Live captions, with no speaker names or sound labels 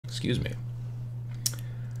Excuse me.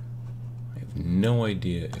 I have no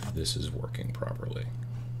idea if this is working properly.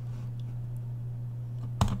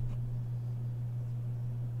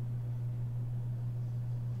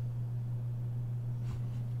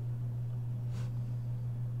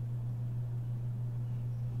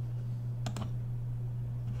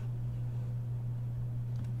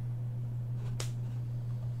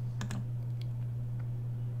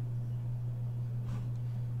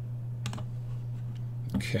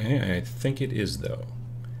 Okay, I think it is, though.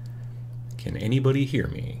 Can anybody hear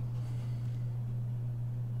me?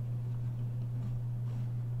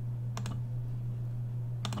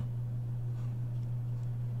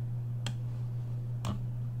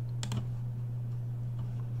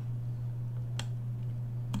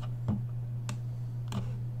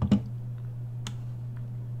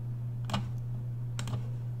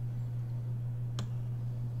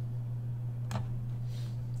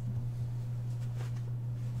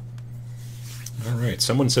 Alright,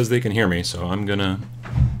 someone says they can hear me, so I'm gonna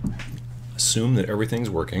assume that everything's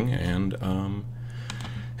working, and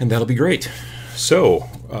that'll be great. So,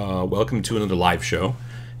 welcome to another live show,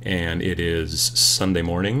 and it is Sunday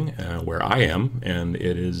morning where I am, and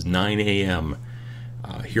it is 9 a.m.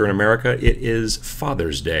 Here in America, it is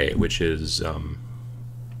Father's Day, which is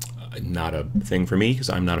not a thing for me because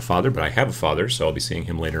I'm not a father, but I have a father, so I'll be seeing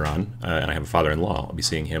him later on, and I have a father-in-law. I'll be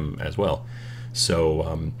seeing him as well.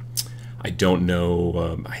 So, I don't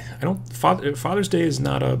know. Father's Day is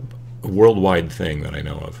not a worldwide thing that I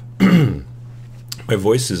know of. My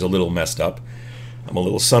voice is a little messed up. I'm a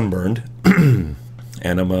little sunburned, and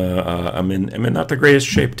I'm in not the greatest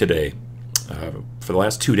shape today. For the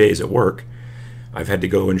last 2 days at work, I've had to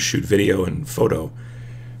go and shoot video and photo.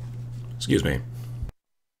 Excuse me.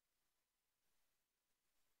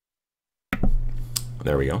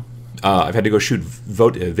 There we go. I've had to go shoot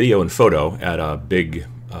video and photo at a big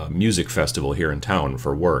music festival here in town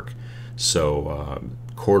for work. So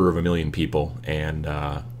 250,000 people, and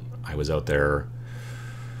I was out there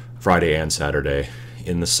Friday and Saturday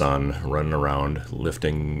in the sun, running around,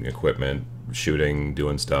 lifting equipment, shooting,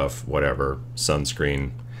 doing stuff, whatever,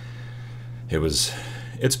 sunscreen.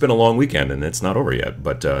 It's been a long weekend, and it's not over yet,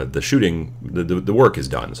 but the shooting, the work is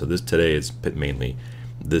done. So today is mainly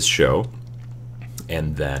this show,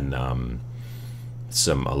 and then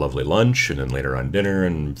a lovely lunch, and then later on dinner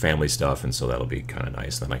and family stuff, and so that'll be kind of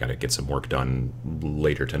nice. Then I got to get some work done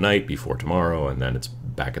later tonight before tomorrow, and then it's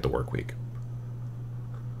back at the work week.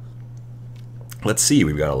 Let's see,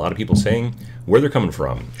 we've got a lot of people saying where they're coming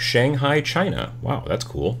from. Shanghai, China. Wow, that's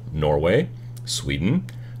cool. Norway, Sweden,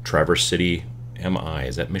 Traverse City, MI.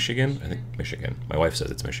 Is that Michigan? I think Michigan. My wife says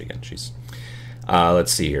it's Michigan.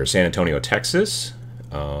 Let's see here. San Antonio, Texas.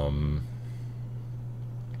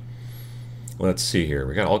 Let's see here.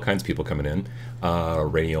 We got all kinds of people coming in.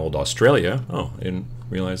 Rainy old Australia. Oh, I didn't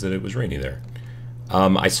realize that it was rainy there.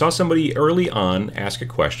 I saw somebody early on ask a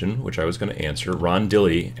question, which I was going to answer. Ron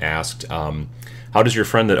Dilly asked, how does your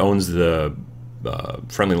friend that owns the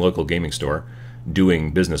Friendly Local Gaming Store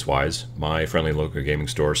doing business-wise? My Friendly Local Gaming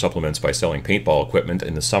Store supplements by selling paintball equipment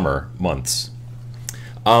in the summer months.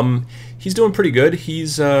 He's doing pretty good.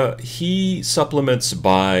 He supplements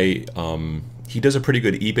by... he does a pretty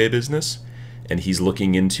good eBay business, and he's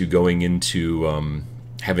looking into going into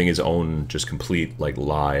having his own just complete, like,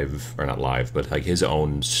 live, or not live, but like his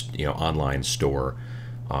own, online store.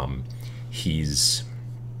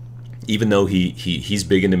 Even though he's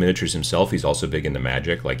big into miniatures himself, he's also big into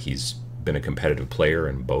Magic. Like, he's been a competitive player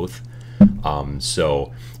in both.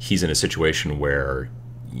 So he's in a situation where,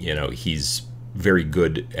 he's very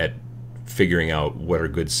good at figuring out what are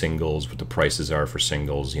good singles, what the prices are for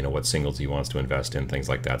singles, what singles he wants to invest in, things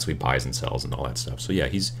like that. So he buys and sells and all that stuff. So yeah,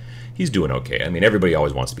 he's doing okay. I mean, everybody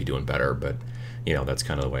always wants to be doing better, but that's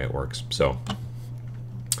kind of the way it works. So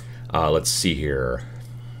let's see here.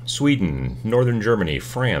 Sweden, Northern Germany,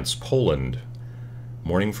 France, Poland.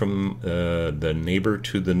 Morning from the neighbor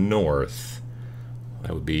to the north.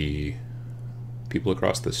 That would be people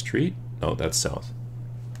across the street? Oh, that's south.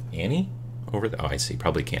 Annie? Over there? Oh, I see.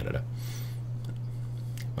 Probably Canada.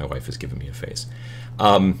 My wife is giving me a face.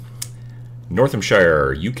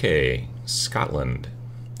 Northamptonshire, UK, Scotland.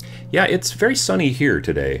 Yeah, it's very sunny here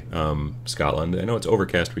today, Scotland. I know it's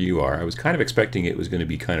overcast where you are. I was kind of expecting it was going to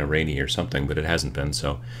be kind of rainy or something, but it hasn't been,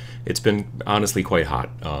 so it's been honestly quite hot,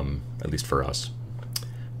 at least for us.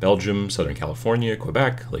 Belgium, Southern California,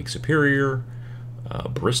 Quebec, Lake Superior,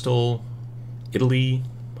 Bristol, Italy.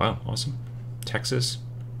 Wow, awesome. Texas.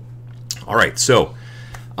 All right, so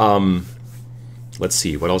let's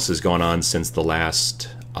see what else has gone on since the last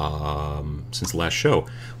show.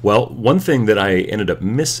 Well, one thing that I ended up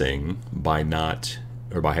missing by not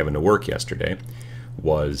or by having to work yesterday,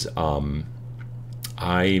 was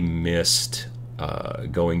I missed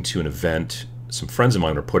going to an event some friends of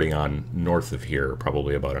mine are putting on north of here,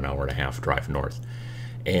 probably about an hour and a half drive north.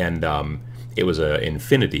 And it was an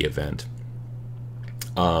Infinity event.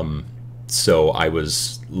 So I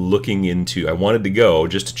was looking into, I wanted to go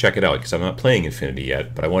just to check it out, because I'm not playing Infinity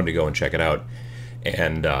yet, but I wanted to go and check it out.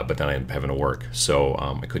 And but then I ended up having to work, so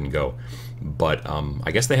I couldn't go. But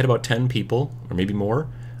I guess they had about 10 people, or maybe more.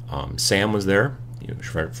 Sam was there,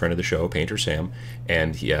 friend of the show, Painter Sam,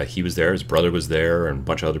 and he was there. His brother was there, and a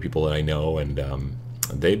bunch of other people that I know. And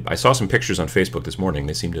I saw some pictures on Facebook this morning.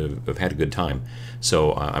 They seem to have had a good time.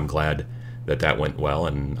 So I'm glad that that went well,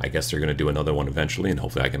 and I guess they're going to do another one eventually, and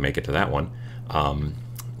hopefully I can make it to that one.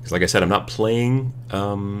 Because like I said, I'm not playing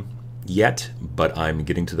yet, but I'm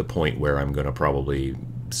getting to the point where I'm going to probably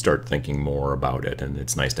start thinking more about it, and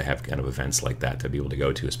it's nice to have kind of events like that to be able to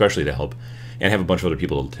go to, especially to help, and have a bunch of other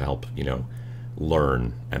people to help,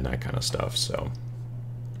 learn and that kind of stuff. So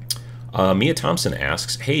Mia Thompson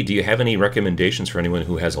asks, hey, do you have any recommendations for anyone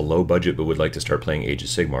who has a low budget but would like to start playing Age of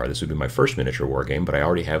Sigmar? This would be my first miniature war game, but I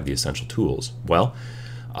already have the essential tools. Well,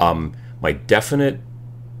 my definite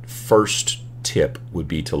first tip would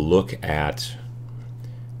be to look at,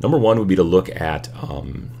 number one would be to look at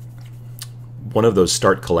one of those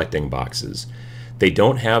start collecting boxes. They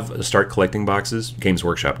don't have start collecting boxes. Games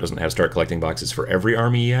Workshop doesn't have start collecting boxes for every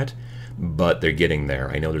army yet, but they're getting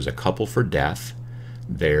there. I know there's a couple for Death.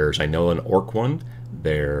 There's, I know, an Orc one.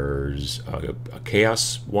 There's a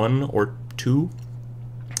Chaos one or two.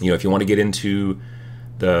 If you want to get into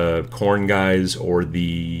the Khorne guys or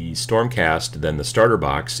the Stormcast, then the starter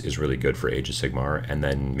box is really good for Age of Sigmar. And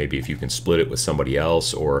then maybe if you can split it with somebody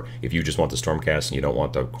else, or if you just want the Stormcast and you don't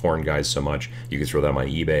want the Khorne guys so much, you can throw them on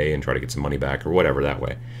eBay and try to get some money back or whatever that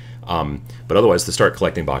way. But otherwise, the start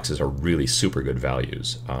collecting boxes are really super good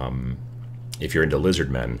values. If you're into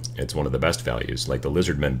Lizardmen, it's one of the best values. Like the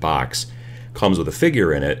Lizardmen box comes with a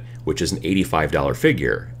figure in it, which is an $85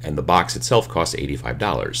 figure, and the box itself costs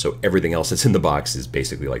 $85. So everything else that's in the box is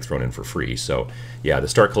basically like thrown in for free. So yeah, the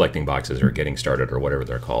start collecting boxes, or getting started, or whatever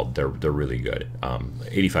they're called, they're really good.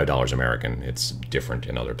 $85 American. It's different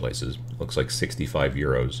in other places. Looks like 65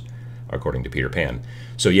 euros according to Peter Pan.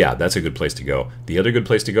 So yeah, that's a good place to go. The other good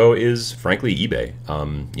place to go is, frankly, eBay.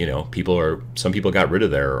 Some people got rid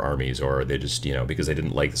of their armies, or they just, because they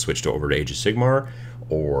didn't like the switch over to Age of Sigmar,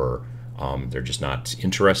 or they're just not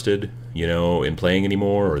interested, in playing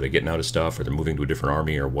anymore, or they're getting out of stuff, or they're moving to a different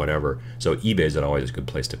army, or whatever. So eBay is always a good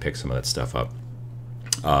place to pick some of that stuff up.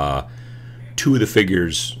 Two of the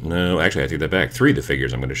figures, no, actually I take that back. Three of the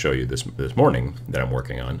figures I'm going to show you this morning that I'm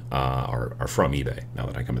working on are from eBay, now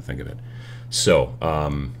that I come to think of it. So,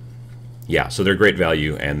 yeah, so they're great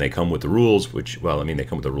value, and they come with the rules, which, well, I mean, they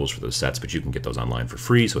come with the rules for those sets, but you can get those online for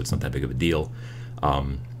free, so it's not that big of a deal.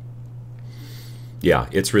 Yeah,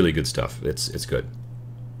 it's really good stuff. It's good.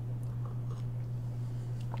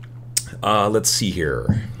 Let's see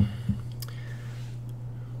here.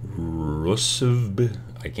 Rusev,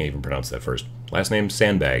 I can't even pronounce that first. Last name,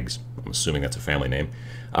 Sandbags. I'm assuming that's a family name.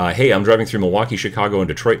 Hey, I'm driving through Milwaukee, Chicago, and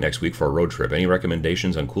Detroit next week for a road trip. Any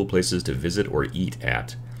recommendations on cool places to visit or eat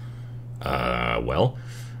at? Well,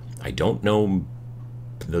 I don't know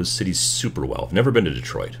those cities super well. I've never been to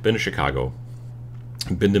Detroit. Been to Chicago.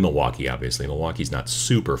 Been to Milwaukee, obviously. Milwaukee's not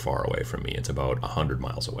super far away from me. It's about 100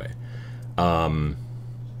 miles away.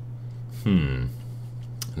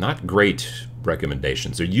 Not great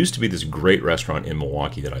recommendations. There used to be this great restaurant in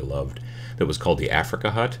Milwaukee that I loved that was called the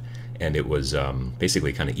Africa Hut, and it was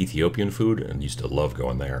basically kind of Ethiopian food, and used to love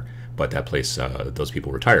going there. But that place, those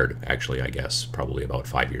people retired, actually, I guess, probably about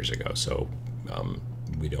 5 years ago. So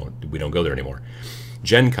we don't go there anymore.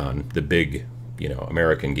 Gen Con, the big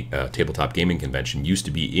American tabletop gaming convention, used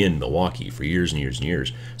to be in Milwaukee for years and years and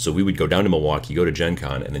years. So we would go down to Milwaukee, go to Gen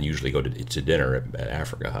Con, and then usually go to dinner at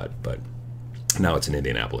Africa Hut. But now it's in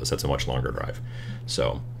Indianapolis. That's a much longer drive.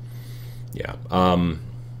 So, yeah.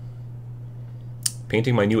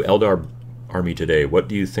 Painting my new Eldar army today. What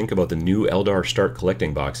do you think about the new Eldar start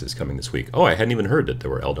collecting boxes coming this week? Oh, I hadn't even heard that there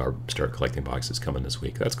were Eldar start collecting boxes coming this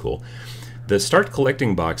week. That's cool. The start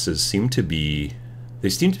collecting boxes seem to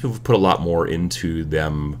have put a lot more into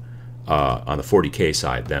them on the 40K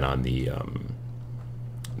side than on the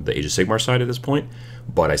Age of Sigmar side at this point,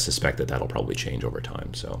 but I suspect that that'll probably change over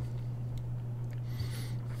time. So,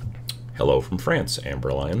 hello from France,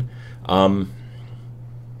 Amber Lion.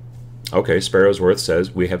 Okay, Sparrowsworth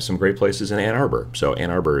says we have some great places in Ann Arbor. So Ann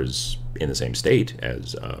Arbor is in the same state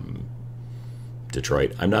as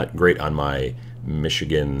Detroit. I'm not great on my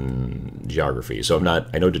Michigan geography, so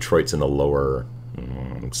I know Detroit's in the lower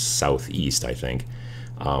southeast, I think.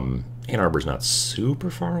 Ann Arbor's not super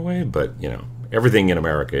far away, but, you know, everything in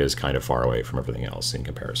America is kind of far away from everything else in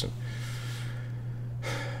comparison.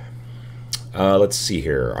 Let's see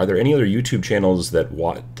here. Are there any other YouTube channels that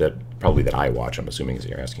I watch, I'm assuming is what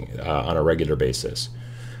you're asking, on a regular basis?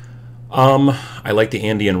 I like the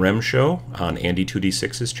Andy and Rem show on Andy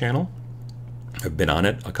 2D6's channel. I've been on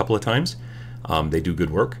it a couple of times. They do good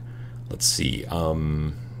work. Let's see.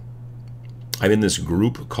 I'm in this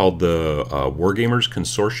group called the Wargamers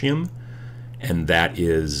Consortium, and that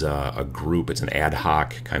is a group. It's an ad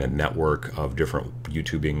hoc kind of network of different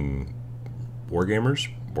wargaming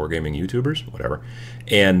YouTubers, whatever.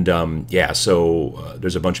 And yeah, so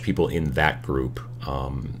there's a bunch of people in that group.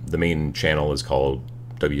 The main channel is called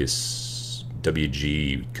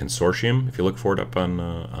WG Consortium, if you look for it up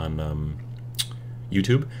on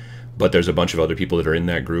YouTube. But there's a bunch of other people that are in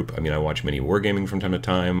that group. I mean, I watch Mini Wargaming from time to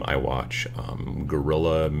time. I watch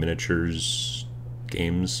Guerrilla Miniatures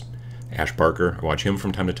Games, Ash Barker. I watch him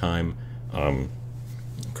from time to time.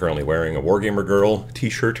 Currently wearing a Wargamer Girl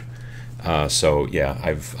t-shirt. So yeah,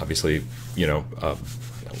 I've obviously, you know,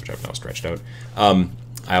 which I've now stretched out.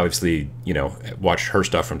 I obviously, you know, watch her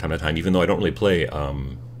stuff from time to time, even though I don't really play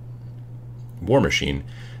War Machine.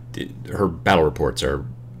 Her battle reports are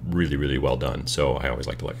really, really well done. So I always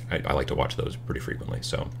like to I like to watch those pretty frequently.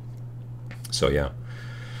 So yeah.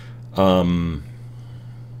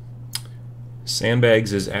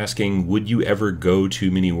 Sandbags is asking, would you ever go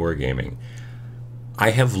to Mini Wargaming?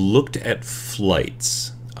 I have looked at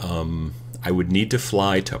flights. I would need to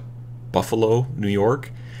fly to Buffalo, New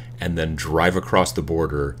York, and then drive across the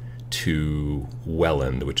border to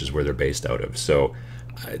Welland, which is where they're based out of. So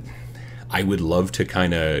I would love to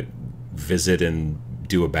kind of visit and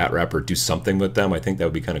do a bat rep or do something with them. I think that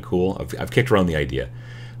would be kind of cool. I've kicked around the idea.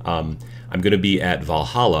 I'm going to be at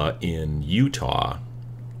Valhalla in Utah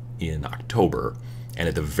in October, and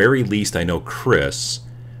at the very least I know Chris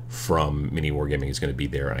from Mini Wargaming is going to be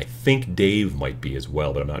there, and I think Dave might be as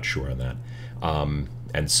well, but I'm not sure on that.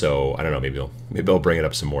 And so I don't know, maybe I'll bring it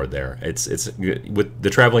up some more there. It's with the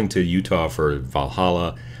traveling to Utah for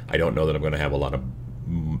Valhalla, I don't know that I'm going to have a lot of,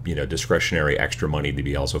 you know, discretionary extra money to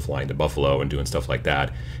be also flying to Buffalo and doing stuff like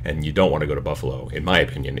that. And you don't want to go to Buffalo, in my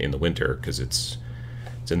opinion, in the winter, because it's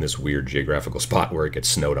in this weird geographical spot where it gets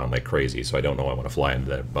snowed on like crazy. So I don't know I want to fly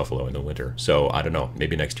into Buffalo in the winter. So I don't know,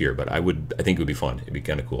 maybe next year, but I think it would be fun. It'd be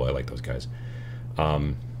kind of cool. I like those guys.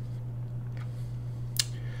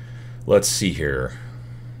 Let's see here.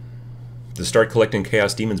 The Start Collecting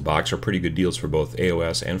Chaos Demons box are pretty good deals for both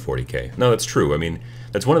AOS and 40K. No, that's true. I mean,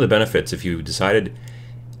 that's one of the benefits. If you decided,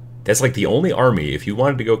 that's like the only army, if you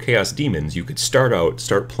wanted to go Chaos Demons, you could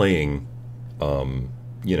start playing,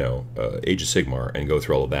 you know, Age of Sigmar and go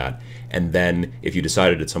through all of that. And then if you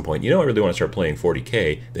decided at some point, you know, I really want to start playing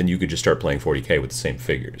 40K, then you could just start playing 40K with the same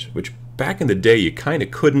figures, which back in the day you kind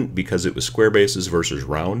of couldn't because it was square bases versus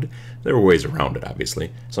round. There were ways around it,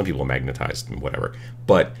 obviously. Some people magnetized and whatever.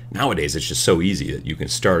 But nowadays it's just so easy that you can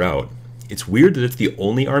start out. It's weird that it's the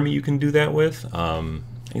only army you can do that with. And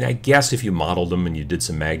I guess if you modeled them and you did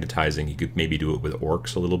some magnetizing, you could maybe do it with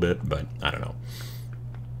orcs a little bit, but I don't know.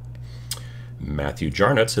 Matthew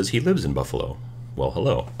Jarnett says he lives in Buffalo. Well,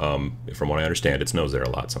 hello. From what I understand, it snows there a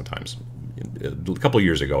lot sometimes. A couple of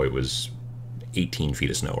years ago, it was 18 feet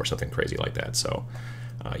of snow or something crazy like that. So,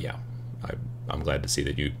 yeah, I'm glad to see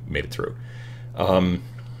that you made it through.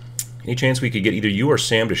 Any chance we could get either you or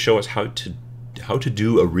Sam to show us how to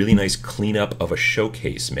do a really nice cleanup of a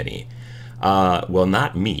showcase mini? Well,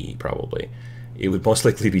 not me, probably. It would most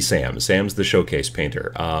likely be Sam. Sam's the showcase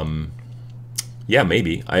painter. Yeah,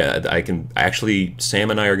 maybe. I can actually.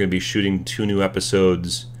 Sam and I are going to be shooting 2 new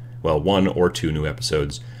episodes. Well, 1 or 2 new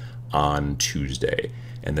episodes on Tuesday,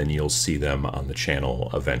 and then you'll see them on the channel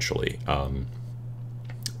eventually.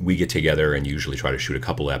 We get together and usually try to shoot a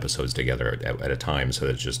couple episodes together at a time, so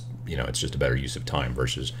that it's just, you know, it's just a better use of time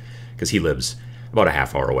versus, because he lives about a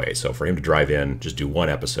half hour away. So for him to drive in, just do 1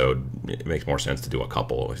 episode, it makes more sense to do a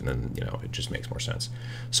couple, and then, you know, it just makes more sense.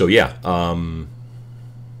 So yeah,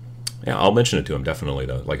 yeah, I'll mention it to him definitely,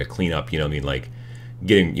 though, like a cleanup. You know what I mean, like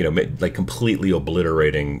getting, you know, like completely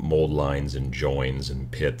obliterating mold lines and joins and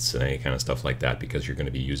pits and any kind of stuff like that, because you're going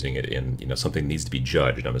to be using it in, you know, something that needs to be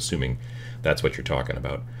judged. I'm assuming that's what you're talking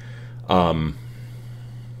about.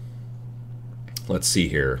 Let's see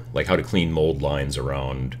here, like how to clean mold lines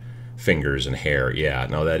around fingers and hair. Yeah,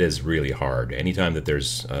 no, that is really hard. Anytime that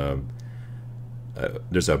there's a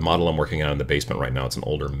model I'm working on in the basement right now. It's an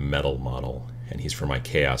older metal model, and he's for my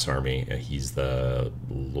Chaos Army. He's the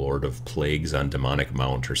Lord of Plagues on Demonic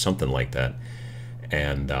Mount or something like that.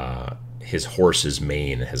 And his horse's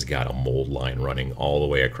mane has got a mold line running all the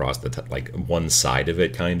way across the like one side of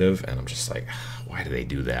it, kind of, and I'm just like, why do they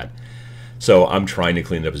do that? So I'm trying to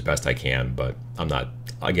clean it up as best I can, but I'm not.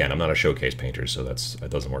 Again, I'm not a showcase painter, so that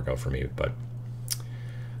doesn't work out for me. But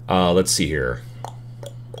let's see here.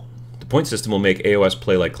 The point system will make AOS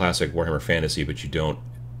play like classic Warhammer Fantasy, but you don't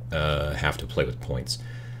have to play with points.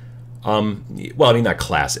 Well, I mean, not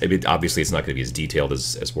class. I mean, obviously, it's not going to be as detailed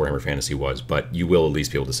as Warhammer Fantasy was, but you will at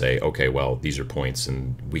least be able to say, okay, well, these are points,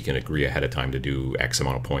 and we can agree ahead of time to do X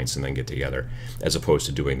amount of points and then get together, as opposed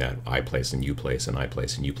to doing that I place and you place and I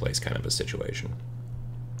place and you place kind of a situation.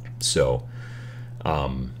 So,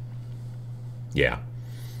 yeah.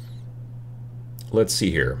 Let's see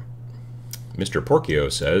here. Mr.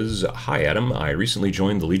 Porcio says, "Hi, Adam. I recently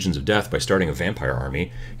joined the Legions of Death by starting a vampire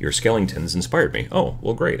army. Your skeletons inspired me." Oh,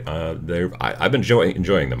 well, great. I've been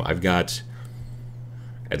enjoying them. I've got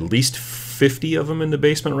at least 50 of them in the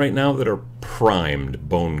basement right now that are primed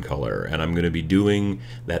bone color, and I'm going to be doing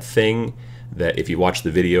that thing that if you watch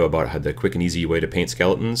the video about how the quick and easy way to paint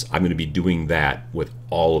skeletons, I'm going to be doing that with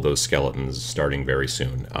all of those skeletons starting very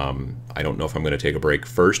soon. I don't know if I'm going to take a break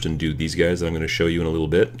first and do these guys that I'm going to show you in a little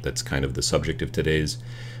bit. That's kind of the subject of today's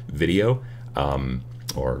video,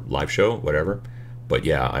 or live show, whatever. But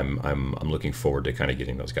yeah, I'm looking forward to kind of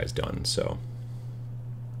getting those guys done. So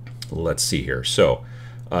let's see here. So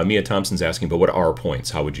Mia Thompson's asking, but what are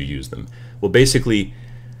points? How would you use them? Well, basically,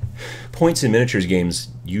 points in miniatures games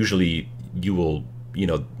usually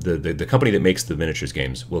the company that makes the miniatures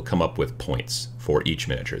games will come up with points for each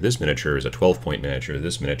miniature. This miniature is a 12-point miniature.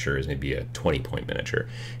 This miniature is maybe a 20-point miniature.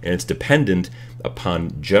 And it's dependent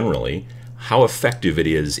upon, generally, how effective it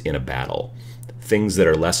is in a battle. Things that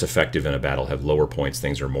are less effective in a battle have lower points.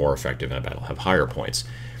 Things that are more effective in a battle have higher points.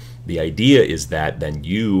 The idea is that then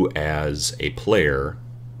you, as a player,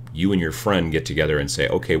 you and your friend get together and say,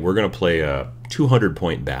 okay, we're going to play a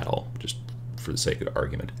 200-point battle, just for the sake of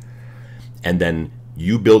argument. And then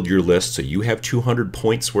you build your list so you have 200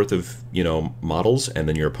 points worth of models, and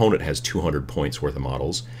then your opponent has 200 points worth of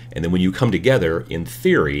models. And then when you come together, in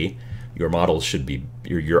theory, your models should be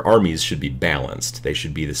your armies should be balanced. They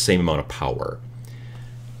should be the same amount of power.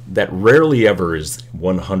 That rarely ever is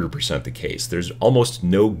 100% the case. There's almost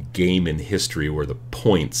no game in history where the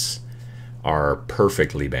points are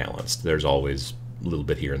perfectly balanced. There's always a little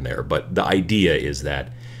bit here and there, but the idea is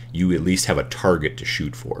that you at least have a target to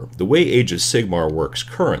shoot for. The way Age of Sigmar works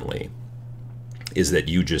currently is that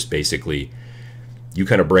you just basically, you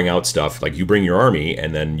kind of bring out stuff, like you bring your army,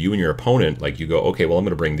 and then you and your opponent, like you go, okay, well, I'm going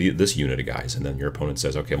to bring this unit of guys, and then your opponent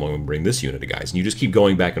says, okay, well, I'm going to bring this unit of guys, and you just keep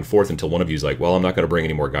going back and forth until one of you is like, well, I'm not going to bring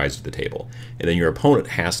any more guys to the table. And then your opponent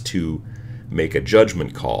has to make a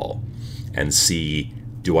judgment call and see,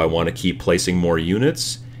 do I want to keep placing more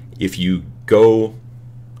units? If you go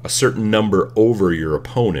a certain number over your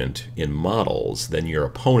opponent in models, then your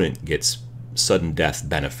opponent gets sudden death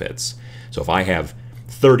benefits. So if I have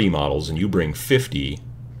 30 models and you bring 50,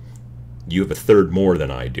 you have a third more than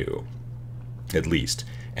I do, at least.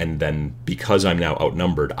 And then because I'm now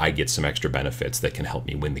outnumbered, I get some extra benefits that can help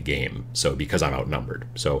me win the game. So because I'm outnumbered.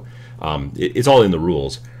 So it's all in the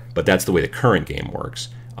rules, but that's the way the current game works.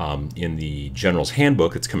 In the General's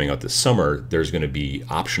Handbook that's coming out this summer, there's going to be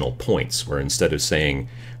optional points where instead of saying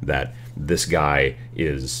that this guy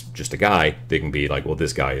is just a guy, they can be like, well,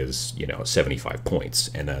 this guy is 75 points,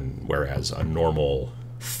 and then whereas a normal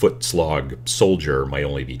foot slog soldier might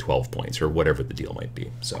only be 12 points or whatever the deal might be.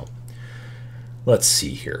 So let's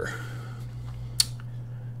see here.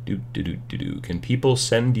 Can people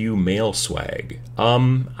send you mail swag?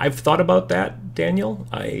 I've thought about that, Daniel.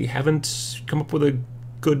 I haven't come up with a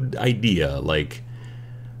good idea, like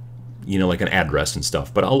like an address and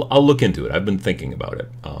stuff, but I'll look into it. I've been thinking about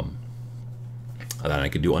it. Then I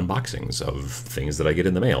could do unboxings of things that I get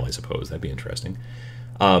in the mail, I suppose. That'd be interesting.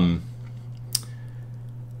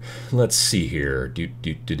 Let's see here.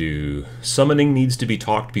 Summoning needs to be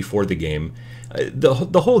talked before the game.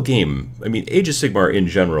 The whole game, I mean, Age of Sigmar in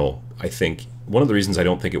general, I think, one of the reasons I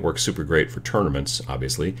don't think it works super great for tournaments,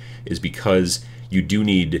 obviously, is because you do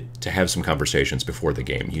need to have some conversations before the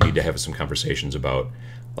game. You need to have some conversations about,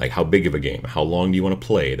 like, how big of a game, how long do you want to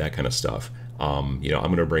play, that kind of stuff. I'm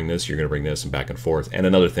going to bring this, you're going to bring this, and back and forth. And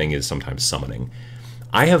another thing is sometimes summoning.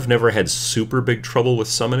 I have never had super big trouble with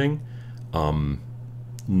summoning.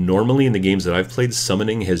 Normally in the games that I've played,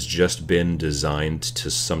 summoning has just been designed to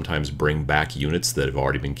sometimes bring back units that have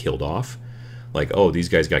already been killed off. Like, oh, these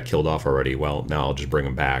guys got killed off already, well, now I'll just bring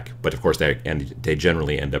them back. But of course, they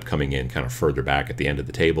generally end up coming in kind of further back at the end of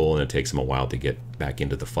the table, and it takes them a while to get back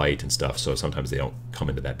into the fight and stuff, so sometimes they don't come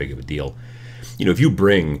into that big of a deal. If you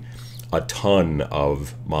bring a ton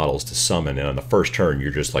of models to summon, and on the first turn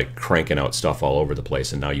you're just like cranking out stuff all over the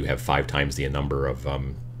place, and now you have 5 times the number of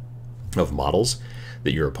models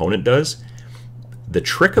that your opponent does. The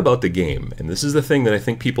trick about the game, and this is the thing that I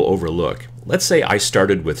think people overlook, let's say I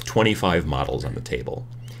started with 25 models on the table,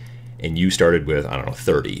 and you started with, I don't know,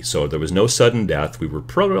 30. So there was no sudden death. We were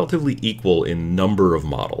relatively equal in number of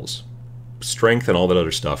models. Strength and all that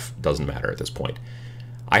other stuff doesn't matter at this point.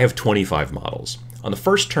 I have 25 models. On the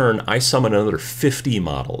first turn, I summon another 50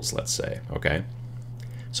 models, let's say, okay?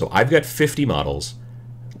 So I've got 50 models,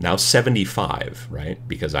 now 75, right?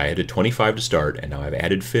 Because I added 25 to start, and now I've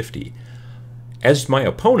added 50. As my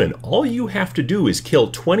opponent, all you have to do is kill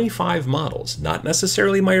 25 models, not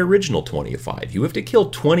necessarily my original 25. You have to kill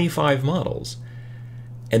 25 models.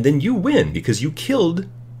 And then you win because you killed,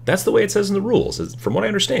 that's the way it says in the rules. From what I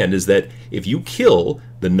understand is that if you kill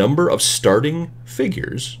the number of starting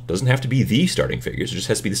figures, doesn't have to be the starting figures, it just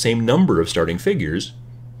has to be the same number of starting figures,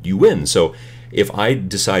 you win. So if I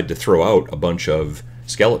decide to throw out a bunch of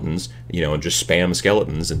skeletons, and just spam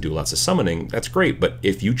skeletons and do lots of summoning, that's great. But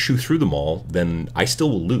if you chew through them all, then I still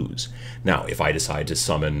will lose. Now, if I decide to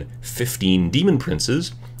summon 15 demon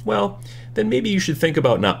princes, well, then maybe you should think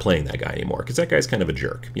about not playing that guy anymore, because that guy's kind of a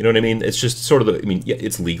jerk. You know what I mean? It's just sort of yeah,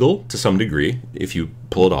 it's legal to some degree if you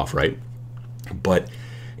pull it off right, but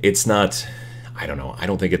it's not, I don't know, I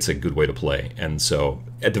don't think it's a good way to play. And so,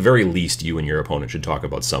 at the very least, you and your opponent should talk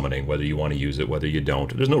about summoning, whether you want to use it, whether you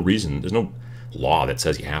don't. There's no reason, there's no law that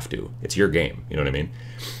says you have to. It's your game, you know what I mean?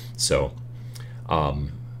 So,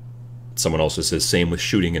 someone also says same with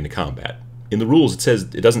shooting into combat. In the rules,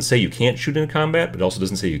 it doesn't say you can't shoot into combat, but it also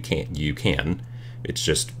doesn't say you can't. You can. It's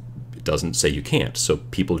just, it doesn't say you can't. So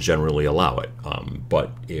people generally allow it.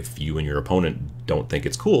 But if you and your opponent don't think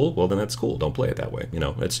it's cool, well, then that's cool. Don't play it that way.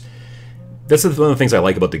 That's one of the things I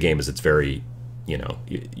like about the game is it's very,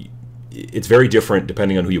 it's very different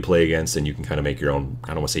depending on who you play against, and you can kind of make your own, I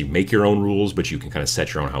don't want to say make your own rules, but you can kind of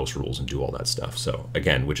set your own house rules and do all that stuff. So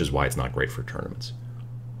again, which is why it's not great for tournaments.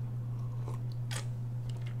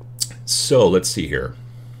 So let's see here.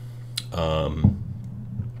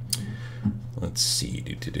 Let's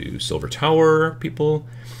see. Silver Tower people.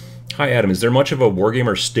 Hi Adam, is there much of a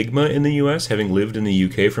wargamer stigma in the US? Having lived in the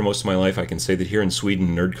UK for most of my life, I can say that here in Sweden,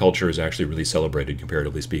 nerd culture is actually really celebrated,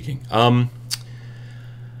 comparatively speaking.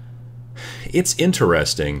 It's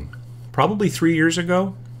interesting. Probably 3 years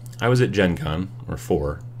ago, I was at Gen Con, or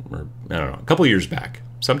 4, or I don't know, a couple years back.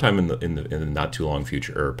 Sometime in the not too long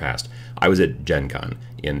future or past, I was at Gen Con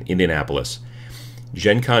in Indianapolis.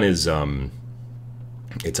 Gen Con is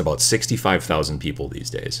it's about 65,000 people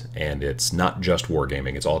these days, and it's not just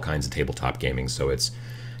wargaming. It's all kinds of tabletop gaming. So it's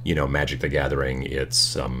Magic the Gathering.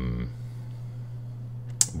 It's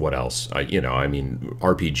what else?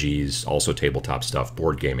 RPGs, also tabletop stuff,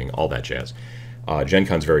 board gaming, all that jazz. Gen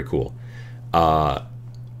Con's very cool, but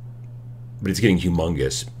it's getting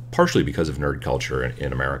humongous. Partially because of nerd culture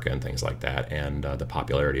in America and things like that, and the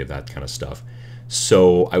popularity of that kind of stuff.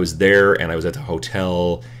 So I was there, and I was at the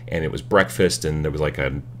hotel, and it was breakfast, and there was like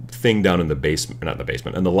a thing down in the basement, not in the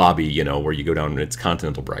basement, in the lobby, where you go down, and it's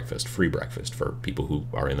continental breakfast, free breakfast for people who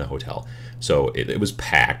are in the hotel. So it was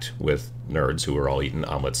packed with nerds who were all eating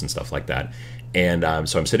omelets and stuff like that. And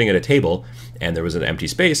so I'm sitting at a table, and there was an empty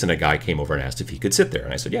space, and a guy came over and asked if he could sit there,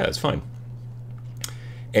 and I said, yeah, that's fine.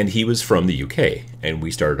 And he was from the UK, and we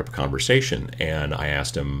started up a conversation, and I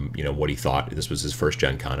asked him, what he thought. This was his first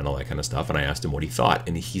Gen Con and all that kind of stuff, and I asked him what he thought.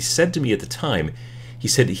 And he said to me at the time, he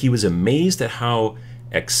said he was amazed at how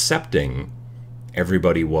accepting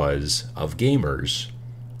everybody was of gamers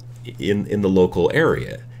in the local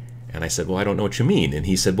area. And I said, well, I don't know what you mean. And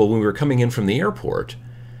he said, well, when we were coming in from the airport,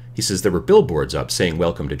 he says there were billboards up saying,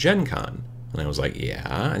 welcome to Gen Con. And I was like,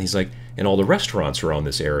 yeah. And he's like, and all the restaurants around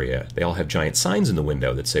this area, they all have giant signs in the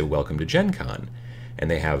window that say, welcome to Gen Con.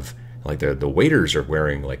 And they have, like, the waiters are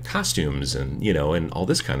wearing, like, costumes and, and all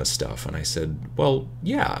this kind of stuff. And I said, well,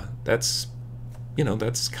 yeah, that's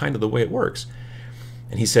kind of the way it works.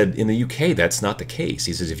 And he said, in the UK, that's not the case.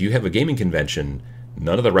 He says, if you have a gaming convention,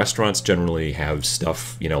 none of the restaurants generally have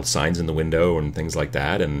stuff, signs in the window and things like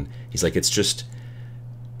that. And he's like, it's just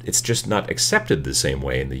not accepted the same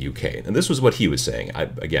way in the UK. And this was what he was saying.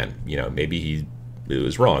 Again, maybe it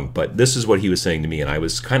was wrong, but this is what he was saying to me, and I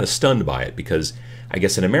was kind of stunned by it, because I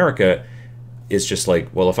guess in America, it's just like,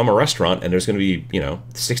 well, if I'm a restaurant and there's going to be,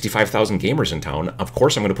 65,000 gamers in town, of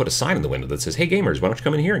course I'm going to put a sign in the window that says, hey, gamers, why don't you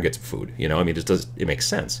come in here and get some food? It makes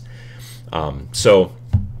sense. So,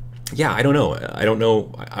 yeah, I don't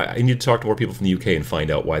know. I need to talk to more people from the UK and find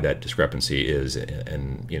out why that discrepancy is,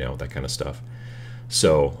 and that kind of stuff.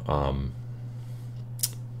 So,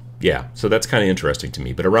 yeah, so that's kind of interesting to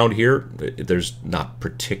me. But around here, there's not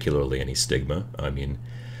particularly any stigma. I mean,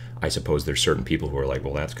 I suppose there's certain people who are like,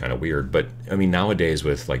 well, that's kind of weird. But I mean, nowadays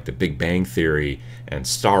with like the Big Bang Theory and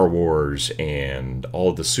Star Wars and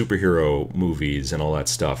all the superhero movies and all that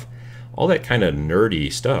stuff, all that kind of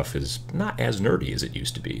nerdy stuff is not as nerdy as it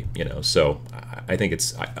used to be, you know. So I think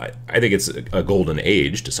it's I think it's a golden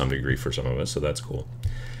age to some degree for some of us. So that's cool.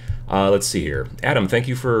 Let's see here. Adam, thank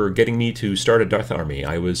you for getting me to start a Death Army.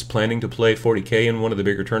 I was planning to play 40k in one of the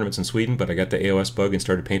bigger tournaments in Sweden, but I got the AOS bug and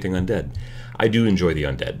started painting undead. I do enjoy the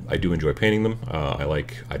undead. I do enjoy painting them.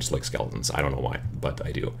 I just like skeletons. I don't know why, but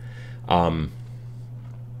I do.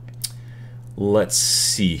 Let's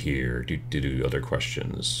see here. Other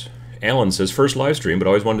questions. Alan says, first live stream, but I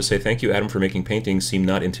always wanted to say thank you, Adam, for making painting seem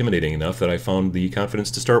not intimidating enough that I found the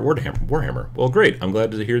confidence to start Warhammer. Well, great. I'm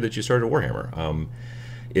glad to hear that you started Warhammer.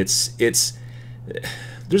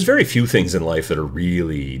 There's very few things in life that are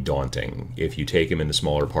really daunting if you take them into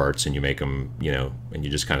smaller parts and you make them, you know, and you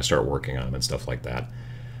just kind of start working on them and stuff like that.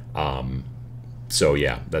 So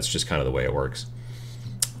yeah, that's just kind of the way it works.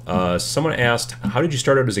 Someone asked, how did you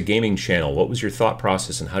start out as a gaming channel? What was your thought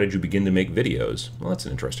process and how did you begin to make videos? Well, that's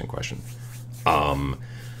an interesting question.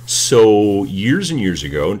 So years and years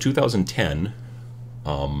ago, in 2010,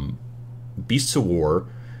 Beasts of War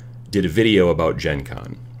did a video about Gen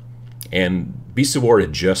Con. And Beasts of War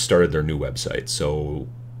had just started their new website. So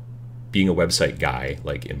being a website guy,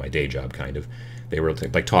 like in my day job kind of, they were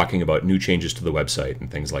like talking about new changes to the website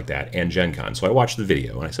and things like that, and Gen Con. So I watched the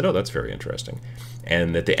video and I said, oh, that's very interesting.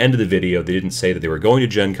 And at the end of the video, they didn't say that they were going to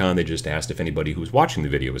Gen Con. They just asked if anybody who was watching the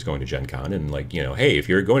video was going to Gen Con. And like, you know, hey, if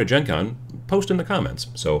you're going to Gen Con, post in the comments.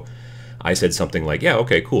 So I said something like, yeah,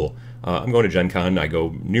 okay, cool. I'm going to Gen Con. I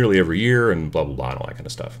go nearly every year and blah, blah, blah, and all that kind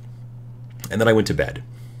of stuff. And then I went to bed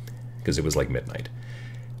because it was like midnight.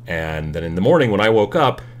 And then in the morning when I woke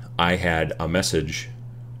up, I had a message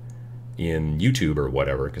in YouTube or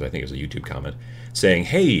whatever, because I think it was a YouTube comment, saying,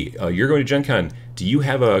 hey, you're going to Gen Con. Do you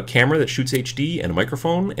have a camera that shoots HD and a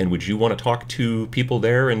microphone? And would you want to talk to people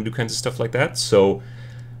there and do kinds of stuff like that? So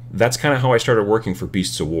that's kind of how I started working for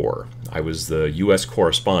Beasts of War. I was the U.S.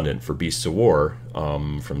 correspondent for Beasts of War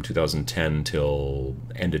from 2010 till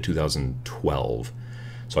end of 2012.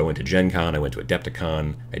 So I went to Gen Con, I went to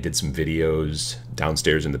Adepticon, I did some videos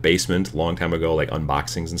downstairs in the basement a long time ago, like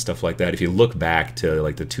unboxings and stuff like that. If you look back to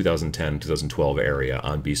like the 2010, 2012 area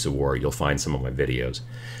on Beasts of War, you'll find some of my videos.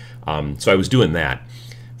 So I was doing that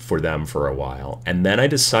for them for a while. And then I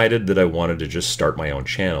decided that I wanted to just start my own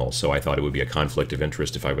channel. So I thought it would be a conflict of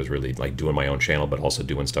interest if I was really like doing my own channel, but also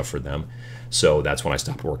doing stuff for them. So that's when I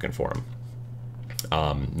stopped working for them.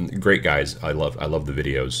 Great guys. I love the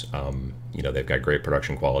videos. You know, they've got great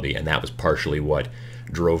production quality, and that was partially what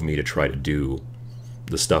drove me to try to do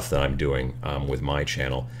the stuff that I'm doing with my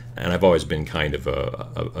channel. And I've always been kind of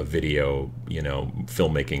a video, you know,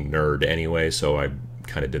 filmmaking nerd anyway, so I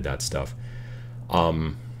kind of did that stuff.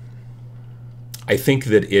 I think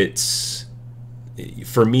that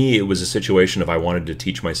for me, it was a situation of I wanted to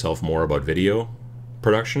teach myself more about video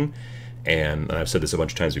production, and I've said this a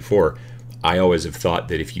bunch of times before, I always have thought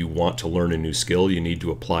that if you want to learn a new skill, you need to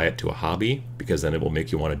apply it to a hobby, because then it will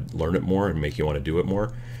make you want to learn it more and make you want to do it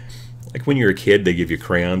more. Like when you're a kid, they give you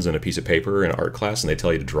crayons and a piece of paper in art class, and they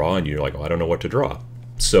tell you to draw, and you're like, oh, I don't know what to draw.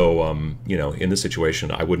 So, you know, in this situation,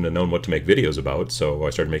 I wouldn't have known what to make videos about, so I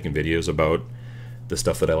started making videos about the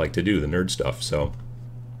stuff that I like to do, the nerd stuff. So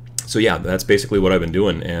yeah, that's basically what I've been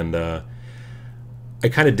doing, and I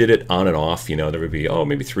kind of did it on and off. You know, there would be, oh,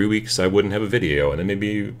 maybe 3 weeks I wouldn't have a video, and then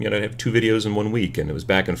maybe, you know, I'd have 2 videos in 1 week, and it was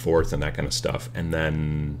back and forth and that kind of stuff. And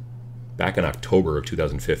then back in October of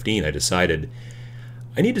 2015, I decided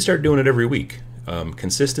I need to start doing it every week.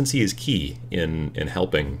 Consistency is key in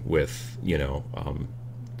helping with, you know,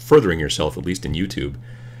 furthering yourself, at least in YouTube.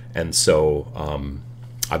 And so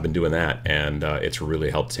I've been doing that, and it's really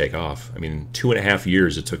helped take off. I mean, 2.5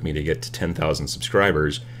 years it took me to get to 10,000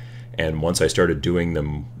 subscribers. And once I started doing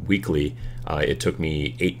them weekly, it took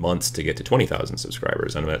me 8 months to get to 20,000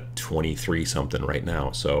 subscribers. I'm at 23 something right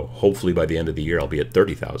now. So hopefully by the end of the year, I'll be at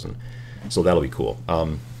 30,000. So that'll be cool.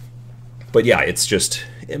 But yeah, it's just,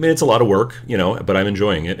 I mean, it's a lot of work, you know, but I'm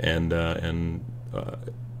enjoying it. And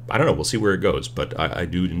I don't know, we'll see where it goes. But I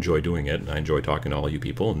do enjoy doing it. And I enjoy talking to all you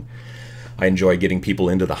people. And I enjoy getting people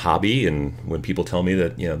into the hobby, and when people tell me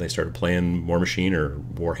that, you know, they started playing War Machine or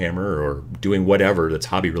Warhammer or doing whatever that's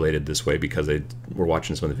hobby related this way because they were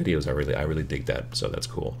watching some of the videos, I really dig that. So that's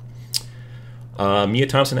cool. Mia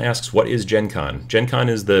Thompson asks, what is Gen Con? Gen Con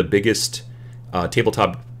is the biggest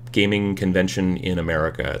tabletop gaming convention in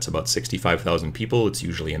America. It's about 65,000 people. It's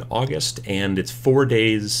usually in August, and it's 4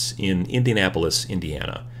 days in Indianapolis,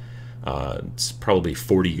 Indiana. It's probably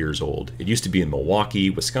 40 years old. It used to be in Milwaukee,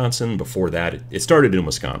 Wisconsin. Before that, it started in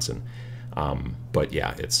Wisconsin. But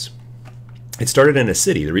yeah, it started in a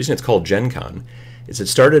city. The reason it's called Gen Con is it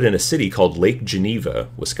started in a city called Lake Geneva,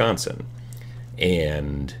 Wisconsin.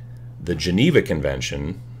 And the Geneva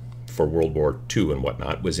Convention for World War II and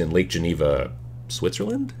whatnot was in Lake Geneva,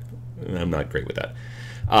 Switzerland? I'm not great with that.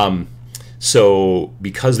 So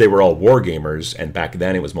because they were all wargamers, and back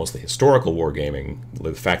then it was mostly historical wargaming,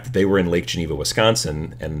 the fact that they were in Lake Geneva,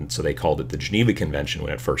 Wisconsin, and so they called it the Geneva Convention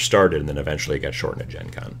when it first started, and then eventually it got shortened to Gen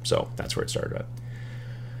Con. So that's where it started at.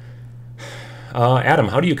 Adam,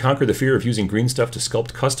 how do you conquer the fear of using green stuff to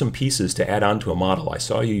sculpt custom pieces to add on to a model? I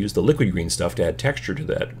saw you use the liquid green stuff to add texture to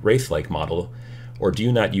that Wraith-like model, or do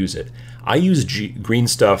you not use it? I use green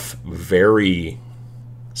stuff very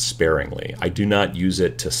sparingly. I do not use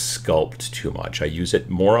it to sculpt too much. I use it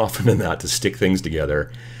more often than not to stick things together,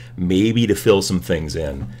 maybe to fill some things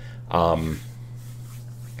in.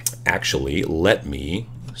 Actually, let me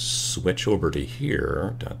switch over to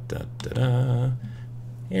here.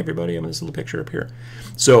 Hey everybody, I'm in this little picture up here.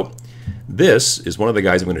 So this is one of the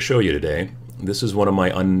guys I'm going to show you today. This is one of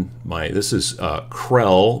this is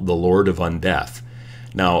Krell, the Lord of Undeath.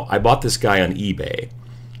 Now, I bought this guy on eBay,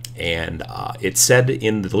 and it said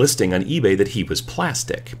in the listing on eBay that he was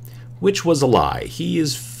plastic, which was a lie. He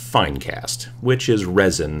is fine cast, which is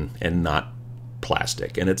resin and not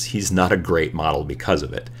plastic, and he's not a great model because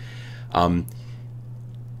of it.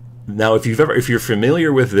 Now, if you're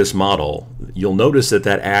familiar with this model, you'll notice that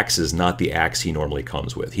that axe is not the axe he normally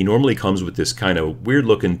comes with. He normally comes with this kind of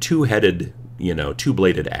weird-looking two-headed,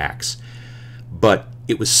 two-bladed axe. But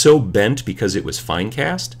it was so bent because it was fine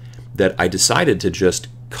cast that I decided to just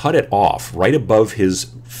cut it off right above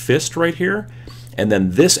his fist right here. And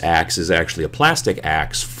then this axe is actually a plastic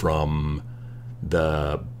axe from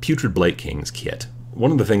the Putrid Blight Kings kit.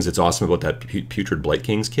 One of the things that's awesome about that Putrid Blight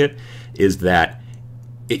Kings kit is that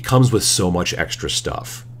it comes with so much extra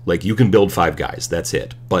stuff. Like, you can build 5 guys, that's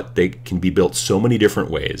it. But they can be built so many different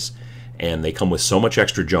ways, and they come with so much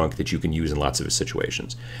extra junk that you can use in lots of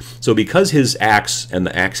situations. So because his axe and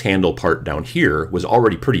the axe handle part down here was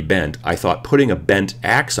already pretty bent, I thought putting a bent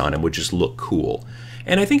axe on him would just look cool.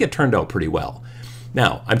 And I think it turned out pretty well.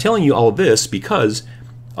 Now, I'm telling you all of this because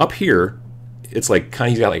up here, it's like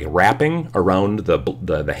he's got like wrapping around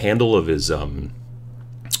the handle of his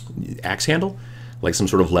axe handle, like some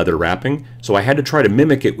sort of leather wrapping. So I had to try to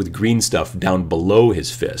mimic it with green stuff down below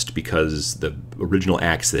his fist because the original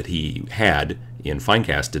axe that he had in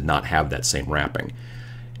Finecast did not have that same wrapping.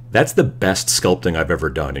 That's the best sculpting I've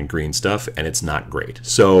ever done in green stuff, and it's not great.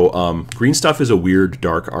 So green stuff is a weird,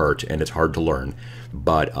 dark art, and it's hard to learn.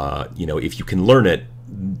 But if you can learn it,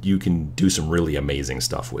 you can do some really amazing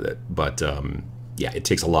stuff with it. But yeah, it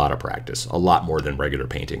takes a lot of practice, a lot more than regular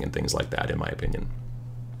painting and things like that, in my opinion.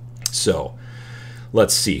 So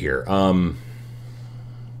let's see here.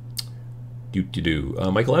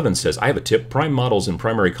 Michael Evans says, I have a tip. Prime models in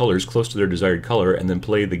primary colors close to their desired color and then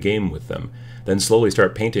play the game with them. Then slowly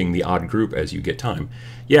start painting the odd group as you get time.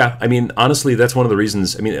 Yeah, I mean, honestly, that's one of the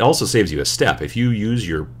reasons. I mean, it also saves you a step. If you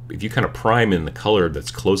kind of prime in the color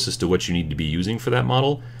that's closest to what you need to be using for that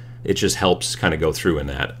model, it just helps kind of go through in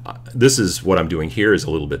that. This is what I'm doing here is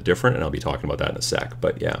a little bit different, and I'll be talking about that in a sec.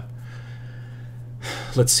 But yeah.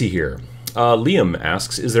 Let's see here. Liam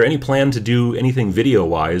asks, is there any plan to do anything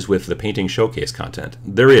video-wise with the painting showcase content?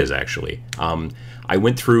 There is, actually. I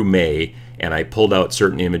went through May, and I pulled out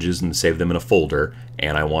certain images and saved them in a folder,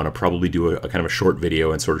 and I want to probably do a kind of a short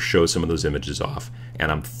video and sort of show some of those images off.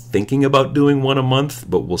 And I'm thinking about doing one a month,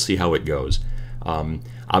 but we'll see how it goes.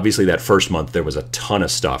 Obviously, that first month, there was a ton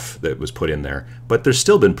of stuff that was put in there, but there's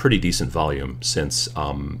still been pretty decent volume since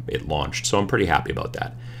it launched, so I'm pretty happy about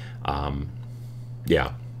that.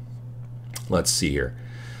 Yeah. Let's see here.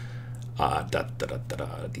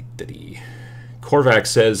 Korvac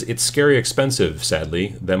says, it's scary expensive,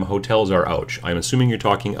 sadly. Them hotels are ouch. I'm assuming you're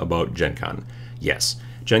talking about Gen Con. Yes.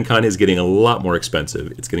 Gen Con is getting a lot more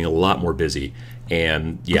expensive. It's getting a lot more busy.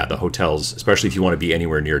 And yeah, the hotels, especially if you want to be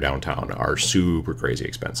anywhere near downtown, are super crazy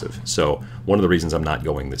expensive. So one of the reasons I'm not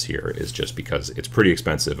going this year is just because it's pretty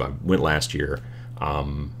expensive. I went last year.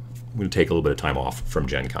 I'm going to take a little bit of time off from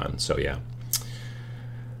Gen Con. So yeah.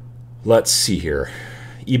 Let's see here.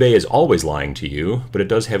 eBay is always lying to you, but it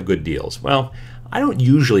does have good deals. Well, I don't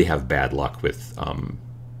usually have bad luck with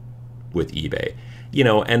eBay.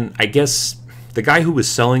 And I guess the guy who was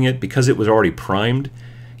selling it, because it was already primed,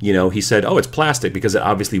 he said, oh, it's plastic because it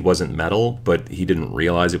obviously wasn't metal, but he didn't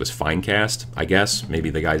realize it was fine cast, I guess. Maybe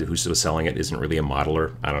the guy who was selling it isn't really a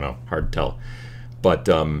modeler. I don't know. Hard to tell. But,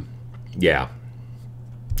 yeah.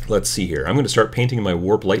 let's see here. I'm going to start painting my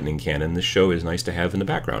Warp Lightning Cannon. This show is nice to have in the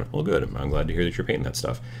background. Well, good. I'm glad to hear that you're painting that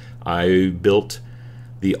stuff. I built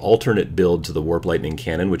the alternate build to the Warp Lightning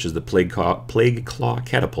Cannon, which is the Plague Claw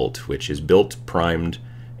Catapult, which is built, primed,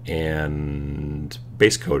 and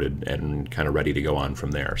base coated and kind of ready to go on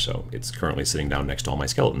from there. So it's currently sitting down next to all my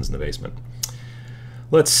skeletons in the basement.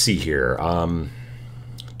 Let's see here. I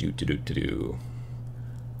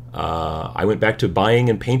went back to buying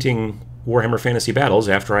and painting Warhammer Fantasy Battles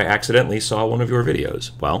after I accidentally saw one of your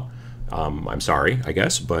videos. Well, I'm sorry, I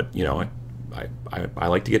guess, but you know, I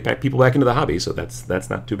like to get people back into the hobby, so that's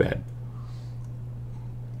not too bad.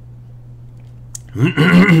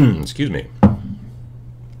 Excuse me.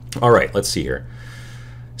 All right, let's see here.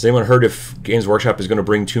 Has anyone heard if Games Workshop is going to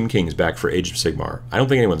bring Tomb Kings back for Age of Sigmar? I don't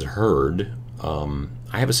think anyone's heard.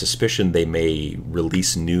 I have a suspicion they may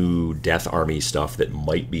release new Death Army stuff that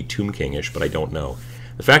might be Tomb King-ish, but I don't know.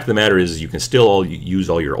 The fact of the matter is you can still use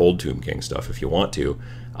all your old Tomb King stuff if you want to,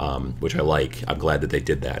 which I like. I'm glad that they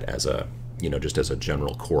did that as a, you know, just as a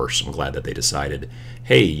general course. I'm glad that they decided,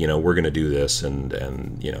 hey, you know, we're going to do this,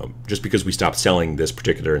 and you know, just because we stopped selling this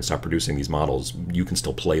particular and stopped producing these models, you can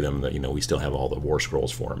still play them. You know, we still have all the war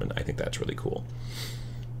scrolls for them, and I think that's really cool.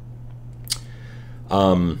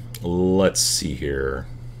 Let's see here.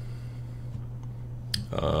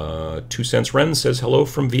 2 Cents Ren says hello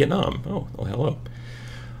from Vietnam. Oh, well, hello.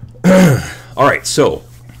 All right, so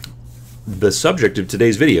the subject of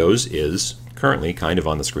today's videos is currently kind of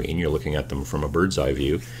on the screen. You're looking at them from a bird's eye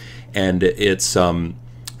view, and it's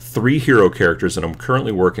 3 hero characters that I'm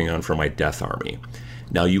currently working on for my Death Army.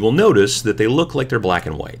 Now you will notice that they look like they're black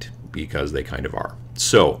and white, because they kind of are.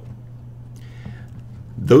 So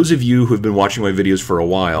those of you who have been watching my videos for a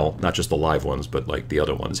while, not just the live ones, but like the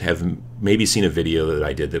other ones, have maybe seen a video that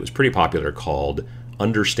I did that was pretty popular called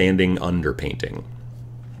Understanding Underpainting.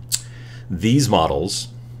 These models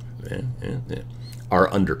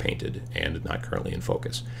are underpainted and not currently in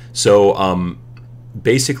focus. So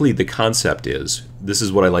basically the concept is, this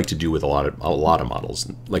is what I like to do with a lot of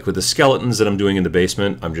models. Like with the skeletons that I'm doing in the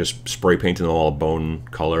basement, I'm just spray painting them all bone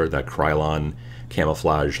color, that Krylon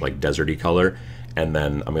camouflage, like deserty color. And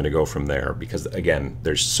then I'm going to go from there, because again,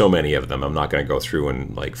 there's so many of them. I'm not going to go through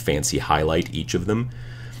and like fancy highlight each of them.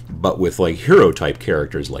 But with like hero type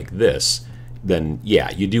characters like this, then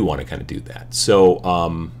yeah, you do want to kind of do that.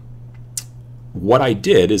 So what I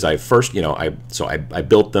did is I first, you know, I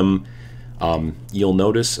built them. You'll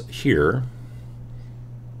notice here,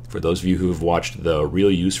 for those of you who have watched the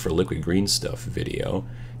Real Use for Liquid Green Stuff video,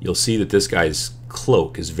 you'll see that this guy's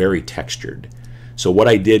cloak is very textured. So what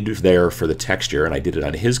I did there for the texture, and I did it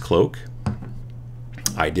on his cloak,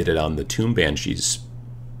 I did it on the Tomb Banshee's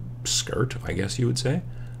skirt, I guess you would say.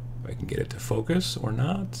 If I can get it to focus or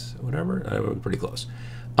not, whatever, pretty close.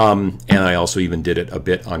 And I also even did it a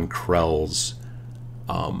bit on Krell's,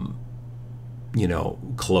 you know,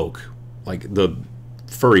 cloak. Like the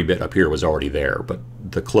furry bit up here was already there, but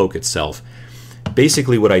the cloak itself.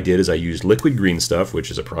 Basically what I did is I used liquid green stuff,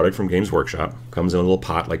 which is a product from Games Workshop, comes in a little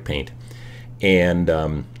pot like paint. And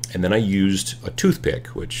then I used a toothpick,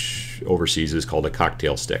 which overseas is called a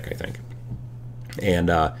cocktail stick, I think.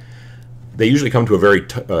 And they usually come to a very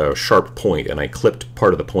sharp point, and I clipped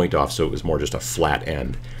part of the point off so it was more just a flat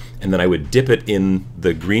end. And then I would dip it in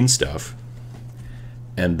the green stuff,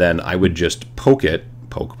 and then I would just poke it,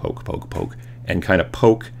 poke, and kind of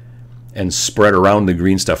poke and spread around the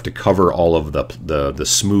green stuff to cover all of the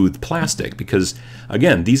smooth plastic. Because,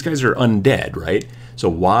 again, these guys are undead, right? So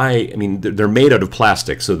why, I mean, they're made out of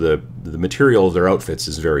plastic, so the material of their outfits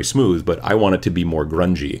is very smooth, but I want it to be more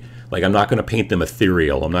grungy. Like, I'm not going to paint them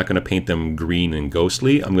ethereal. I'm not going to paint them green and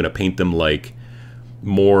ghostly. I'm going to paint them like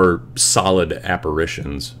more solid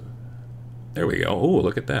apparitions. There we go. Oh,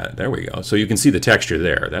 look at that. There we go. So you can see the texture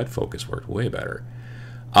there. That focus worked way better.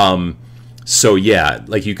 So yeah,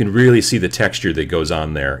 like you can really see the texture that goes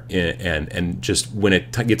on there, and just when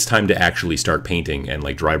it gets time to actually start painting and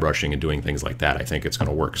like dry brushing and doing things like that, I think it's going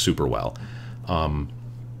to work super well.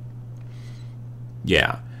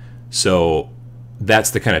 Yeah, so that's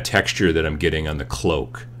the kind of texture that I'm getting on the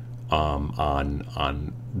cloak.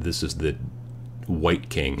 On this is the White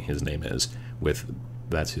King, his name is, with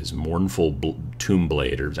that's his mournful tomb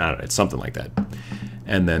blade, or I don't know, it's something like that.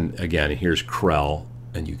 And then again, here's Krell.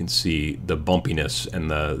 And you can see the bumpiness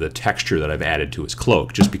and the texture that I've added to his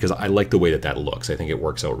cloak, just because I like the way that looks. I think it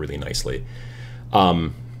works out really nicely.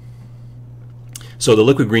 So the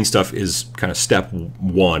liquid green stuff is kind of step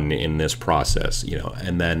 1 in this process, you know.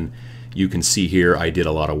 And then you can see here I did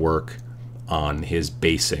a lot of work on his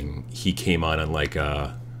basing. He came on like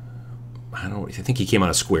a, I think he came on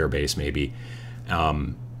a square base maybe.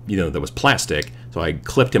 You that was plastic. So I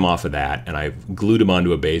clipped him off of that, and I've glued him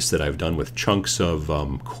onto a base that I've done with chunks of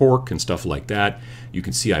cork and stuff like that. You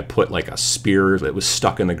can see I put like a spear that was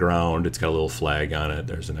stuck in the ground. It's got a little flag on it.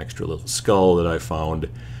 There's an extra little skull that I found.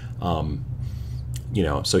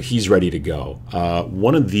 So he's ready to go.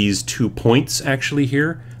 One of these 2 points actually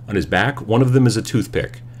here on his back, one of them is a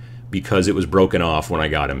toothpick because it was broken off when I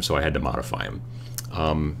got him, so I had to modify him.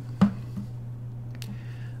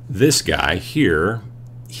 This guy here,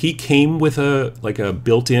 he came with a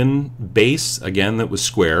built-in base, again, that was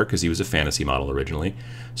square because he was a fantasy model originally.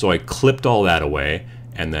 So I clipped all that away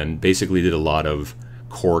and then basically did a lot of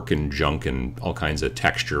cork and junk and all kinds of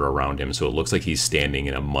texture around him, so it looks like he's standing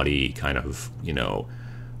in a muddy kind of,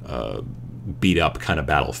 beat up kind of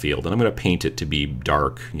battlefield. And I'm going to paint it to be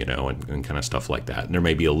dark, and kind of stuff like that. And there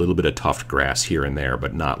may be a little bit of tuft grass here and there,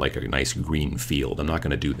 but not like a nice green field. I'm not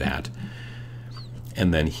going to do that.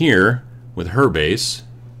 And then here, with her base,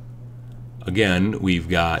 again, we've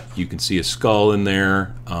got, you can see a skull in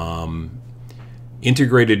there.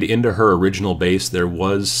 Integrated into her original base, there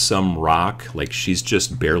was some rock, like she's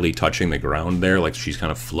just barely touching the ground there, like she's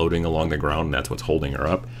kind of floating along the ground, and that's what's holding her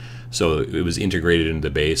up. So it was integrated into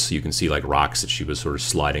the base, so you can see like rocks that she was sort of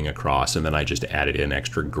sliding across, and then I just added in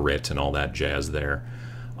extra grit and all that jazz there.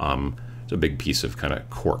 It's a big piece of kind of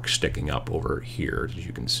cork sticking up over here, as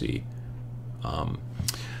you can see.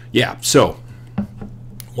 Yeah, so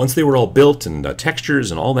once they were all built and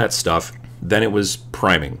textures and all that stuff, then it was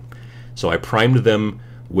priming. So I primed them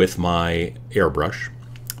with my airbrush,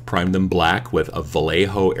 primed them black with a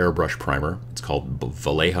Vallejo airbrush primer. It's called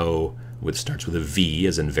Vallejo, which starts with a V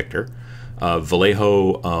as in Victor.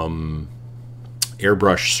 Vallejo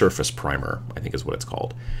airbrush surface primer, I think is what it's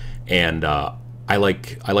called. And I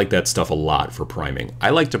like that stuff a lot for priming. I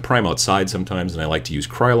like to prime outside sometimes, and I like to use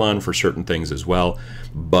Krylon for certain things as well.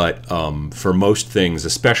 But for most things,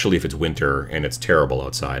 especially if it's winter and it's terrible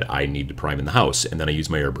outside, I need to prime in the house, and then I use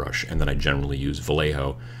my airbrush, and then I generally use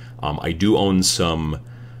Vallejo. I do own some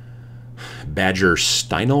Badger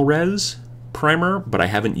Stynylrez primer, but I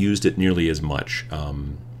haven't used it nearly as much.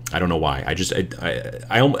 I don't know why.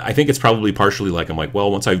 I think it's probably partially like I'm like,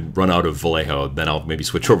 well, once I run out of Vallejo, then I'll maybe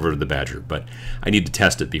switch over to the Badger. But I need to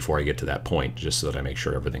test it before I get to that point, just so that I make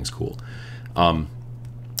sure everything's cool.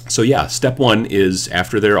 So yeah, step one is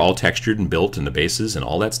after they're all textured and built and the bases and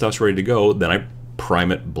all that stuff's ready to go, then I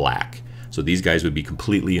prime it black. So these guys would be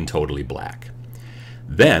completely and totally black.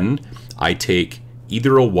 Then I take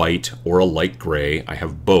either a white or a light gray. I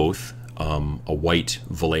have both. A white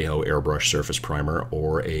Vallejo airbrush surface primer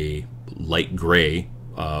or a light gray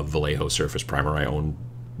Vallejo surface primer. I own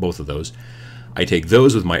both of those. I take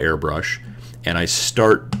those with my airbrush and I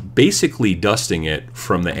start basically dusting it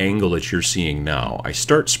from the angle that you're seeing now. I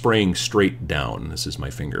start spraying straight down. This is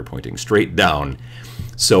my finger pointing straight down.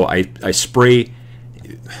 So I spray.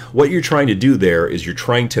 What you're trying to do there is you're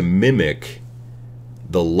trying to mimic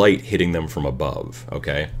the light hitting them from above,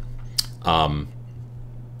 okay?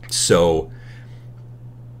 So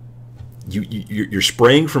you're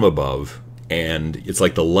spraying from above, and it's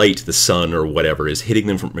like the light, the sun or whatever, is hitting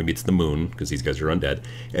them from, maybe it's the moon, because these guys are undead,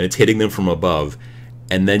 and it's hitting them from above,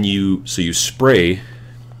 and then you spray,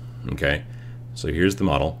 okay, so here's the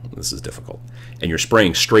model, this is difficult, and you're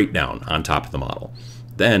spraying straight down on top of the model.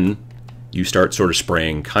 Then you start sort of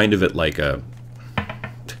spraying kind of at like a,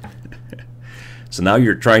 so now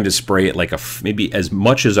you're trying to spray it like maybe as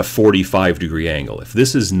much as a 45-degree angle. If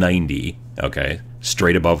this is 90, okay,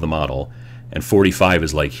 straight above the model, and 45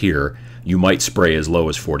 is like here, you might spray as low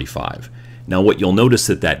as 45. Now what you'll notice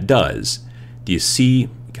that does, do you see,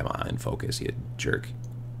 come on, focus, you jerk.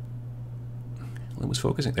 It was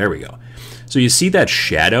focusing, there we go. So you see that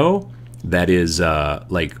shadow that is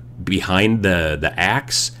like behind the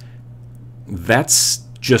axe? That's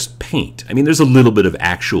just paint. I mean, there's a little bit of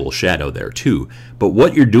actual shadow there too, but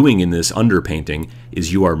what you're doing in this underpainting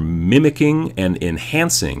is you are mimicking and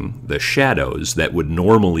enhancing the shadows that would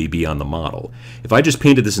normally be on the model. If I just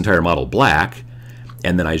painted this entire model black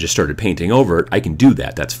and then I just started painting over it, I can do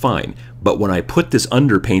that, that's fine. But when I put this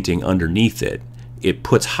underpainting underneath it, it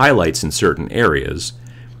puts highlights in certain areas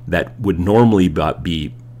that would normally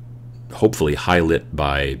be hopefully highlit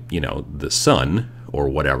by, the sun or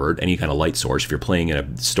whatever, any kind of light source. If you're playing in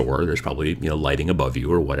a store, there's probably lighting above you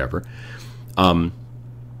or whatever. So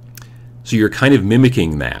you're kind of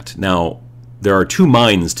mimicking that. Now, there are two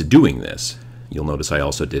minds to doing this. You'll notice I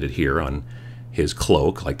also did it here on his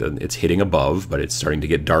cloak, like it's hitting above, but it's starting to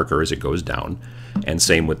get darker as it goes down. And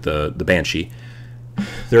same with the Banshee.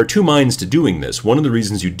 There are two minds to doing this. One of the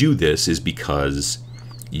reasons you do this is because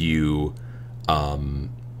you,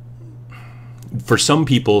 for some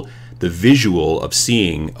people, the visual of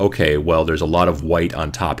seeing, okay, well, there's a lot of white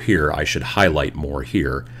on top here, I should highlight more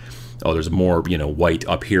here. Oh, there's more, you know, white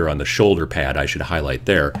up here on the shoulder pad, I should highlight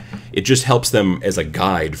there. It just helps them as a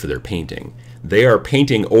guide for their painting. They are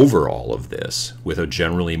painting over all of this with a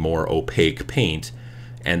generally more opaque paint,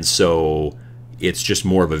 and so it's just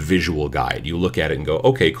more of a visual guide. You look at it and go,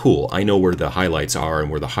 okay, cool, I know where the highlights are and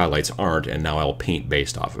where the highlights aren't, and now I'll paint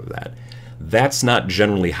based off of that. That's not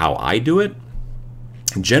generally how I do it.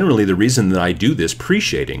 Generally, the reason that I do this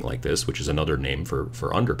pre-shading like this, which is another name for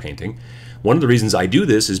underpainting, one of the reasons I do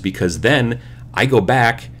this is because then I go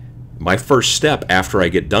back, my first step after I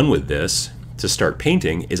get done with this to start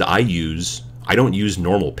painting is I don't use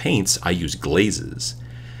normal paints, I use glazes.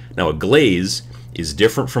 Now a glaze is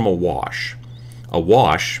different from a wash. A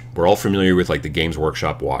wash, we're all familiar with like the Games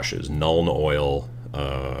Workshop washes, Nuln Oil,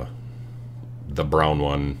 the brown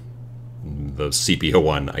one, the sepia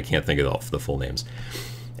one, I can't think of the full names.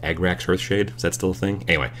 Agrax Earthshade, is that still a thing?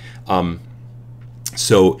 Anyway,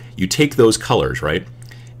 so you take those colors, right?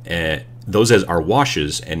 Those as are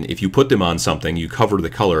washes, and if you put them on something, you cover the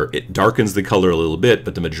color, it darkens the color a little bit,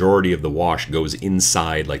 but the majority of the wash goes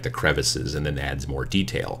inside like the crevices and then adds more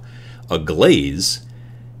detail. A glaze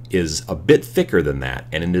is a bit thicker than that,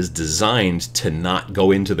 and it is designed to not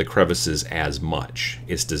go into the crevices as much.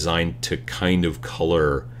 It's designed to kind of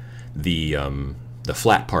color the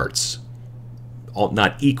flat parts,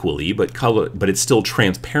 not equally, but it's still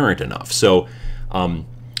transparent enough. So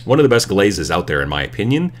one of the best glazes out there, in my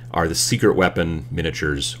opinion, are the Secret Weapon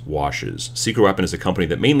Miniatures washes. Secret Weapon is a company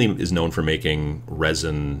that mainly is known for making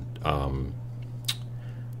resin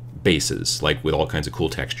bases, like with all kinds of cool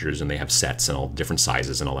textures, and they have sets and all different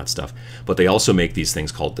sizes and all that stuff. But they also make these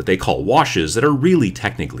things that they call washes that are really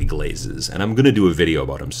technically glazes, and I'm going to do a video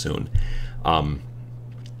about them soon.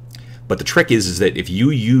 But the trick is that if you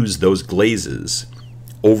use those glazes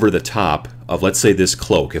over the top of, let's say, this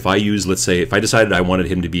cloak, if I decided I wanted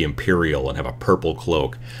him to be Imperial and have a purple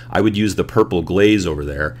cloak, I would use the purple glaze over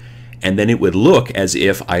there, and then it would look as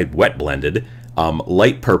if I'd wet blended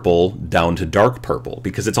light purple down to dark purple,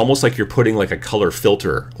 because it's almost like you're putting like a color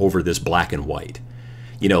filter over this black and white.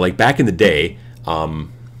 You know, like back in the day,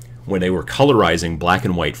 when they were colorizing black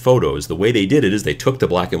and white photos, the way they did it is they took the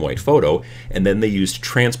black and white photo and then they used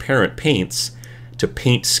transparent paints to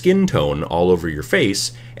paint skin tone all over your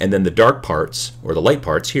face, and then the dark parts, or the light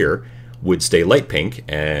parts here, would stay light pink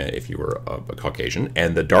if you were a Caucasian,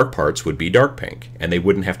 and the dark parts would be dark pink, and they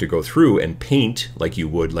wouldn't have to go through and paint like you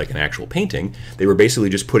would like an actual painting. They were basically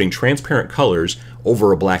just putting transparent colors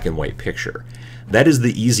over a black and white picture. That is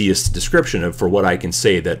the easiest description for what I can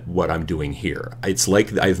say that what I'm doing here. It's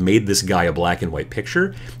like I've made this guy a black and white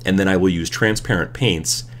picture, and then I will use transparent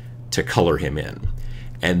paints to color him in.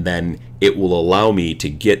 And then it will allow me to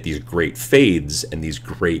get these great fades and these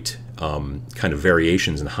great kind of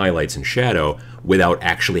variations and highlights and shadow without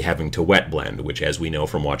actually having to wet blend, which, as we know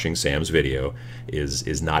from watching Sam's video,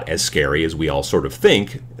 is not as scary as we all sort of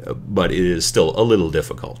think, but it is still a little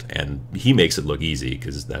difficult. And he makes it look easy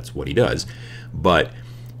because that's what he does. But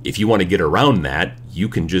if you want to get around that, you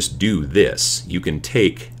can just do this. You can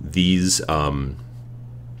take these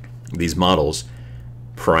models,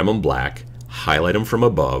 prime them black, highlight them from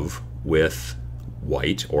above with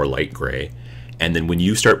white or light gray, and then when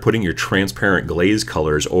you start putting your transparent glaze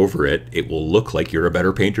colors over it, it will look like you're a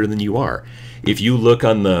better painter than you are. If you look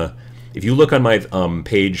on my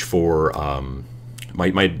page for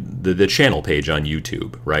the channel page on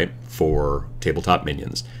YouTube, right, for Tabletop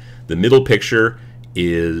Minions, the middle picture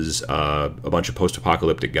is a bunch of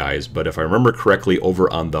post-apocalyptic guys, but if I remember correctly,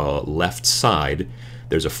 over on the left side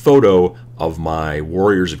there's a photo of my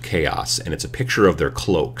Warriors of Chaos, and it's a picture of their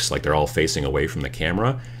cloaks, like they're all facing away from the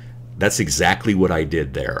camera. That's exactly what I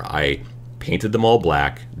did there. I painted them all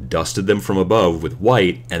black, dusted them from above with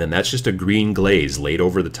white, and then that's just a green glaze laid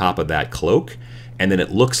over the top of that cloak, and then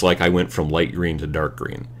it looks like I went from light green to dark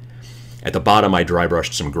green. At the bottom, I dry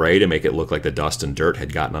brushed some gray to make it look like the dust and dirt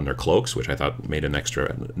had gotten on their cloaks, which I thought made an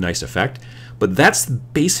extra nice effect. But that's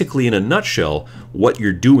basically, in a nutshell, what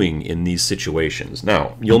you're doing in these situations.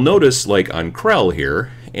 Now, you'll notice, like on Krell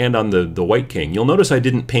here, and on the White King, you'll notice I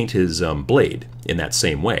didn't paint his blade in that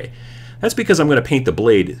same way. That's because I'm going to paint the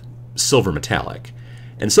blade silver metallic.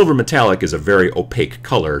 And silver metallic is a very opaque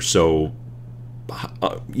color, so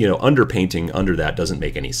you know, underpainting under that doesn't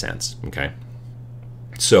make any sense, okay?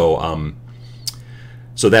 So,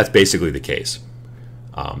 so that's basically the case.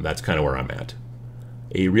 That's kind of where I'm at.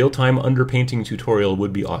 A real-time underpainting tutorial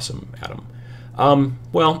would be awesome, Adam.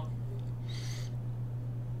 Well,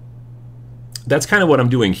 that's kind of what I'm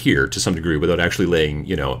doing here to some degree without actually laying,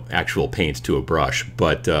 you know, actual paint to a brush.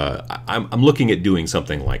 But I'm looking at doing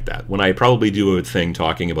something like that. When I probably do a thing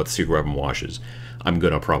talking about the Secret Weapon washes, I'm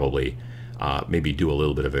going to probably maybe do a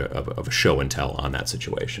little bit of a show and tell on that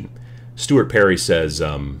situation. Stuart Perry says,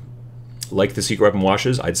 like the Secret Weapon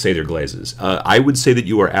washes, I'd say they're glazes. I would say that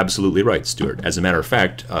you are absolutely right, Stuart. As a matter of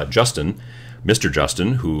fact, Justin, Mr.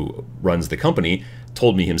 Justin, who runs the company,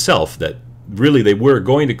 told me himself that really they were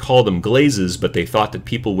going to call them glazes, but they thought that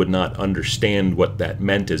people would not understand what that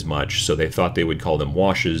meant as much, so they thought they would call them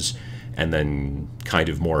washes and then kind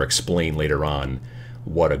of more explain later on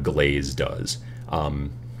what a glaze does.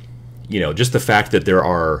 You know, just the fact that there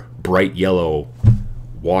are bright yellow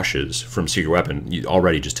washes from Secret Weapon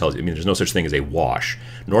already just tells you, I mean, there's no such thing as a wash.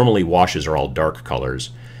 Normally washes are all dark colors,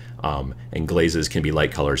 and glazes can be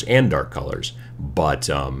light colors and dark colors. But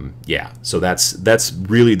yeah, so that's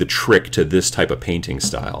really the trick to this type of painting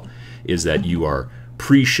style, is that you are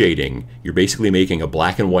pre-shading. You're basically making a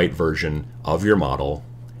black and white version of your model,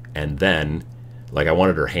 and then, like, I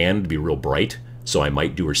wanted her hand to be real bright, so I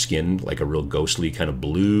might do her skin like a real ghostly kind of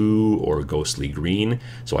blue or ghostly green.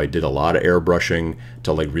 So I did a lot of airbrushing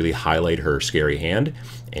to like really highlight her scary hand.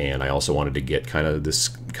 And I also wanted to get kind of this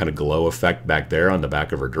kind of glow effect back there on the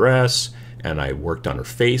back of her dress. And I worked on her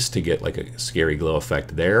face to get like a scary glow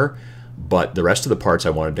effect there. But the rest of the parts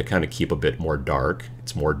I wanted to kind of keep a bit more dark.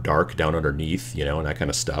 It's more dark down underneath, you know, and that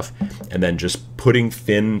kind of stuff. And then just putting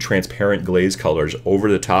thin, transparent glaze colors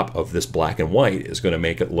over the top of this black and white is going to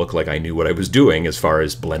make it look like I knew what I was doing as far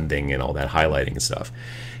as blending and all that highlighting and stuff.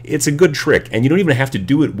 It's a good trick, and you don't even have to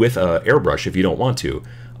do it with an airbrush if you don't want to.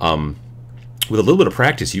 With a little bit of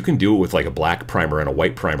practice, you can do it with like a black primer and a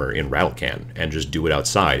white primer in rattle can and just do it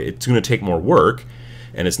outside. It's going to take more work,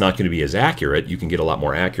 and it's not going to be as accurate. You can get a lot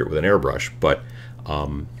more accurate with an airbrush,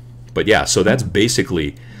 but yeah, so that's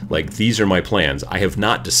basically, like, these are my plans. I have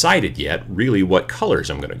not decided yet really what colors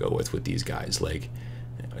I'm going to go with these guys. Like,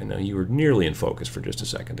 I know you were nearly in focus for just a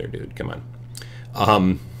second there, dude. Come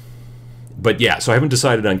on. But yeah, so I haven't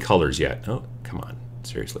decided on colors yet. Oh, come on.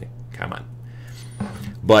 Seriously. Come on.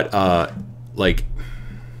 But, like,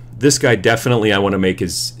 this guy definitely I want to make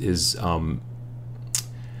his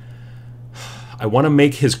I want to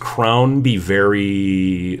make his crown be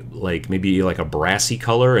very, like, maybe like a brassy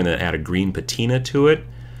color and then add a green patina to it.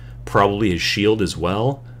 Probably his shield as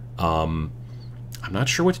well. I'm not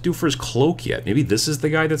sure what to do for his cloak yet. Maybe this is the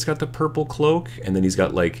guy that's got the purple cloak, and then he's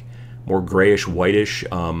got, like, more grayish, whitish,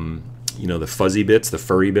 you know, the fuzzy bits, the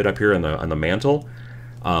furry bit up here on the mantle.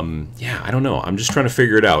 Yeah, I don't know. I'm just trying to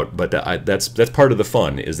figure it out, but that's part of the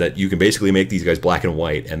fun, is that you can basically make these guys black and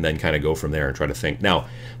white and then kind of go from there and try to think. Now,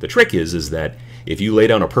 the trick is that if you lay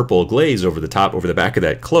down a purple glaze over the back of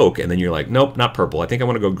that cloak, and then you're like, nope, not purple, I think I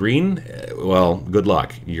want to go green, well, good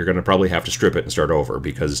luck. You're going to probably have to strip it and start over,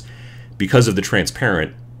 because of the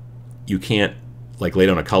transparent, you can't, like, lay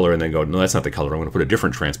down a color and then go, no, that's not the color, I'm going to put a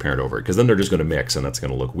different transparent over it, because then they're just going to mix, and that's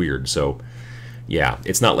going to look weird. So yeah,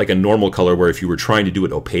 it's not like a normal color where if you were trying to do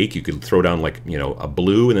it opaque, you could throw down, like, you know, a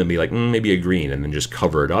blue and then be like, maybe a green, and then just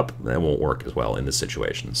cover it up. That won't work as well in this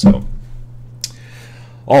situation. So,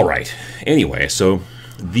 all right. Anyway, so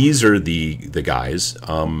these are the guys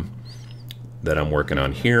that I'm working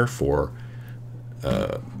on here for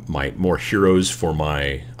my more heroes for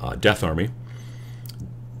my Death Army.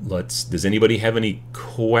 Does anybody have any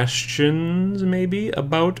questions, maybe,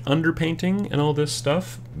 about underpainting and all this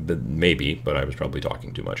stuff? Maybe, but I was probably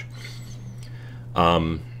talking too much.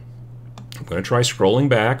 I'm going to try scrolling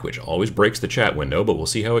back, which always breaks the chat window, but we'll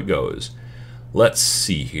see how it goes. Let's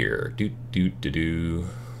see here.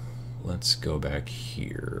 Let's go back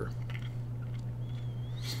here.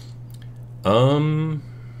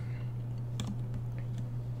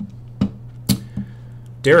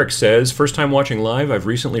 Derek says, first time watching live, I've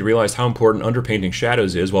recently realized how important underpainting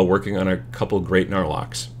shadows is while working on a couple great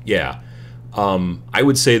Narlocks. Yeah. I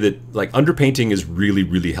would say that, like, underpainting is really,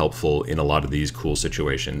 really helpful in a lot of these cool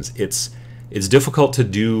situations. It's difficult to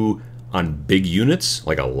do on big units,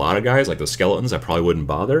 like a lot of guys, like the skeletons, I probably wouldn't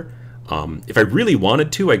bother. If I really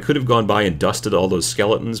wanted to, I could have gone by and dusted all those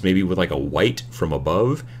skeletons, maybe with like a white from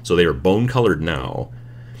above, so they are bone colored now.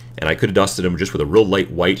 And I could have dusted them just with a real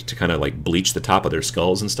light white to kind of like bleach the top of their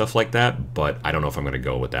skulls and stuff like that, but I don't know if I'm going to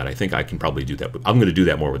go with that. I think I can probably do that. I'm going to do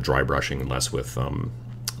that more with dry brushing and less with,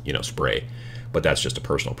 you know, spray. But that's just a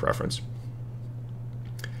personal preference.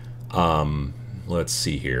 Let's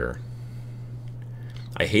see here.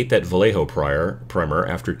 I hate that Vallejo primer.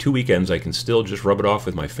 After 2 weekends, I can still just rub it off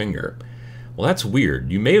with my finger. Well, that's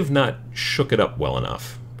weird. You may have not shook it up well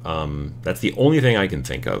enough. That's the only thing I can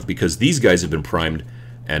think of, because these guys have been primed,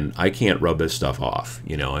 and I can't rub this stuff off.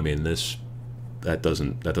 You know, I mean, this that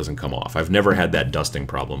doesn't come off. I've never had that dusting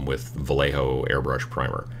problem with Vallejo airbrush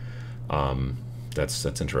primer.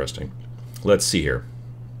 That's interesting. Let's see here.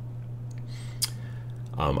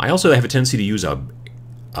 I also have a tendency to use a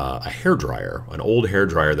hairdryer, an old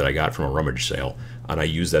hairdryer that I got from a rummage sale, and I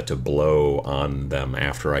use that to blow on them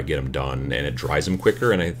after I get them done, and it dries them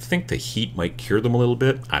quicker, and I think the heat might cure them a little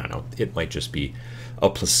bit. I don't know. It might just be a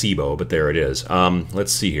placebo, but there it is.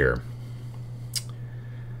 Let's see here.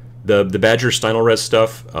 The Badger Steinelres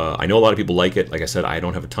stuff, I know a lot of people like it. Like I said, I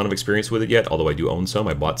don't have a ton of experience with it yet, although I do own some.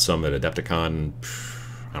 I bought some at Adepticon,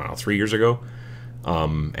 I don't know, 3 years ago.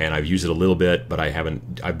 And I've used it a little bit, but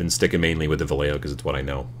I've been sticking mainly with the Vallejo because it's what I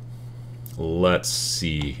know. Let's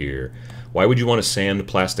see here. Why would you want to sand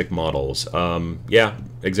plastic models? Yeah,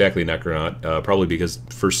 exactly, Necronaut. Probably because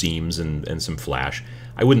for seams and some flash.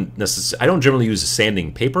 I don't generally use a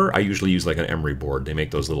sanding paper. I usually use like an emery board. They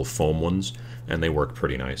make those little foam ones, and they work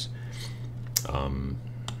pretty nice.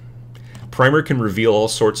 Primer can reveal all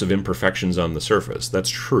sorts of imperfections on the surface. That's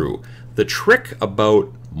true. The trick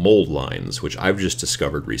about mold lines, which I've just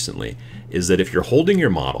discovered recently, is that if you're holding your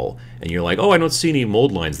model and you're like, oh, I don't see any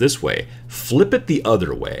mold lines this way, flip it the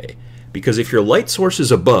other way. Because if your light source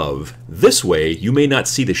is above, this way, you may not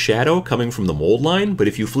see the shadow coming from the mold line, but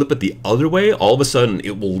if you flip it the other way, all of a sudden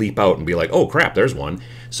it will leap out and be like, oh crap, there's one.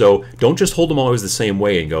 So don't just hold them always the same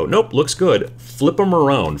way and go, nope, looks good. Flip them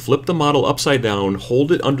around, flip the model upside down,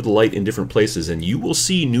 hold it under the light in different places, and you will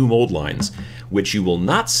see new mold lines, which you will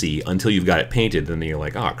not see until you've got it painted, and then you're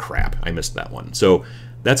like, oh crap, I missed that one. So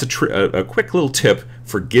that's a quick little tip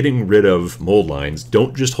for getting rid of mold lines.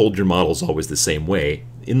 Don't just hold your models always the same way.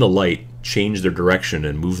 In the light, change their direction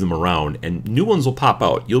and move them around, and new ones will pop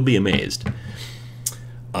out. You'll be amazed.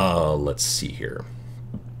 Let's see here.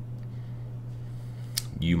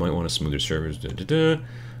 You might want a smoother surface. Bigger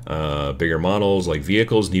models, like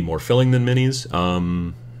vehicles, need more filling than minis.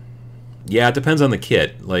 Yeah, it depends on the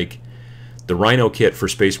kit. Like, the Rhino kit for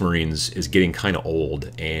Space Marines is getting kind of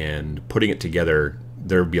old, and putting it together,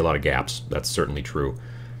 there would be a lot of gaps. That's certainly true.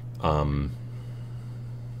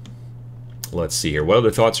 Let's see here. What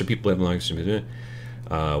other thoughts are people having live streaming?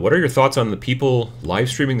 What are your thoughts on the people live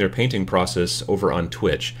streaming their painting process over on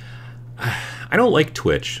Twitch? I don't like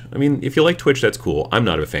Twitch. I mean, if you like Twitch, that's cool. I'm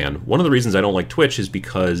not a fan. One of the reasons I don't like Twitch is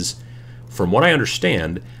because, from what I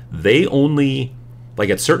understand, they only, like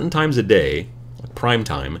at certain times a day, like prime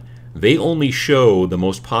time, they only show the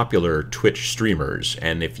most popular Twitch streamers.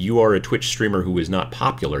 And if you are a Twitch streamer who is not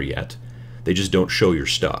popular yet, they just don't show your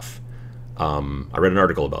stuff. I read an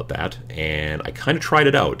article about that, and I kind of tried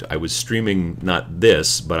it out. I was streaming, not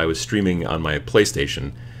this, but I was streaming on my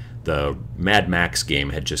PlayStation. The Mad Max game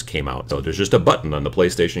had just came out. So there's just a button on the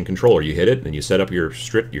PlayStation controller. You hit it, and you set up your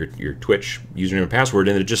Twitch username and password,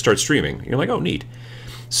 and it just starts streaming. And you're like, oh, neat.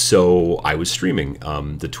 So I was streaming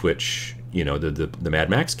the Twitch, you know, the Mad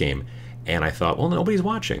Max game. And I thought, well, nobody's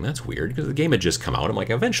watching. That's weird, because the game had just come out. I'm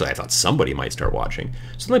like, eventually I thought somebody might start watching.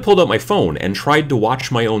 So then I pulled out my phone and tried to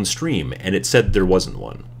watch my own stream, and it said there wasn't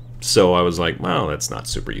one. So I was like, well, that's not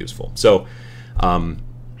super useful. So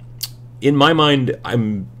in my mind,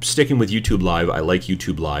 I'm sticking with YouTube Live. I like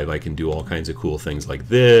YouTube Live. I can do all kinds of cool things like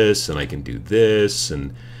this, and I can do this,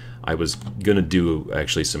 and I was going to do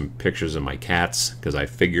actually some pictures of my cats, because I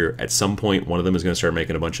figure at some point one of them is going to start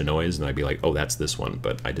making a bunch of noise, and I'd be like, oh, that's this one,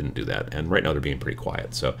 but I didn't do that. And right now they're being pretty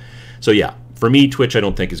quiet. So yeah, for me, Twitch I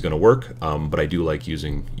don't think is going to work, but I do like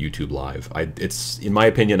using YouTube Live. It's, in my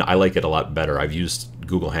opinion, I like it a lot better. I've used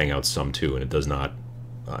Google Hangouts some too, and it does not,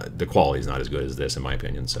 the quality is not as good as this, in my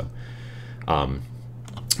opinion. So,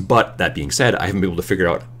 but that being said, I haven't been able to figure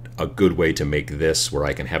out a good way to make this where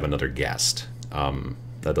I can have another guest.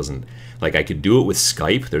 That doesn't, like, I could do it with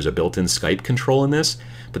Skype. There's a built-in Skype control in this,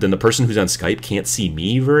 but then the person who's on Skype can't see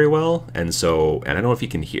me very well, and so, and I don't know if you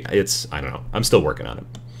can hear, I don't know. I'm still working on it.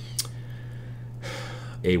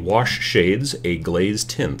 A wash shades, a glaze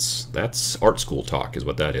tints. That's art school talk is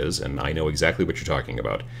what that is, and I know exactly what you're talking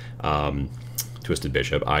about. Twisted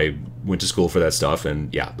Bishop. I went to school for that stuff,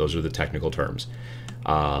 and yeah, those are the technical terms.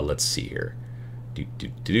 Let's see here.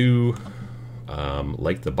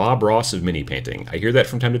 Like the Bob Ross of mini painting. I hear that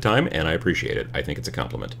from time to time, and I appreciate it. I think it's a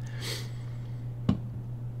compliment.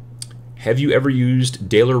 Have you ever used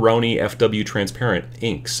Daler-Rowney FW transparent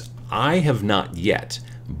inks? I have not yet,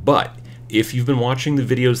 but if you've been watching the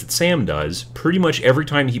videos that Sam does, pretty much every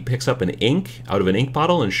time he picks up an ink out of an ink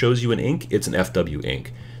bottle and shows you an ink, it's an FW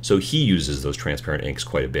ink. So he uses those transparent inks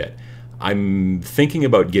quite a bit. I'm thinking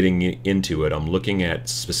about getting into it. I'm looking at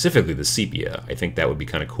specifically the sepia. I think that would be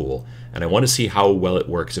kind of cool. And I want to see how well it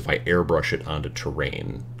works if I airbrush it onto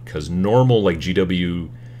terrain. Because normal, like GW,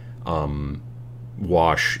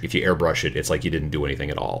 wash, if you airbrush it, it's like you didn't do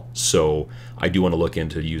anything at all. So I do want to look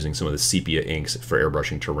into using some of the sepia inks for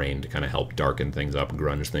airbrushing terrain to kind of help darken things up,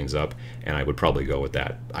 grunge things up, and I would probably go with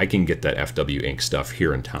that. I can get that FW ink stuff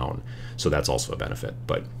here in town, so that's also a benefit,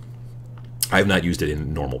 but I have not used it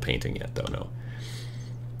in normal painting yet, though,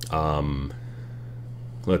 no.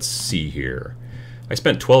 Let's see here. I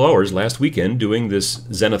spent 12 hours last weekend doing this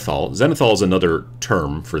zenithal. Zenithal is another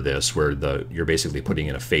term for this, where you're basically putting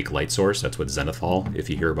in a fake light source. That's what zenithal, if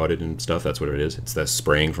you hear about it and stuff, that's what it is. It's the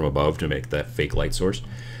spraying from above to make that fake light source.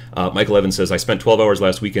 Michael Evans says, I spent 12 hours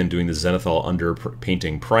last weekend doing the zenithal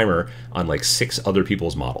underpainting primer on like 6 other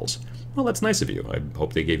people's models. Well, that's nice of you. I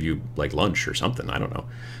hope they gave you like lunch or something. I don't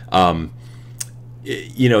know.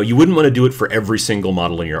 You know, you wouldn't want to do it for every single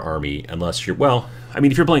model in your army unless you're, well, I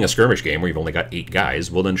mean, if you're playing a skirmish game where you've only got 8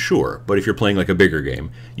 guys, well then sure. But if you're playing like a bigger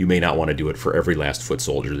game, you may not want to do it for every last foot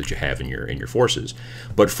soldier that you have in your forces.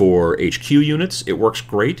 But for HQ units, it works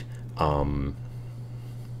great.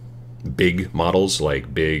 Big models,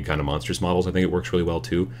 like big kind of monstrous models, I think it works really well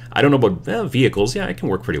too. I don't know about vehicles. Yeah, it can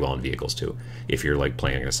work pretty well in vehicles too, if you're like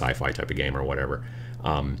playing a sci-fi type of game or whatever.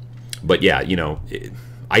 But yeah, you know,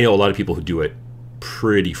 I know a lot of people who do it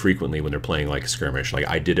pretty frequently when they're playing like a skirmish. Like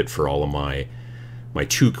I did it for all of my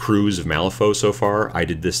 2 crews of Malifaux so far. I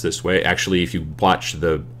did this way. Actually, if you watch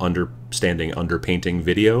the underpainting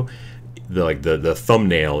video, the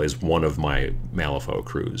thumbnail is one of my Malifaux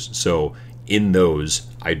crews. So in those,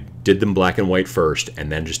 I did them black and white first,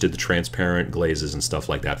 and then just did the transparent glazes and stuff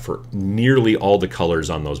like that for nearly all the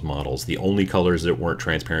colors on those models. The only colors that weren't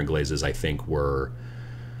transparent glazes, I think, were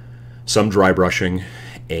some dry brushing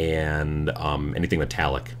and anything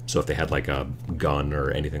metallic. So if they had like a gun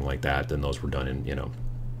or anything like that, then those were done in, you know,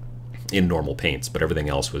 in normal paints. But everything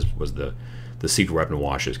else was the secret weapon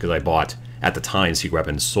washes, because I bought, at the time, secret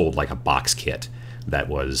weapons sold like a box kit that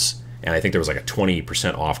was, and I think there was like a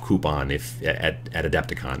 20% off coupon if at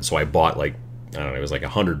Adepticon. So I bought like, I don't know, it was like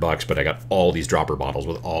 $100, but I got all these dropper bottles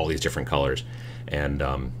with all these different colors, and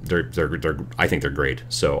they're I think they're great.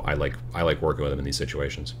 So I like working with them in these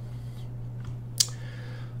situations.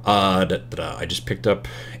 I just picked up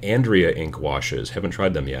Andrea ink washes. Haven't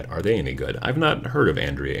tried them yet. Are they any good? I've not heard of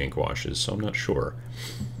Andrea ink washes, so I'm not sure.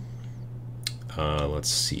 Let's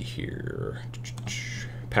see here.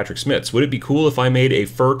 Patrick Smits. Would it be cool if I made a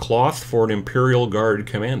fur cloth for an Imperial Guard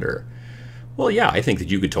commander? Well, yeah, I think that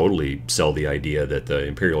you could totally sell the idea that the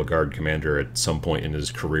Imperial Guard commander at some point in his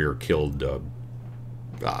career killed,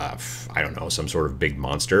 I don't know, some sort of big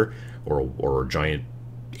monster or giant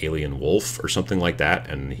alien wolf or something like that,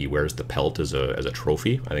 and he wears the pelt as a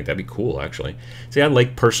trophy. I think that'd be cool, actually. See, I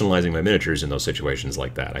like personalizing my miniatures in those situations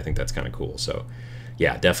like that. I think that's kind of cool. So,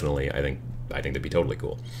 yeah, definitely, I think that'd be totally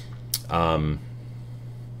cool.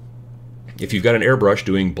 If you've got an airbrush,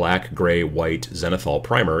 doing black, gray, white zenithal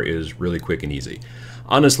primer is really quick and easy.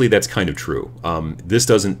 Honestly, that's kind of true. This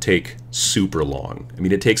doesn't take super long. I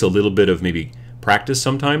mean, it takes a little bit of maybe practice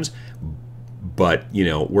sometimes, but, you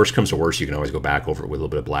know, worst comes to worst, you can always go back over it with a little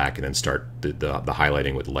bit of black and then start the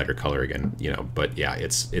highlighting with the lighter color again, you know. But yeah,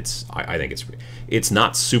 I think it's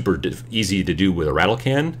not super easy to do with a rattle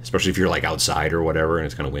can, especially if you're like outside or whatever and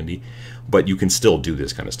it's kind of windy, but you can still do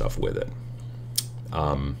this kind of stuff with it.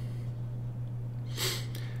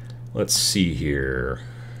 Let's see here.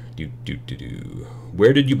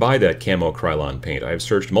 Where did you buy that camo Krylon paint? I've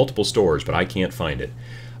searched multiple stores, but I can't find it.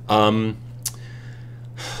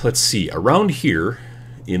 Let's see. Around here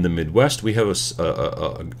in the Midwest, we have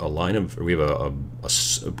we have a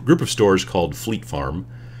group of stores called Fleet Farm,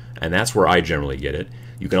 and that's where I generally get it.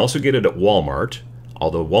 You can also get it at Walmart,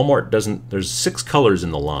 although Walmart doesn't. There's 6 colors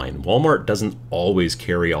in the line. Walmart doesn't always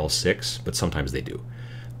carry all 6, but sometimes they do.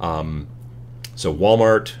 So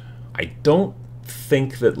Walmart. I don't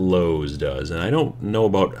think that Lowe's does, and I don't know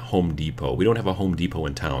about Home Depot. We don't have a Home Depot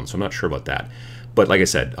in town, so I'm not sure about that. But like I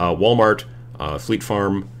said, Walmart, Fleet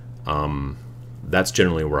Farm, that's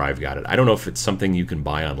generally where I've got it. I don't know if it's something you can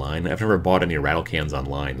buy online. I've never bought any rattle cans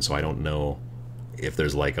online, so I don't know if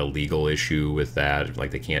there's like a legal issue with that,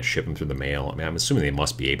 like they can't ship them through the mail. I mean, I'm assuming they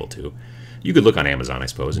must be able to. You could look on Amazon, I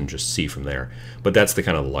suppose, and just see from there. But that's the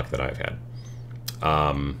kind of luck that I've had.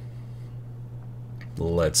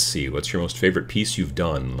 Let's see, what's your most favorite piece you've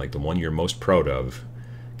done? Like the one you're most proud of?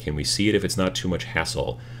 Can we see it if it's not too much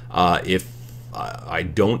hassle? If I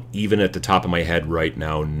don't even at the top of my head right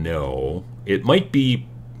now know. It might be...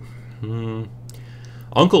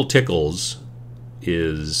 Uncle Tickles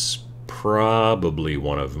is probably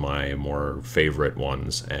one of my more favorite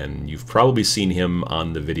ones, and you've probably seen him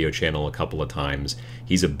on the video channel a couple of times.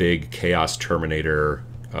 He's a big Chaos Terminator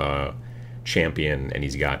champion, and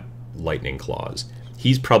he's got lightning claws.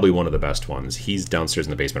 He's probably one of the best ones. He's downstairs in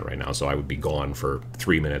the basement right now, so I would be gone for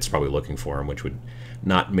 3 minutes probably looking for him, which would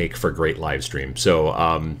not make for a great live stream.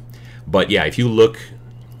 So, but yeah, if you look,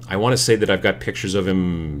 I want to say that I've got pictures of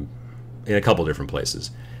him in a couple different places.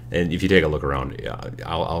 And if you take a look around,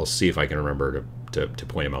 I'll see if I can remember to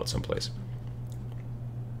point him out someplace.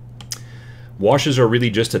 Washes are really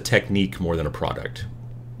just a technique more than a product.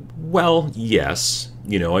 Well, yes.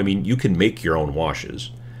 You know, I mean, you can make your own washes.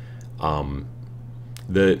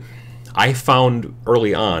 I found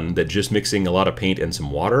early on that just mixing a lot of paint and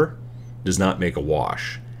some water does not make a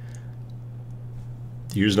wash.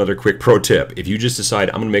 Here's another quick pro tip. If you just decide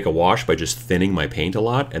I'm going to make a wash by just thinning my paint a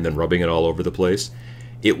lot and then rubbing it all over the place,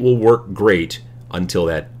 it will work great until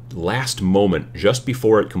that last moment, just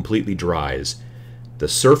before it completely dries. The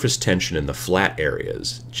surface tension in the flat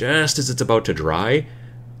areas, just as it's about to dry,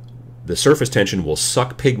 the surface tension will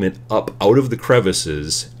suck pigment up out of the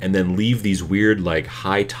crevices and then leave these weird, like,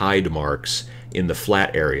 high tide marks in the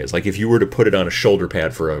flat areas. Like if you were to put it on a shoulder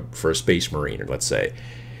pad for a Space Marine, or let's say,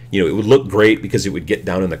 you know, it would look great because it would get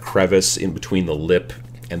down in the crevice in between the lip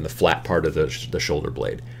and the flat part of the shoulder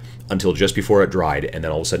blade until just before it dried, and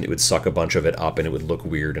then all of a sudden it would suck a bunch of it up and it would look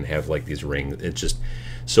weird and have like these rings. It's just,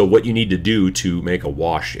 so what you need to do to make a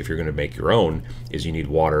wash, if you're going to make your own, is you need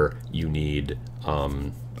water, you need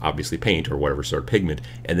obviously paint or whatever sort of pigment,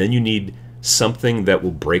 and then you need something that will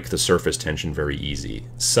break the surface tension very easy.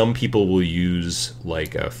 Some people will use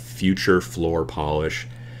like a future floor polish.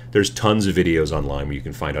 There's tons of videos online where you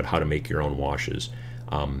can find out how to make your own washes,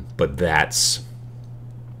 but that's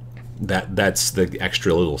the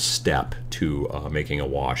extra little step to making a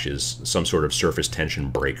wash, is some sort of surface tension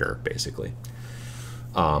breaker, basically.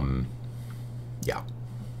 Yeah.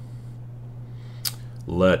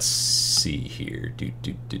 Let's see here.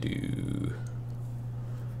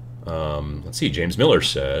 Let's see. James Miller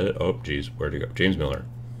said, oh, geez, where'd he go? James Miller.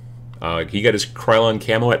 He got his Krylon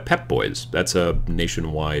camo at Pep Boys. That's a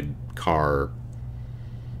nationwide car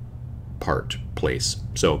part place.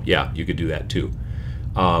 So, yeah, you could do that too.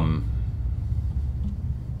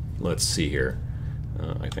 Let's see here.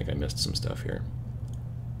 I think I missed some stuff here.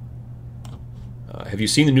 Have you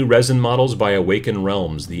seen the new resin models by Awaken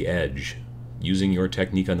Realms, The Edge? Using your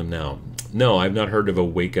technique on them now. No, I've not heard of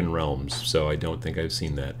Awaken Realms, so I don't think I've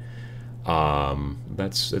seen that.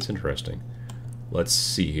 That's interesting. Let's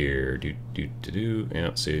see here. Yeah,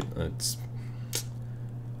 let's see. Let's.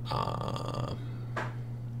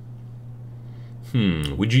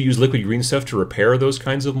 Would you use liquid green stuff to repair those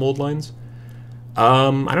kinds of mold lines?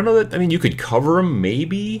 I don't know that. I mean, you could cover them,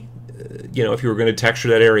 maybe. You know, if you were going to texture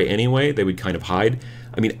that area anyway, they would kind of hide.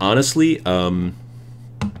 I mean, honestly, on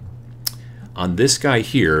this guy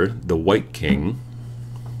here, the White King,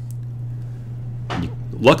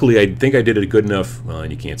 luckily I think I did a good enough, well,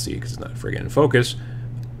 and you can't see it because it's not friggin' in focus.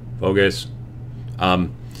 Focus.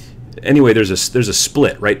 Anyway, there's a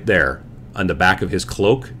split right there on the back of his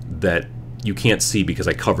cloak that you can't see because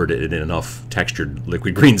I covered it in enough textured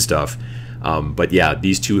liquid green stuff. But yeah,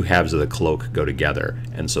 these two halves of the cloak go together,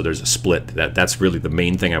 and so there's a split. That's really the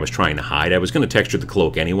main thing I was trying to hide. I was going to texture the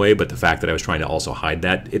cloak anyway, but the fact that I was trying to also hide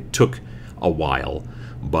that, it took a while.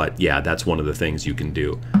 But yeah, that's one of the things you can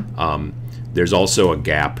do. There's also a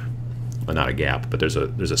gap, well, not a gap, but there's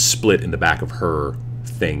a split in the back of her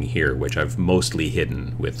thing here, which I've mostly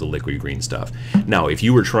hidden with the liquid green stuff. Now, if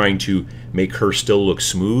you were trying to make her still look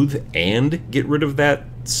smooth and get rid of that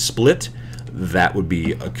split, that would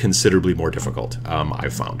be considerably more difficult,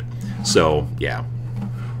 I've found. So, yeah.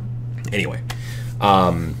 Anyway,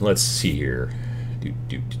 let's see here.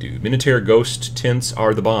 Minotaur Ghost tints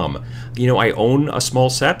are the bomb. You know, I own a small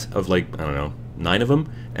set of, like, I don't know, 9 of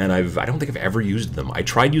them, and I don't think I've ever used them. I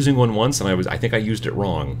tried using one once, and I think I used it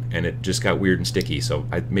wrong, and it just got weird and sticky, so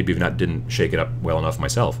I maybe didn't shake it up well enough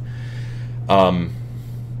myself. Let's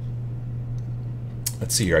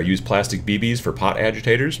see here. I use plastic BBs for pot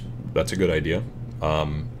agitators. That's a good idea.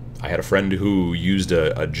 I had a friend who used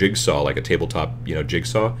a jigsaw, like a tabletop,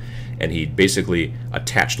 jigsaw, and he basically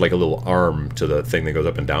attached like a little arm to the thing that goes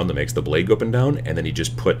up and down that makes the blade go up and down, and then he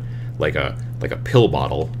just put like a pill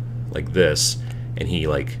bottle like this, and he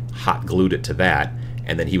like hot glued it to that,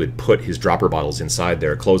 and then he would put his dropper bottles inside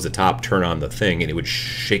there, close the top, turn on the thing, and it would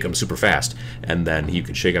shake them super fast, and then he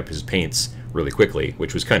could shake up his paints really quickly,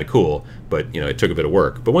 which was kind of cool, but it took a bit of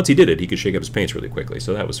work. But once he did it, he could shake up his paints really quickly,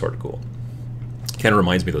 so that was sort of cool. Kind of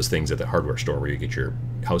reminds me of those things at the hardware store where you get your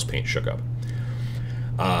house paint shook up.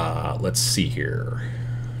 Let's see here.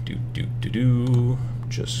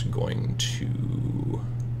 Just going to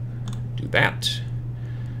do that.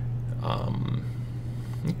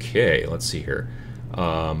 Okay, let's see here.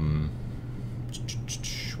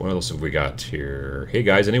 What else have we got here? Hey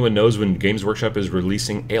guys, anyone knows when Games Workshop is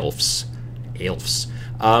releasing Elfs? Elfs.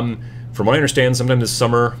 From what I understand, sometime this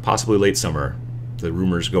summer, possibly late summer. The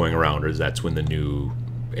rumors going around is that's when the new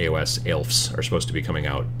AOS Elfs are supposed to be coming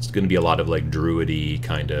out. It's going to be a lot of like druidy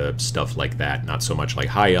kind of stuff like that, not so much like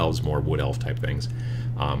high elves, more wood elf type things.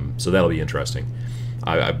 So that'll be interesting.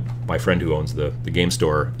 My friend who owns the game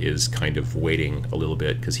store is kind of waiting a little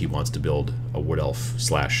bit because he wants to build a wood elf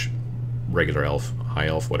slash regular elf, high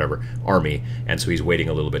elf, whatever, army, and so he's waiting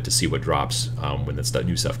a little bit to see what drops when the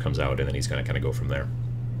new stuff comes out, and then he's going to kind of go from there.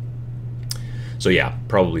 So yeah,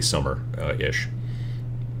 probably summer-ish.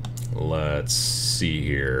 Let's see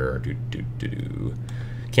here.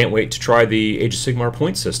 Can't wait to try the Age of Sigmar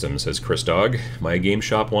point system, says Chris Dog. My game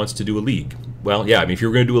shop wants to do a league. Well, yeah, I mean, if you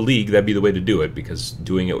were going to do a league, that'd be the way to do it, because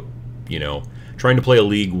doing it, you know, trying to play a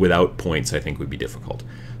league without points, I think, would be difficult.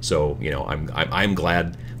 So, you know, I'm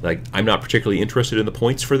glad, like, I'm not particularly interested in the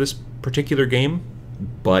points for this particular game,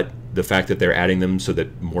 but the fact that they're adding them so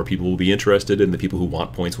that more people will be interested, and the people who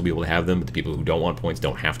want points will be able to have them, but the people who don't want points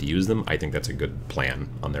don't have to use them, I think that's a good plan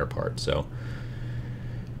on their part. So,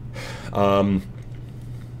 do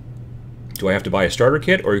I have to buy a starter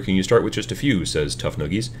kit, or can you start with just a few, says Tough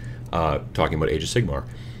Noogies, talking about Age of Sigmar.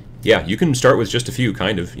 Yeah, you can start with just a few,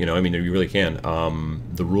 kind of, you know, I mean, you really can.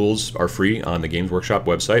 The rules are free on the Games Workshop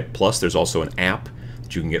website, plus there's also an app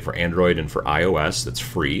that you can get for Android and for iOS that's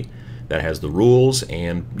free, that has the rules,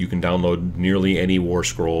 and you can download nearly any war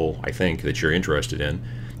scroll, I think, that you're interested in.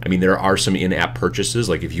 I mean, there are some in-app purchases,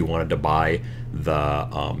 like if you wanted to buy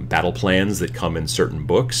the battle plans that come in certain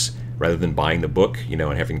books, rather than buying the book, you know,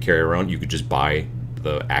 and having to carry it around, you could just buy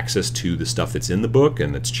the access to the stuff that's in the book,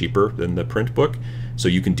 and it's cheaper than the print book. So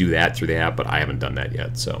you can do that through the app, but I haven't done that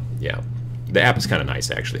yet. So yeah, the app is kind of nice,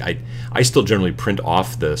 actually. I still generally print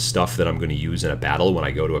off the stuff that I'm going to use in a battle when I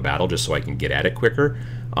go to a battle, just so I can get at it quicker.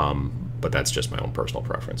 But that's just my own personal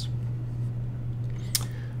preference.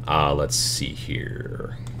 Let's see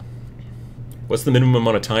here. What's the minimum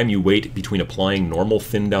amount of time you wait between applying normal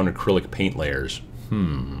thin down acrylic paint layers?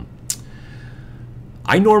 I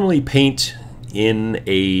normally paint in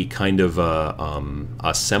a kind of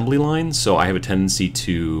assembly line, so I have a tendency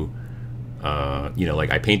to, you know, like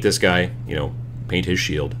I paint this guy, you know, paint his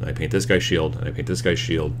shield, and I paint this guy's shield, and I paint this guy's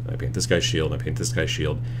shield, and I paint this guy's shield, and I paint this guy's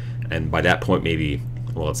shield, and by that point maybe,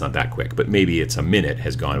 well, it's not that quick, but maybe it's a minute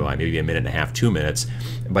has gone by, maybe a minute and a half, 2 minutes,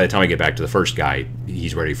 and by the time I get back to the first guy,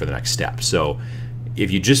 he's ready for the next step. So if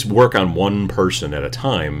you just work on one person at a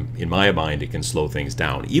time, in my mind, it can slow things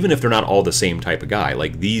down, even if they're not all the same type of guy.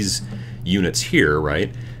 Like these units here,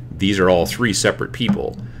 right? These are all 3 separate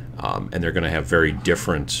people, and they're going to have very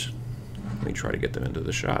different. Let me try to get them into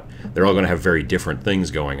the shot. They're all going to have very different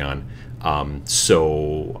things going on.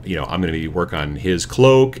 So, you know, I'm going to work on his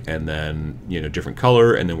cloak, and then, you know, different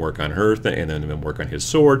color, and then work on her thing, and then work on his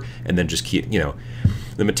sword, and then just keep, you know,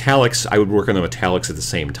 the metallics. I would work on the metallics at the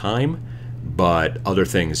same time. But other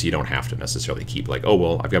things you don't have to necessarily keep. Like, oh,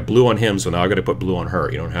 well, I've got blue on him, so now I've got to put blue on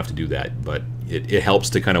her. You don't have to do that. But it helps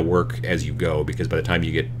to kind of work as you go, because by the time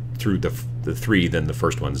you get through the 3, then the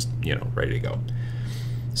first one's, you know, ready to go.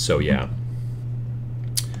 So, yeah.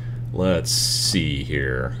 Let's see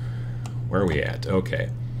here. Where are we at? Okay.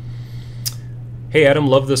 Hey, Adam,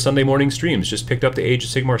 love the Sunday morning streams. Just picked up the Age of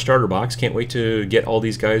Sigmar starter box. Can't wait to get all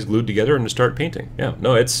these guys glued together and to start painting. Yeah,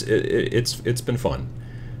 no, it's been fun.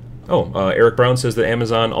 Oh, Eric Brown says that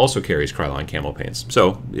Amazon also carries Krylon camo paints.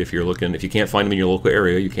 So if you're looking, if you can't find them in your local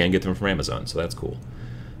area, you can get them from Amazon. So that's cool.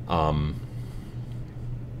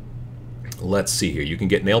 Let's see here. You can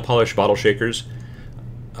get nail polish bottle shakers.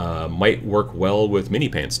 Might work well with mini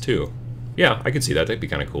paints too. Yeah, I could see that. That'd be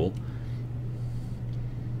kind of cool.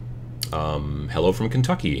 Hello from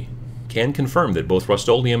Kentucky. Can confirm that both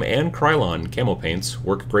Rust-Oleum and Krylon camo paints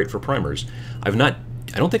work great for primers.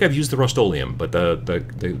 I don't think I've used the Rust-Oleum, but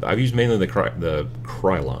I've used mainly the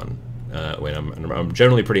Krylon. When I'm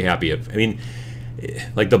generally pretty happy. I mean,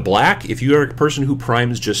 like the black, if you are a person who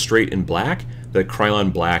primes just straight in black, the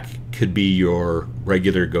Krylon black could be your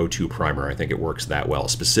regular go-to primer. I think it works that well,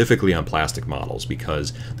 specifically on plastic models,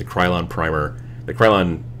 because the Krylon primer, the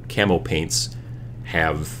Krylon camo paints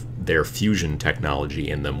have their fusion technology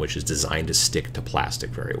in them, which is designed to stick to plastic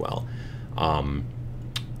very well.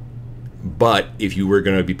 But if you were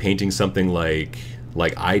going to be painting something like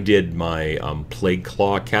I did my Plague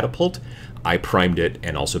Claw catapult, I primed it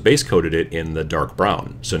and also base coated it in the dark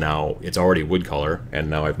brown. So now it's already wood color, and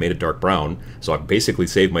now I've made it dark brown. So I've basically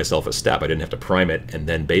saved myself a step. I didn't have to prime it and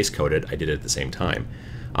then base coat it. I did it at the same time.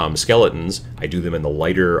 Skeletons, I do them in the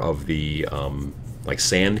lighter of the like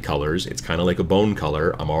sand colors. It's kind of like a bone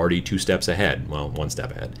color. I'm already 2 steps ahead. Well, 1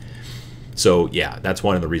 step ahead. So yeah, that's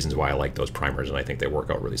one of the reasons why I like those primers, and I think they work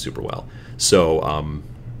out really super well. So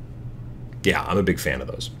yeah, I'm a big fan of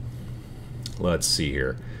those. Let's see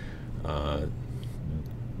here.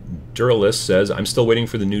 Duralist says, I'm still waiting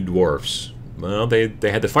for the new dwarfs. Well, they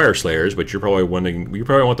had the Fire Slayers, but you're probably wondering, you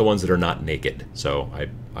probably want the ones that are not naked. So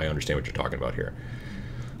I understand what you're talking about here.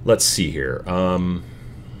 Let's see here.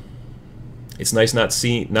 It's nice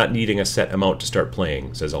not needing a set amount to start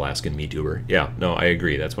playing, says Alaskan MeTuber. Yeah, no, I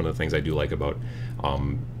agree. That's one of the things I do like about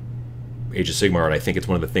Age of Sigmar, and I think it's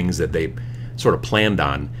one of the things that they sort of planned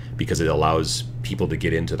on because it allows people to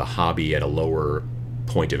get into the hobby at a lower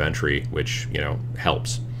point of entry, which, you know,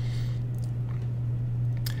 helps.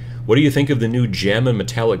 What do you think of the new gem and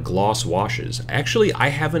metallic gloss washes? Actually, I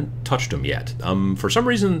haven't touched them yet. For some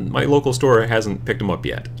reason, my local store hasn't picked them up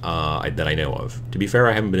yet, that I know of. To be fair,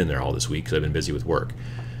 I haven't been in there all this week because I've been busy with work.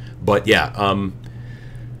 But yeah,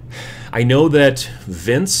 I know that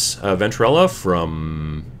Vince Ventrella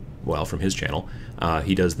from his channel,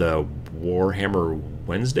 he does the Warhammer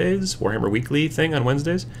Wednesdays, Warhammer Weekly thing on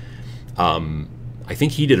Wednesdays. I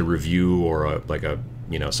think he did a review or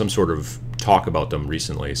some sort of talk about them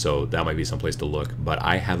recently, so that might be someplace to look. But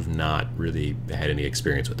I have not really had any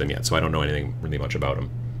experience with them yet, so I don't know anything really much about them.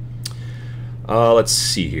 Let's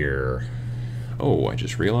see here. Oh, I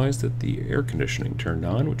just realized that the air conditioning turned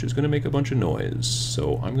on, which is going to make a bunch of noise.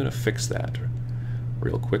 So I'm going to fix that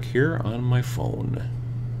real quick here on my phone.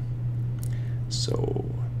 So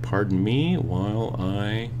pardon me while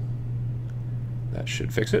that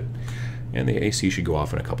should fix it. And the AC should go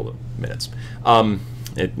off in a couple of minutes.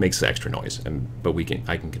 It makes extra noise, but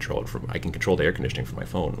I can control it I can control the air conditioning from my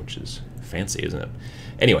phone, which is fancy, isn't it?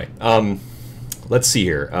 Anyway, let's see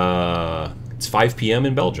here. It's 5 p.m.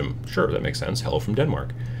 in Belgium. Sure, that makes sense. Hello from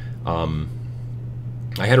Denmark.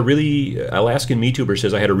 I had a really, Alaskan MeTuber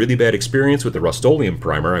says, I had a really bad experience with the Rust-Oleum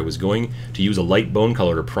primer. I was going to use a light bone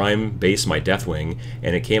color to prime base my Deathwing,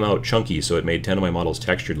 and it came out chunky, so it made 10 of my models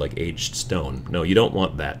textured like aged stone. No, you don't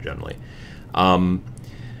want that, generally.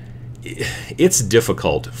 It's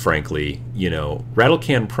difficult, frankly. You know, rattle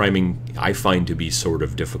can priming I find to be sort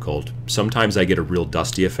of difficult. Sometimes I get a real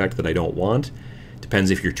dusty effect that I don't want. Depends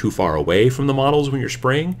if you're too far away from the models when you're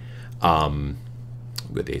spraying.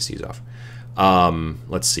 Get the ACs off.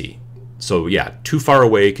 Let's see. So yeah, too far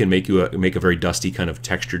away can make you make a very dusty kind of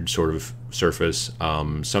textured sort of surface.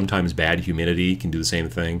 Sometimes bad humidity can do the same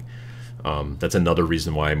thing. That's another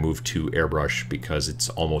reason why I moved to airbrush, because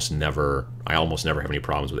it's I almost never have any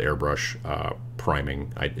problems with airbrush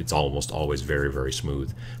priming. It's almost always very, very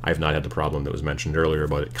smooth. I have not had the problem that was mentioned earlier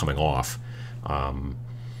about it coming off. I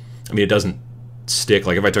mean, it doesn't stick.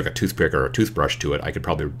 Like if I took a toothpick or a toothbrush to it, I could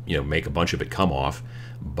probably, you know, make a bunch of it come off,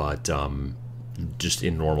 but just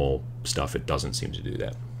in normal stuff, it doesn't seem to do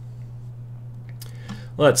that.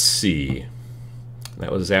 Let's see.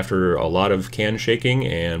 That was after a lot of can shaking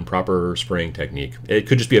and proper spraying technique. It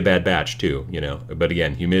could just be a bad batch too, you know. But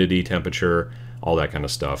again, humidity, temperature, all that kind of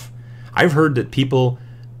stuff. I've heard that people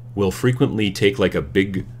will frequently take like a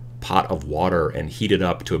big pot of water and heat it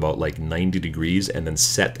up to about like 90 degrees and then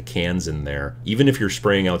set the cans in there, even if you're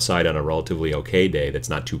spraying outside on a relatively okay day that's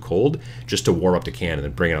not too cold, just to warm up the can and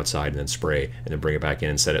then bring it outside and then spray and then bring it back in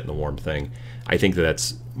and set it in the warm thing. I think that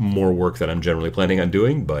that's more work than I'm generally planning on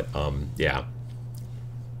doing, but yeah.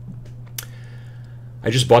 I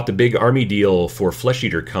just bought the big army deal for Flesh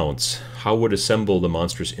Eater counts. How would assemble the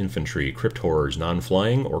monstrous infantry? Crypt Horrors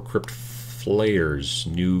non-flying or Crypt Flayers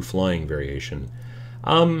new flying variation?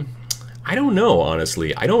 I don't know,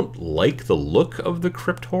 honestly. I don't like the look of the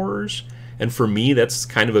Crypt Horrors, and for me that's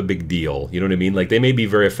kind of a big deal. You know what I mean? Like, they may be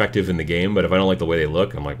very effective in the game, but if I don't like the way they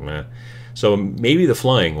look, I'm like, meh. So maybe the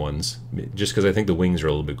flying ones, just because I think the wings are a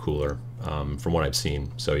little bit cooler from what I've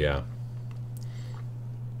seen. So yeah.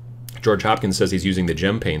 George Hopkins says he's using the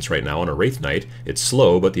gem paints right now on a Wraith Knight. It's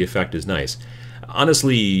slow, but the effect is nice.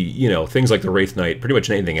 Honestly, you know, things like the Wraith Knight, pretty much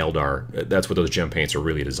anything Eldar, that's what those gem paints are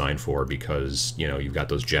really designed for, because, you know, you've got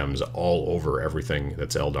those gems all over everything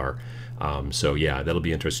that's Eldar. So yeah, that'll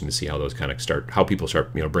be interesting to see how those kind of how people start,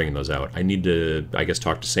 you know, bringing those out. I need to, I guess,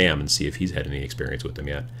 talk to Sam and see if he's had any experience with them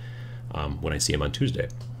yet when I see him on Tuesday.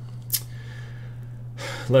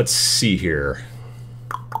 Let's see here.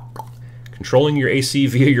 Controlling your AC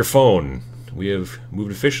via your phone. We have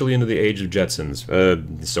moved officially into the age of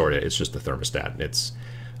Jetsons. Sort of. It's just the thermostat. It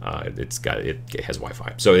has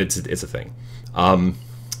Wi-Fi, so it's a thing.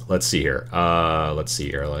 Let's see here. I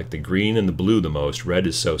like the green and the blue the most. Red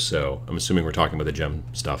is so-so. I'm assuming we're talking about the gem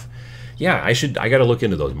stuff. Yeah, I got to look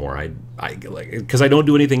into those more. Because I don't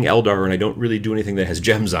do anything Eldar, and I don't really do anything that has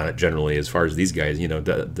gems on it generally. As far as these guys, you know,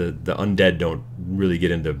 the undead don't really get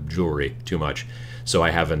into jewelry too much, so I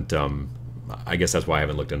haven't I guess that's why I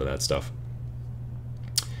haven't looked into that stuff.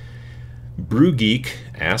 Brew Geek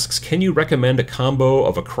asks, can you recommend a combo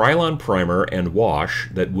of a Krylon primer and wash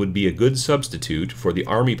that would be a good substitute for the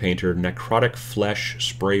Army Painter Necrotic Flesh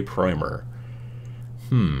Spray Primer?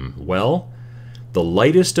 Well, the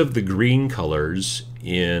lightest of the green colors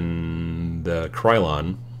in the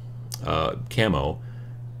Krylon camo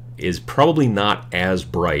is probably not as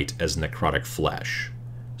bright as Necrotic Flesh.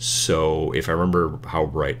 So if I remember how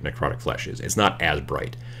bright Necrotic Flesh is, it's not as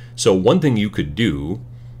bright. So one thing you could do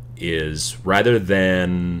is, rather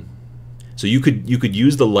than, so you could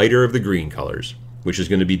use the lighter of the green colors, which is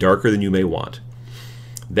going to be darker than you may want.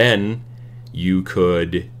 Then you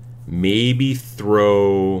could maybe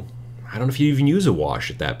throw, I don't know if you even use a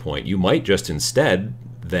wash at that point. You might just instead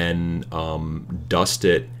then dust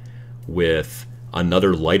it with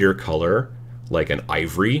another lighter color, like an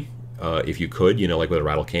ivory, if you could, like with a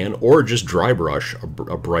rattle can, or just dry brush a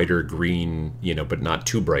brighter green, but not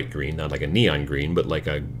too bright green, not like a neon green, but like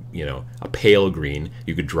a pale green.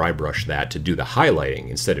 You could dry brush that to do the highlighting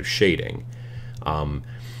instead of shading.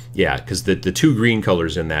 Yeah, because the two green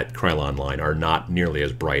colors in that Krylon line are not nearly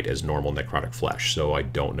as bright as normal Necrotic Flesh, so I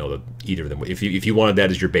don't know that either of them. If you wanted that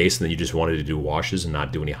as your base and then you just wanted to do washes and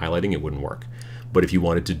not do any highlighting, it wouldn't work. But if you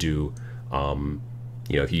wanted to do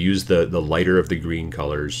if you use the lighter of the green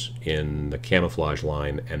colors in the camouflage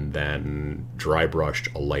line and then dry brushed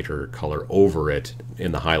a lighter color over it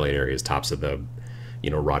in the highlight areas, tops of the,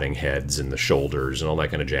 rotting heads and the shoulders and all that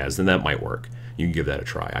kind of jazz, then that might work. You can give that a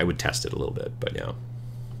try. I would test it a little bit, but yeah.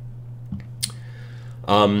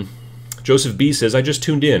 Joseph B says, I just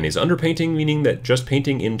tuned in. Is underpainting meaning that just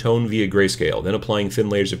painting in tone via grayscale, then applying thin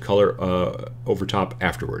layers of color over top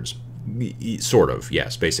afterwards? Sort of,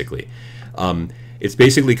 yes, basically. It's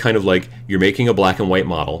basically kind of like you're making a black and white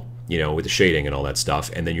model, with the shading and all that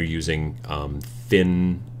stuff, and then you're using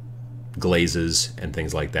thin glazes and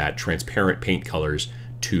things like that, transparent paint colors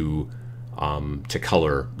to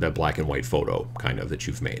color that black and white photo kind of that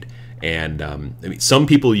you've made. And I mean, some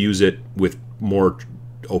people use it with more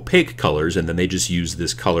opaque colors, and then they just use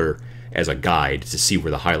this color as a guide to see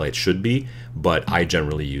where the highlights should be. But I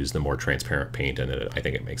generally use the more transparent paint, and I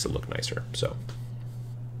think it makes it look nicer. So.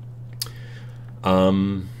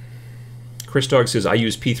 Chris Dog says, I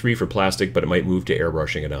use P3 for plastic, but it might move to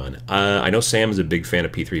airbrushing it on. I know Sam is a big fan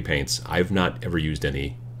of P3 paints. I've not ever used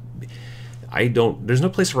any. There's no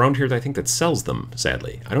place around here that I think that sells them,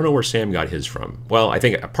 sadly. I don't know where Sam got his from. Well, I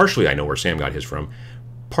think partially I know where Sam got his from.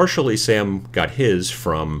 Partially Sam got his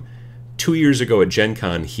from 2 years ago at Gen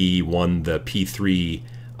Con. He won the P3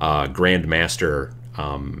 Grandmaster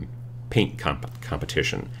paint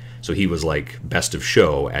competition. So he was like best of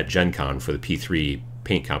show at Gen Con for the P3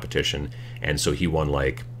 paint competition, and so he won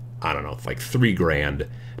like, I don't know, like $3 grand,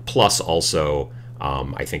 plus also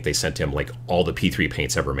I think they sent him like all the P3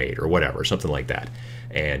 paints ever made or whatever, something like that,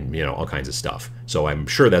 and all kinds of stuff. So I'm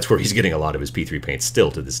sure that's where he's getting a lot of his P3 paints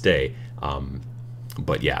still to this day.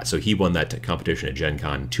 But yeah, so he won that competition at Gen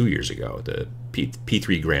Con 2 years ago, the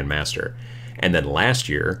P3 Grandmaster, and then last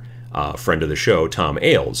year, friend of the show, Tom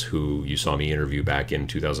Ailes, who you saw me interview back in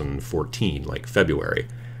 2014, like February,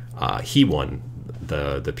 he won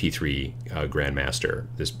the P3 Grandmaster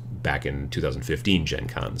back in 2015 Gen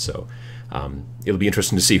Con. So it'll be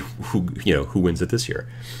interesting to see who wins it this year.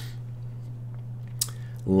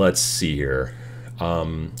 Let's see here.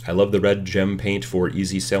 I love the red gem paint for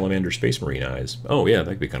easy salamander space marine eyes. Oh yeah,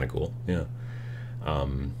 that'd be kind of cool. Yeah.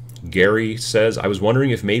 Gary says, I was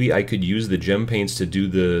wondering if maybe I could use the gem paints to do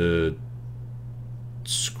the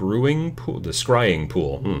scrying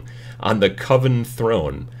pool on the Coven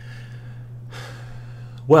throne.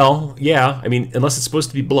 Well, yeah, I mean, unless it's supposed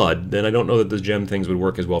to be blood, then I don't know that the gem things would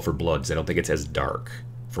work as well for blood, because I don't think it's as dark,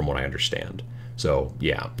 from what I understand. So,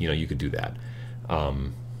 yeah, you could do that.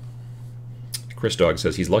 Chris Dog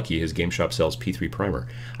says he's lucky his game shop sells P3 primer.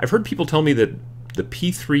 I've heard people tell me that the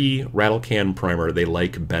P3 rattle can primer they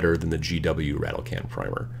like better than the GW rattle can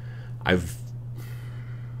primer. I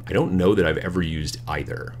don't know that I've ever used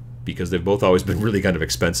either, because they've both always been really kind of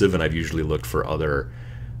expensive, and I've usually looked for other.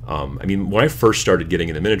 I mean, when I first started getting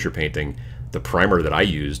into miniature painting, the primer that I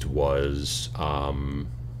used was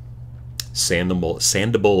sandable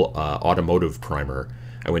automotive primer.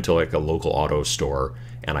 I went to like a local auto store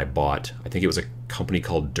and I bought, I think it was a company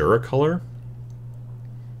called Duracolor,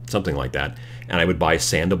 something like that, and I would buy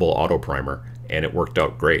sandable auto primer, and it worked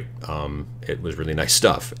out great. It was really nice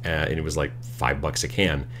stuff, and it was like $5 a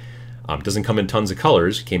can. It doesn't come in tons of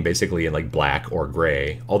colors. It came basically in like black or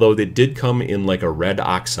gray, although they did come in like a red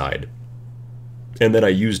oxide, and then I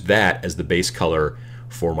used that as the base color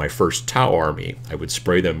for my first Tau army. I would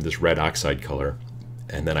spray them this red oxide color,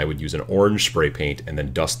 and then I would use an orange spray paint and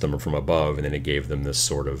then dust them from above, and then it gave them this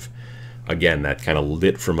sort of, again, that kind of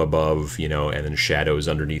lit from above, you know, and then shadows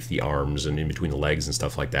underneath the arms and in between the legs and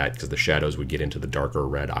stuff like that, because the shadows would get into the darker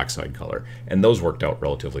red oxide color, and those worked out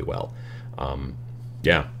relatively well.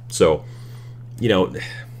 Yeah, so, you know,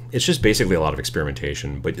 it's just basically a lot of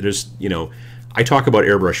experimentation, but there's, you know, I talk about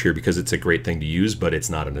airbrush here because it's a great thing to use, but it's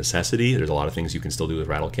not a necessity. There's a lot of things you can still do with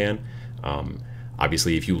rattle can.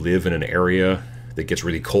 Obviously, if you live in an area that gets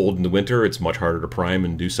really cold in the winter, it's much harder to prime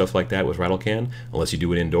and do stuff like that with rattle can, unless you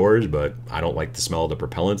do it indoors, but I don't like the smell of the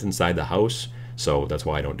propellant inside the house, so that's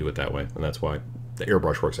why I don't do it that way, and that's why the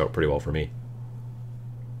airbrush works out pretty well for me.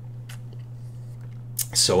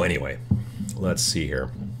 So anyway, let's see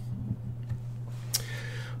here.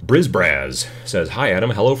 Brizbraz says, "Hi Adam,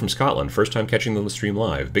 hello from Scotland. First time catching the stream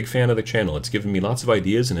live. Big fan of the channel. It's given me lots of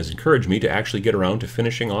ideas and has encouraged me to actually get around to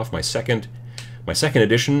finishing off my second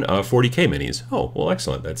edition 40K minis." Oh, well,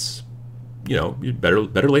 excellent. That's, you know, better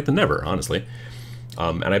late than never, honestly.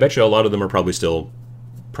 And I bet you a lot of them are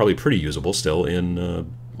probably pretty usable still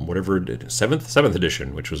in whatever seventh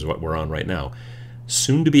edition, which was what we're on right now.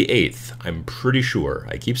 Soon to be 8th, I'm pretty sure.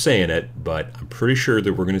 I keep saying it, but I'm pretty sure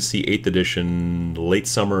that we're going to see 8th edition late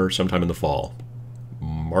summer, sometime in the fall.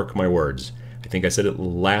 Mark my words. I think I said it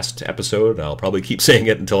last episode, and I'll probably keep saying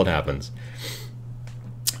it until it happens.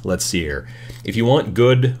 Let's see here. If you want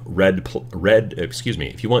good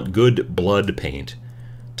if you want good blood paint,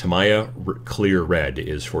 Tamiya Clear Red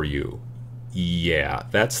is for you. Yeah,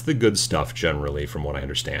 that's the good stuff generally, from what I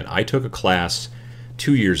understand. I took a class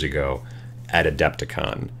 2 years ago at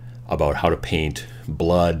Adepticon about how to paint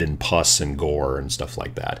blood and pus and gore and stuff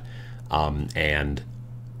like that. And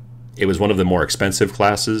it was one of the more expensive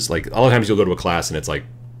classes. Like, a lot of times you'll go to a class and it's like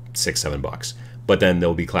 $6-7. But then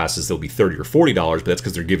there'll be classes that'll be $30 or $40, but that's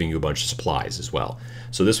because they're giving you a bunch of supplies as well.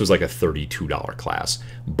 So this was like a $32 class,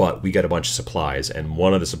 but we got a bunch of supplies, and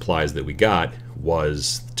one of the supplies that we got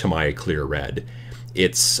was Tamiya Clear Red.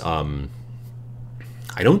 It's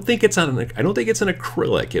I don't think it's an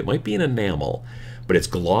acrylic. It might be an enamel, but it's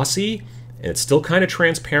glossy and it's still kind of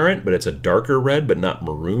transparent, but it's a darker red, but not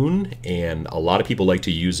maroon. And a lot of people like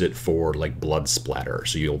to use it for like blood splatter.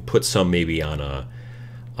 So you'll put some maybe on a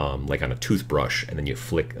like on a toothbrush, and then you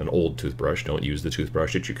flick an old toothbrush. Don't use the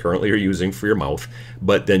toothbrush that you currently are using for your mouth,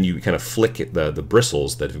 but then you kind of flick the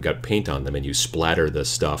bristles that have got paint on them, and you splatter the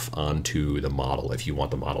stuff onto the model if you want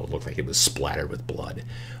the model to look like it was splattered with blood.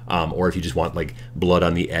 Or if you just want like blood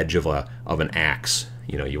on the edge of an axe,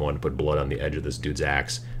 you know, you want to put blood on the edge of this dude's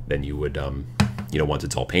axe, then you would, you know, once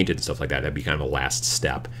it's all painted and stuff like that, that'd be kind of a last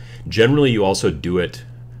step. Generally, you also do it,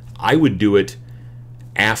 I would do it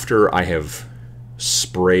after I have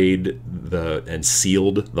sprayed and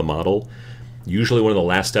sealed the model. Usually one of the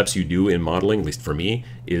last steps you do in modeling, at least for me,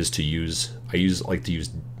 is to use, I like to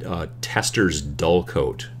use Tester's Dull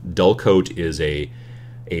Coat. Dull Coat is a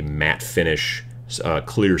matte finish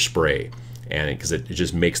clear spray, and because it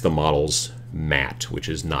just makes the models matte, which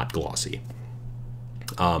is not glossy.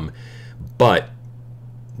 But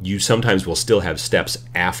you sometimes will still have steps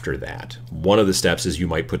after that. One of the steps is you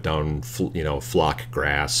might put down, you know, flock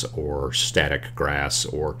grass or static grass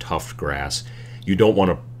or tuft grass. You don't want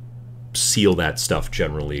to seal that stuff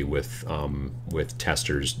generally with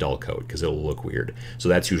Tester's Dull Coat because it'll look weird. So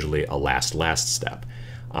that's usually a last step.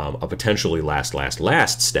 A potentially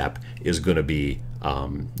last step is going to be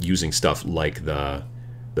using stuff like the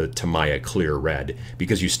Tamiya Clear Red,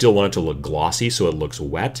 because you still want it to look glossy so it looks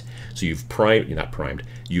wet. So you've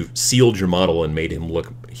you've sealed your model and made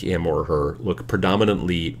him or her look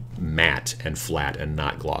predominantly matte and flat and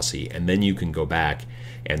not glossy. And then you can go back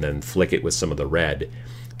and then flick it with some of the red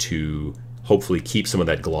to hopefully keep some of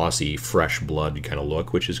that glossy, fresh blood kind of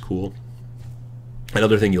look, which is cool.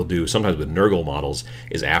 Another thing you'll do sometimes with Nurgle models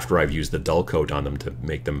is after I've used the Dull Coat on them to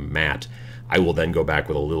make them matte, I will then go back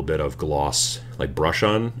with a little bit of gloss, like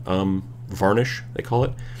brush-on varnish, they call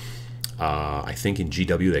it. I think in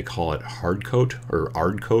GW they call it hard coat or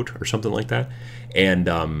ard coat or something like that.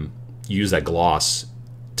 And use that gloss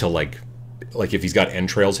to like if he's got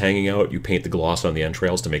entrails hanging out, you paint the gloss on the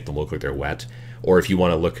entrails to make them look like they're wet. Or if you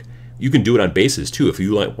want to look, you can do it on bases too. If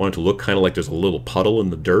you want it to look kind of like there's a little puddle in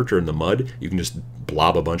the dirt or in the mud, you can just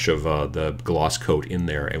blob a bunch of the gloss coat in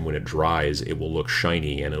there, and when it dries, it will look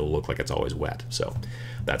shiny and it'll look like it's always wet. So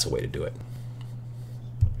that's a way to do it.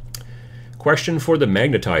 Question for the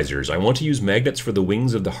magnetizers. I want to use magnets for the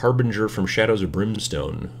wings of the Harbinger from Shadows of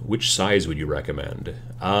Brimstone. Which size would you recommend?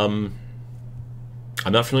 I'm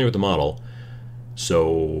not familiar with the model,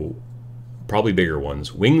 so probably bigger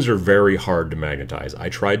ones. Wings are very hard to magnetize. I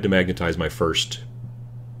tried to magnetize my first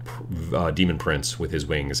Demon Prince with his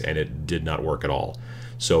wings, and it did not work at all.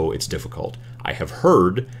 So it's difficult. I have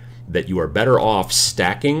heard that you are better off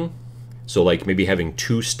stacking, so like maybe having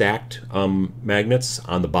 2 stacked magnets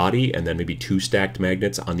on the body and then maybe 2 stacked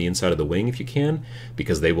magnets on the inside of the wing if you can,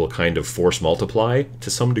 because they will kind of force multiply to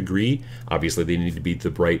some degree. Obviously they need to be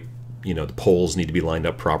the right, you know, the poles need to be lined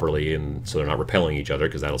up properly, and so they're not repelling each other,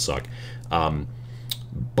 because that'll suck.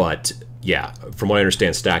 But yeah, from what I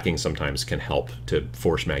understand, stacking sometimes can help to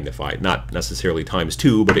force magnify. Not necessarily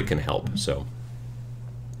 ×2, but it can help. So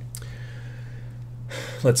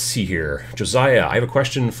let's see here. Josiah, I have a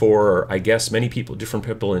question for, I guess, many people, different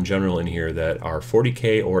people in general in here that are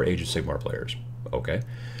 40K or Age of Sigmar players. Okay.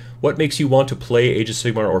 What makes you want to play Age of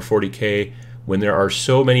Sigmar or 40K when there are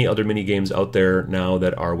so many other mini-games out there now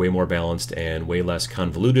that are way more balanced and way less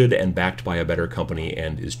convoluted and backed by a better company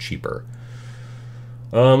and is cheaper?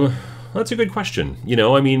 That's a good question. You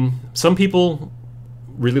know, I mean, some people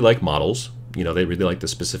really like models. You know, they really like the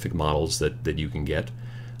specific models that you can get.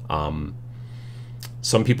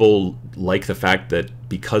 Some people like the fact that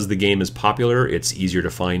because the game is popular, it's easier to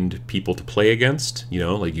find people to play against. You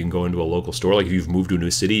know, like you can go into a local store. Like if you've moved to a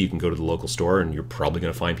new city, you can go to the local store and you're probably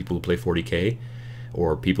going to find people who play 40K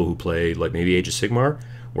or people who play like maybe Age of Sigmar,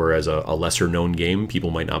 whereas a lesser known game people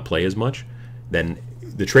might not play as much. Then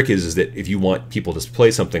the trick is that if you want people to play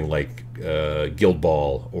something like Guild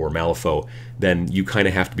Ball or Malifaux, then you kind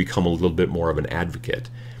of have to become a little bit more of an advocate.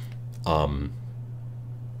 One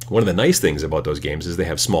of the nice things about those games is they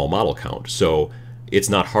have small model count, so it's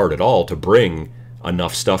not hard at all to bring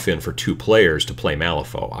enough stuff in for 2 players to play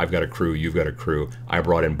Malifaux. I've got a crew, you've got a crew. I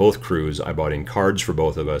brought in both crews. I brought in cards for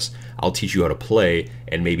both of us. I'll teach you how to play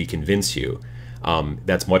and maybe convince you.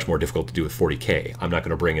 That's much more difficult to do with 40K. I'm not going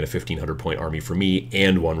to bring in a 1,500 point army for me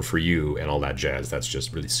and one for you and all that jazz. That's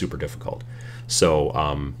just really super difficult.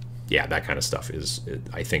 So yeah, that kind of stuff is,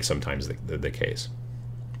 I think, sometimes the case.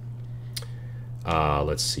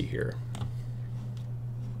 Let's see here.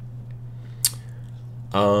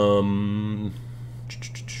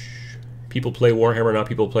 People play Warhammer, not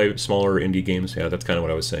people play smaller indie games. Yeah, that's kind of what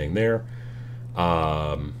I was saying there.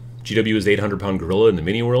 GW is the 800-pound gorilla in the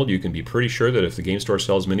mini world. You can be pretty sure that if the game store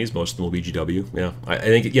sells minis, most of them will be GW. Yeah, I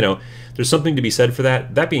think, you know, there's something to be said for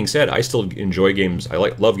that. That being said, I still enjoy games. I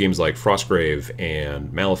love games like Frostgrave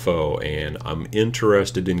and Malifaux, and I'm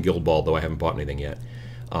interested in Guild Ball, though I haven't bought anything yet.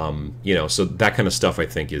 You know, so that kind of stuff I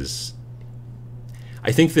think is...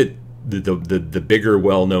 I think that the bigger,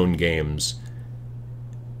 well-known games,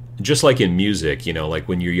 just like in music, you know, like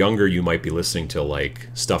when you're younger, you might be listening to like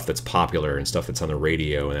stuff that's popular and stuff that's on the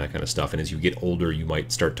radio and that kind of stuff. And as you get older, you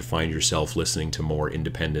might start to find yourself listening to more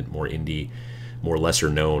independent, more indie, more lesser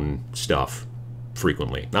known stuff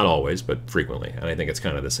frequently. Not always, but frequently. And I think it's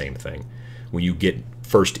kind of the same thing. When you get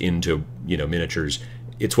first into, you know, miniatures,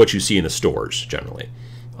 it's what you see in the stores generally.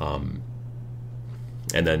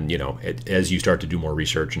 And then, you know, as you start to do more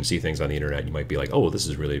research and see things on the internet, you might be like, oh, well, this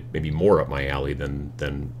is really maybe more up my alley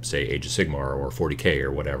than say, Age of Sigmar or 40K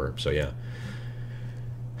or whatever. So, yeah.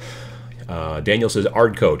 Daniel says,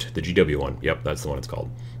 Ardcoat, the GW one. Yep, that's the one it's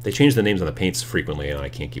called. They change the names on the paints frequently, and I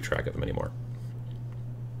can't keep track of them anymore.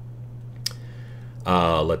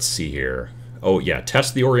 Let's see here. Oh, yeah,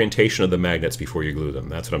 test the orientation of the magnets before you glue them.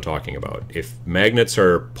 That's what I'm talking about. If magnets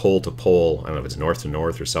are pole to pole, I don't know if it's north to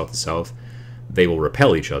north or south to south, they will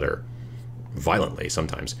repel each other violently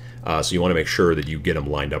sometimes. So you want to make sure that you get them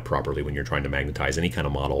lined up properly when you're trying to magnetize any kind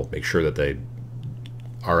of model. Make sure that they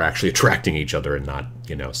are actually attracting each other and not,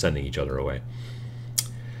 you know, sending each other away.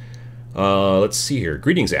 Let's see here.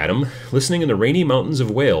 Greetings, Adam. Listening in the rainy mountains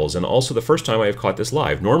of Wales, and also the first time I have caught this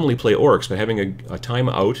live. Normally play orcs, but having a time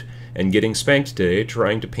out and getting spanked today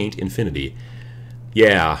trying to paint Infinity.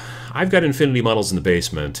 Yeah, I've got Infinity models in the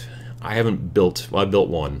basement. I haven't built... Well, I built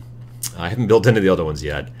one. I haven't built any of the other ones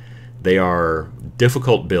yet. They are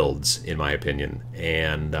difficult builds, in my opinion.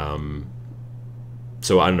 And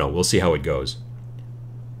so I don't know. We'll see how it goes.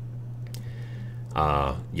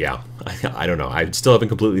 Yeah, I don't know. I still haven't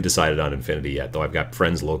completely decided on Infinity yet, though I've got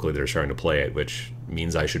friends locally that are starting to play it, which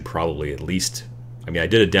means I should probably at least... I mean, I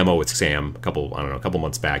did a demo with Sam a couple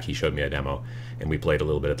months back. He showed me a demo, and we played a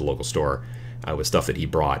little bit at the local store with stuff that he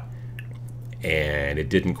brought, and it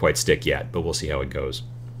didn't quite stick yet, but we'll see how it goes.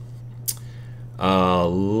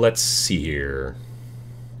 Let's see here.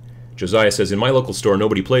 Josiah says, in my local store,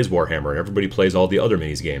 nobody plays Warhammer, and everybody plays all the other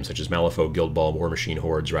minis games, such as Malifaux, Guild Ball, War Machine,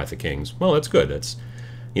 Hordes, Wrath of Kings. Well, that's good. That's,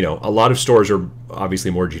 you know, a lot of stores are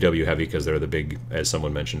obviously more GW heavy because they're the big, as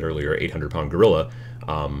someone mentioned earlier, 800-pound gorilla.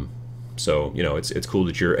 So, you know, it's cool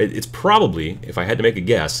that you're... It's probably, if I had to make a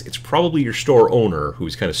guess, it's probably your store owner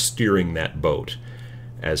who's kind of steering that boat.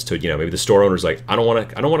 as to, maybe the store owner's like, I don't want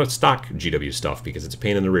to stock GW stuff because it's a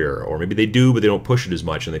pain in the rear, or maybe they do but they don't push it as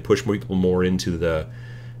much and they push people more into the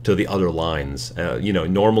other lines.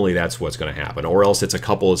 Normally that's what's going to happen, or else it's a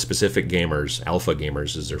couple of specific gamers, alpha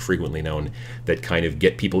gamers as they're frequently known, that kind of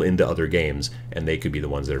get people into other games, and they could be the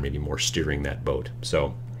ones that are maybe more steering that boat.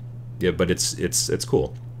 So yeah, but it's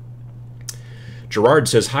cool. Gerard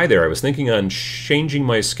says, hi there, I was thinking on changing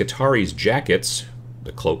my Skitaris jackets,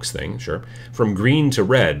 the cloaks thing, sure, from green to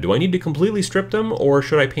red. Do I need to completely strip them, or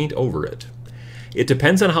should I paint over it? It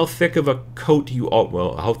depends on how thick of a coat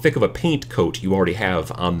how thick of a paint coat you already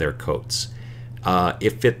have on their coats.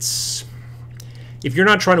 If you're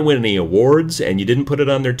not trying to win any awards and you didn't put it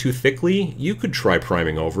on there too thickly, you could try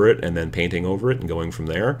priming over it and then painting over it and going from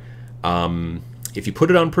there. If you put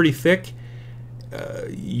it on pretty thick,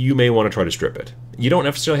 you may want to try to strip it. You don't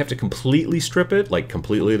necessarily have to completely strip it, like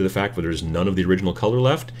completely to the fact that there's none of the original color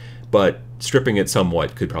left, but stripping it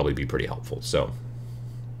somewhat could probably be pretty helpful. So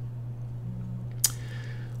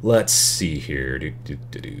let's see here.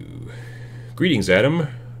 Greetings, Adam.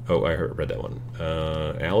 Oh, I read that one.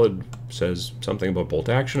 Alad says something about bolt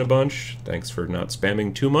action a bunch. Thanks for not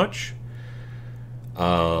spamming too much.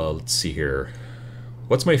 Let's see here.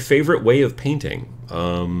 What's my favorite way of painting?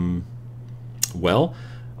 Well,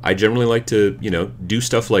 I generally like to, do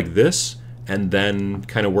stuff like this and then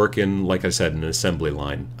kind of work in, like I said, an assembly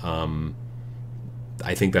line.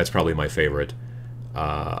 I think that's probably my favorite.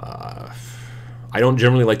 I don't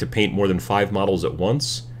generally like to paint more than 5 models at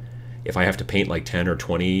once. If I have to paint like 10 or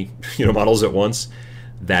 20, models at once,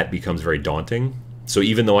 that becomes very daunting. So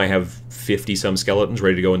even though I have 50-some skeletons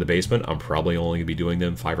ready to go in the basement, I'm probably only going to be doing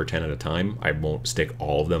them 5 or 10 at a time. I won't stick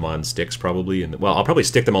all of them on sticks probably. Well, I'll probably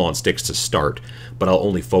stick them all on sticks to start, but I'll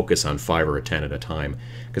only focus on 5 or 10 at a time.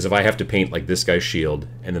 Because if I have to paint like this guy's shield,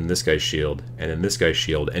 and then this guy's shield, and then this guy's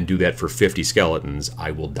shield, and do that for 50 skeletons,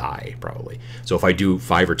 I will die probably. So if I do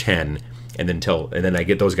 5 or 10, and then I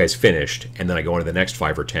get those guys finished, and then I go into the next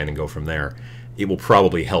 5 or 10 and go from there, it will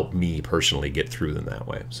probably help me personally get through them that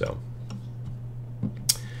way. So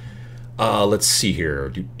let's see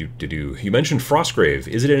here. You mentioned Frostgrave.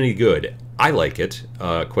 Is it any good? I like it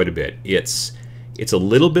quite a bit. It's a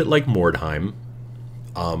little bit like Mordheim.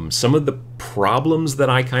 Some of the problems that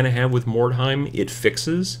I kind of have with Mordheim, it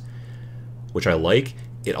fixes, which I like.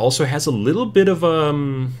 It also has a little bit of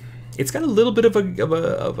it's got a little bit of an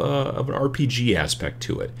RPG aspect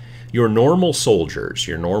to it. Your normal soldiers,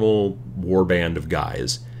 your normal warband of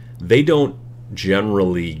guys, they don't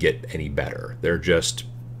generally get any better. They're just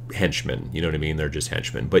henchmen, you know what I mean? They're just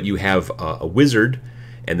henchmen. But you have a wizard,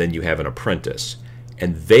 and then you have an apprentice,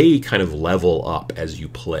 and they kind of level up as you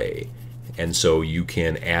play. And so you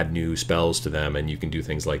can add new spells to them, and you can do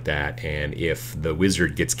things like that. And if the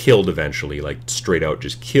wizard gets killed eventually, like straight out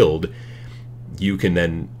just killed, you can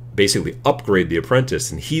then basically upgrade the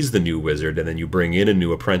apprentice, and he's the new wizard, and then you bring in a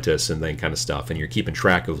new apprentice and then kind of stuff, and you're keeping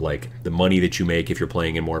track of like the money that you make if you're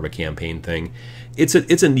playing in more of a campaign thing. It's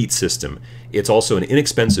a neat system. It's also an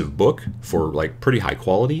inexpensive book for like pretty high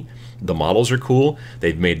quality. The models are cool.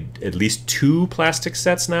 They've made at least 2 plastic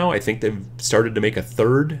sets now. I think they've started to make a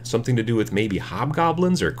 3rd, something to do with maybe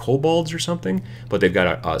hobgoblins or kobolds or something. But they've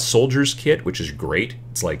got a soldier's kit, which is great.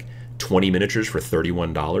 It's like 20 miniatures for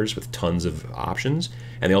 $31 with tons of options.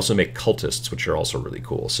 And they also make cultists, which are also really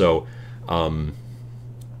cool. So,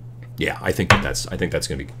 yeah, I think that's going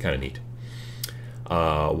to be kind of neat.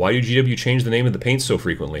 Why do GW change the name of the paints so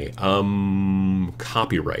frequently?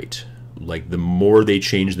 Copyright. Like, the more they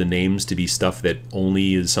change the names to be stuff that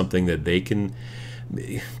only is something that they can,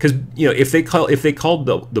 because if they called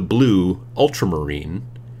the blue ultramarine,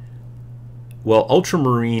 well,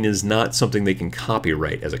 ultramarine is not something they can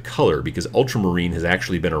copyright as a color, because ultramarine has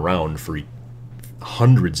actually been around for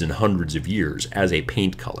hundreds and hundreds of years as a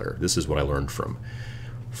paint color. This is what I learned from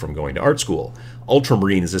going to art school.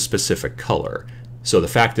 Ultramarine is a specific color. So the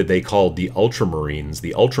fact that they called the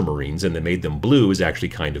ultramarines, and they made them blue is actually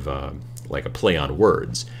kind of like a play on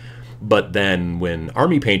words. But then when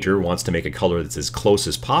Army Painter wants to make a color that's as close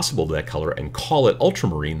as possible to that color and call it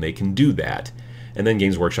ultramarine, they can do that. And then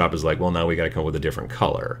Games Workshop is like, well, now we got to come up with a different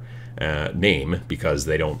color name, because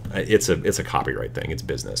they don't. It's a copyright thing. It's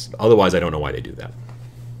business. Otherwise, I don't know why they do that.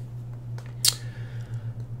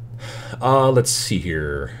 Let's see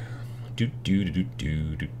here.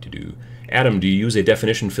 Adam, do you use a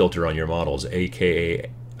definition filter on your models, aka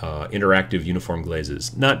interactive uniform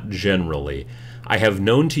glazes? Not generally. I have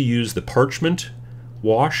known to use the parchment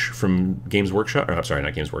wash from Games Workshop, or I'm sorry,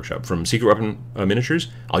 not Games Workshop, from Secret Weapon Miniatures.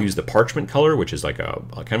 I'll use the parchment color, which is like a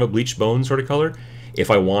kind of a bleached bone sort of color. If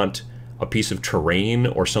I want a piece of terrain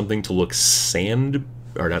or something to look sand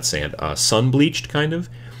or not sand, sun bleached kind of.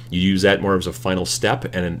 You use that more as a final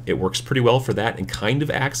step, and it works pretty well for that and kind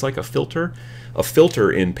of acts like a filter. A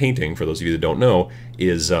filter in painting, for those of you that don't know,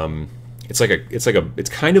 is it's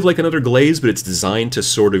kind of like another glaze, but it's designed to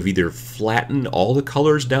sort of either flatten all the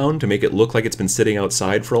colors down to make it look like it's been sitting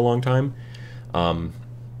outside for a long time.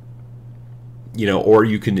 You know, or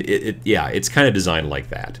you can, yeah, it's kind of designed like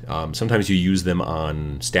that. Sometimes you use them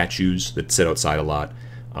on statues that sit outside a lot,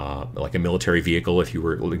 like a military vehicle. If you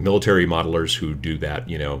were like military modelers who do that,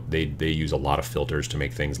 you know, they use a lot of filters to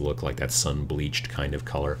make things look like that sun bleached kind of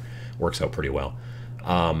color. Works out pretty well.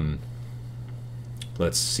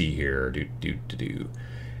 Let's see here.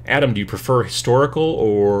 Adam, do you prefer historical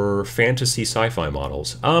or fantasy sci-fi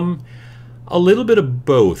models? A little bit of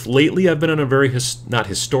both. Lately, I've been on a very, not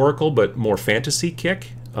historical, but more fantasy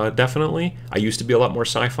kick, definitely. I used to be a lot more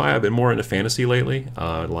sci-fi. I've been more into fantasy lately,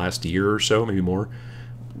 the last year or so, maybe more.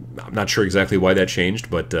 I'm not sure exactly why that changed,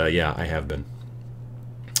 but yeah, I have been.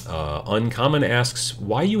 Uncommon asks,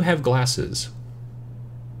 why you have glasses?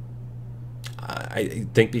 I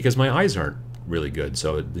think because my eyes aren't really good,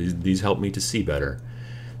 so these help me to see better,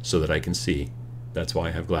 so that I can see. That's why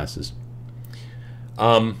I have glasses.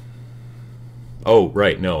 Oh,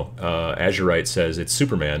 right, no. Azurite says it's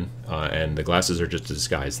Superman, and the glasses are just a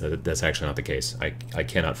disguise. That's actually not the case. I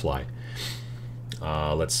cannot fly.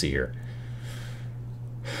 Let's see here.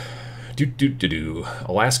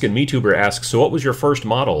 Alaskan MeTuber asks, so what was your first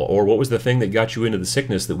model, or what was the thing that got you into the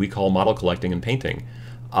sickness that we call model collecting and painting?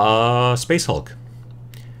 Space Hulk.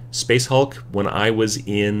 Space Hulk when I was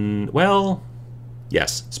in, well,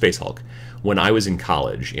 yes, Space Hulk. When I was in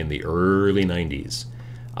college in the early 90s.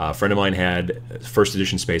 A friend of mine had first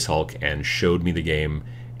edition Space Hulk and showed me the game,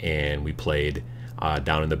 and we played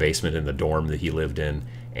down in the basement in the dorm that he lived in.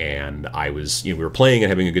 And I was, you know, we were playing and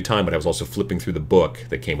having a good time, but I was also flipping through the book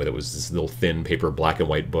that came with it. It was this little thin paper black and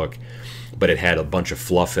white book, but it had a bunch of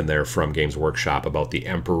fluff in there from Games Workshop about the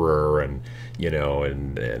Emperor and, you know,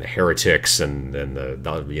 and heretics and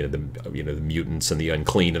the mutants and the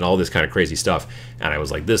unclean and all this kind of crazy stuff. And I was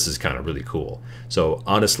like, this is kind of really cool. So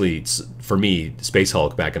honestly, for me, Space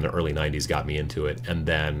Hulk back in the early 90s got me into it. And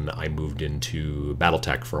then I moved into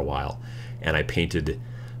Battletech for a while, and I painted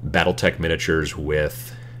Battletech miniatures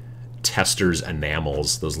with Testors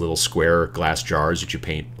enamels, those little square glass jars that you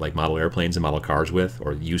paint like model airplanes and model cars with,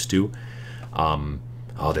 or used to.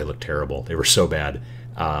 Oh, they look terrible. They were so bad,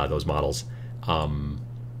 those models.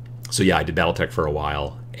 So yeah, I did Battletech for a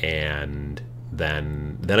while, and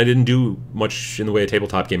then I didn't do much in the way of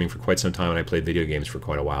tabletop gaming for quite some time, and I played video games for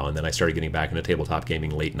quite a while, and then I started getting back into tabletop gaming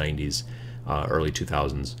late 90s, early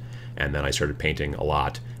 2000s, and then I started painting a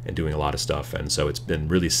lot and doing a lot of stuff, and so it's been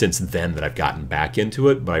really since then that I've gotten back into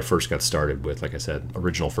it. But I first got started with, like I said,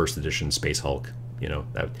 original first edition Space Hulk. You know,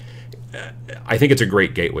 I think it's a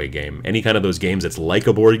great gateway game. Any kind of those games that's like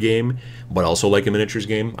a board game but also like a miniatures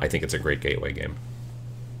game, I think it's a great gateway game.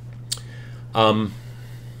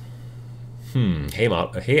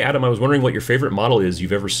 Hey Adam, I was wondering what your favorite model is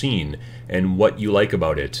you've ever seen and what you like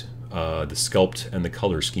about it, the sculpt and the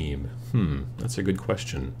color scheme. That's a good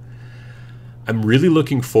question. I'm really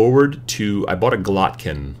looking forward to, I bought a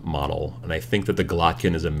Glotkin model, and I think that the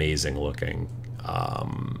Glotkin is amazing looking.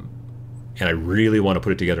 And I really want to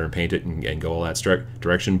put it together and paint it and go all that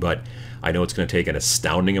direction, but I know it's going to take an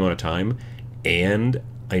astounding amount of time, and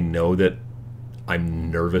I know that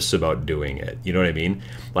I'm nervous about doing it. You know what I mean?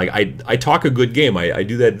 Like, I talk a good game. I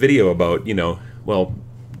do that video about, you know, well,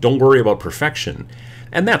 don't worry about perfection.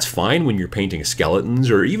 And that's fine when you're painting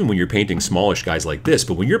skeletons, or even when you're painting smallish guys like this.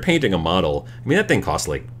 But when you're painting a model, I mean, that thing costs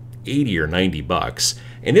like 80 or 90 bucks,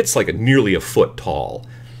 and it's like nearly a foot tall.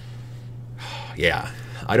 Yeah,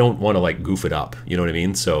 I don't want to like goof it up. You know what I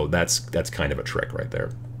mean? So that's kind of a trick right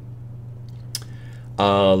there.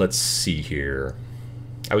 Let's see here.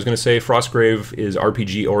 I was going to say Frostgrave is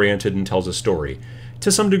RPG oriented and tells a story.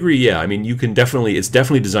 To some degree, yeah. I mean, you can definitely, it's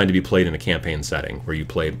definitely designed to be played in a campaign setting where you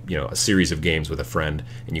play, you know, a series of games with a friend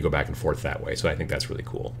and you go back and forth that way. So I think that's really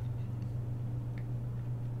cool.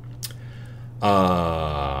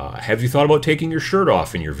 Have you thought about taking your shirt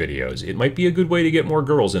off in your videos? It might be a good way to get more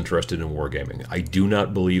girls interested in wargaming. I do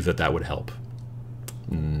not believe that that would help.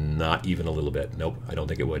 Not even a little bit. Nope, I don't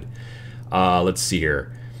think it would. Let's see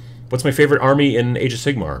here. What's my favorite army in Age of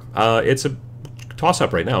Sigmar? It's a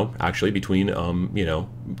toss-up right now, actually, between you know,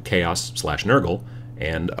 Chaos / Nurgle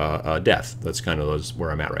and Death. That's kind of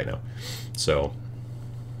where I'm at right now. So,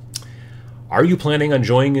 are you planning on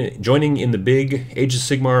joining in the big Age of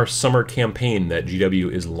Sigmar summer campaign that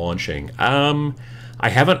GW is launching? I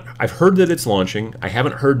haven't. I've heard that it's launching. I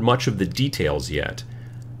haven't heard much of the details yet.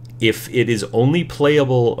 If it is only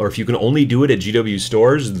playable, or if you can only do it at GW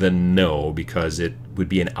stores, then no, because it would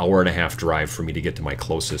be an hour-and-a-half drive for me to get to my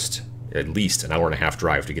closest, at least an hour-and-a-half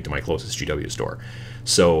drive to get to my closest GW store.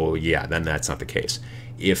 So yeah, then that's not the case.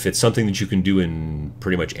 If it's something that you can do in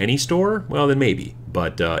pretty much any store, well, then maybe.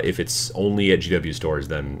 But if it's only at GW stores,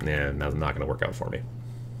 then not going to work out for me.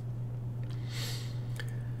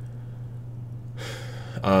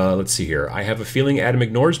 Let's see here. I have a feeling Adam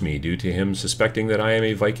ignores me due to him suspecting that I am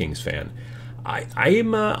a Vikings fan.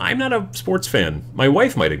 I'm not a sports fan. My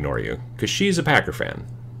wife might ignore you because she's a Packer fan.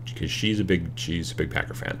 Because she's a big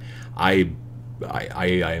Packer fan. I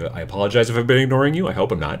apologize if I've been ignoring you. I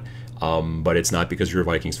hope I'm not. But it's not because you're a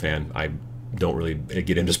Vikings fan. I don't really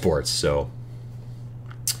get into sports. So,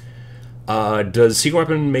 does Secret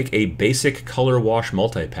Weapon make a basic color wash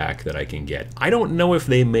multi-pack that I can get? I don't know if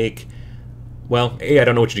they make. Well, I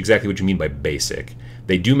don't know exactly what you mean by basic.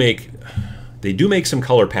 They do make some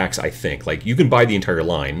color packs, I think. Like, you can buy the entire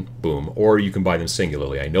line, boom, or you can buy them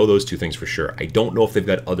singularly. I know those two things for sure. I don't know if they've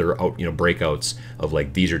got other breakouts of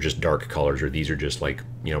like these are just dark colors or these are just like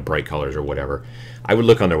bright colors or whatever. I would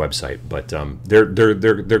look on their website, but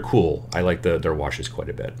they're cool. I like their washes quite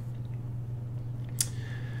a bit.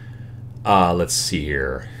 Let's see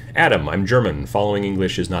here. Adam, I'm German. Following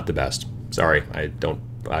English is not the best. Sorry,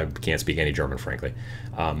 I can't speak any German, frankly.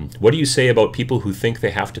 What do you say about people who think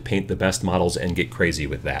they have to paint the best models and get crazy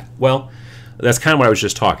with that? Well, that's kind of what I was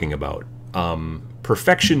just talking about.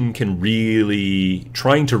 Perfection can really,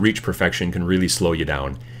 trying to reach perfection can really slow you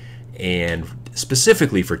down. And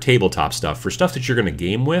specifically for tabletop stuff, for stuff that you're going to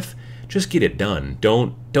game with, just get it done.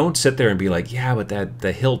 Don't sit there and be like, yeah, but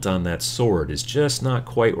the hilt on that sword is just not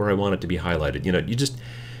quite where I want it to be highlighted. You just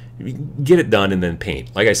get it done and then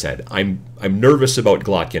paint. Like I said, I'm nervous about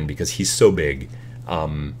Glotkin because he's so big.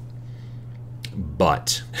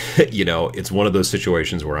 But it's one of those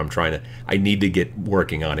situations where I need to get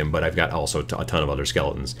working on him, but I've got also a ton of other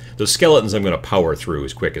skeletons. Those skeletons I'm going to power through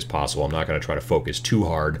as quick as possible. I'm not going to try to focus too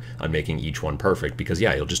hard on making each one perfect because,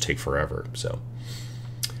 yeah, it'll just take forever. So,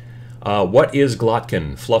 what is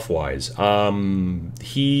Glotkin, fluff-wise?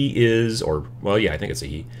 He is, I think it's a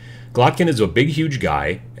he. Glotkin is a big, huge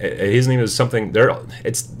guy. His name is something.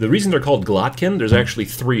 It's the reason they're called Glotkin. There's actually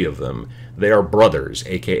 3 of them. They are brothers,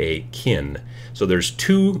 aka kin. So there's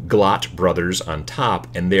 2 Glot brothers on top,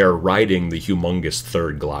 and they are riding the humongous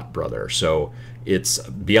 3rd Glot brother. So it's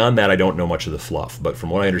beyond that. I don't know much of the fluff, but from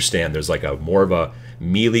what I understand, there's like more of a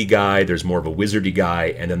melee guy. There's more of a wizardy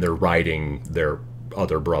guy, and then they're riding their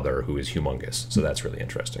other brother who is humongous. So that's really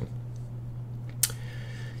interesting.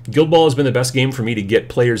 Guild Ball has been the best game for me to get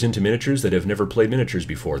players into miniatures that have never played miniatures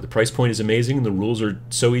before. The price point is amazing, and the rules are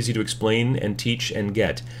so easy to explain and teach and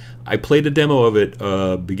get. I played a demo of it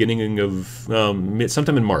beginning of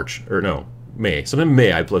sometime in March, or no, May. Sometime in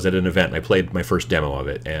May I was at an event, and I played my first demo of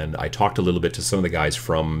it, and I talked a little bit to some of the guys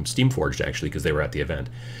from Steamforged, actually, because they were at the event.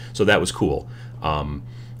 So that was cool.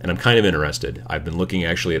 And I'm kind of interested. I've been looking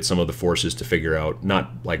actually at some of the forces to figure out not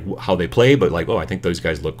like how they play, but like, oh, I think those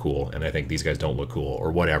guys look cool, and I think these guys don't look cool,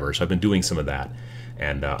 or whatever. So I've been doing some of that,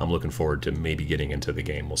 and I'm looking forward to maybe getting into the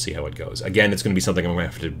game. We'll see how it goes. Again, it's going to be something I'm going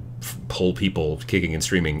to have to pull people kicking and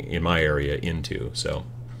streaming in my area into. So,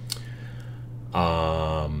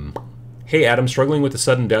 hey Adam, struggling with the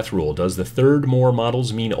sudden death rule. Does the 3rd more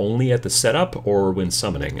models mean only at the setup or when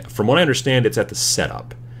summoning? From what I understand, it's at the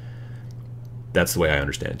setup. That's the way I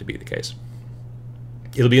understand it to be the case.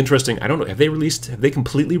 It'll be interesting. I don't know. Have they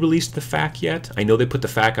completely released the FAQ yet? I know they put the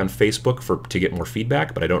FAQ on Facebook to get more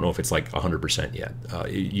feedback, but I don't know if it's like 100% yet.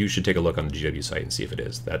 You should take a look on the GW site and see if it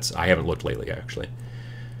is. I haven't looked lately, actually.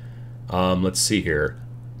 Let's see here.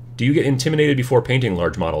 Do you get intimidated before painting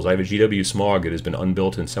large models? I have a GW Smog that has been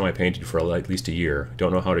unbuilt and semi-painted for at least a year.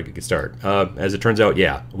 Don't know how to get started. As it turns out,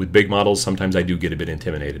 yeah. With big models, sometimes I do get a bit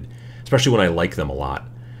intimidated, especially when I like them a lot.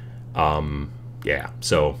 Yeah,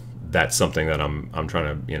 so that's something that I'm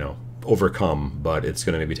trying to overcome, but it's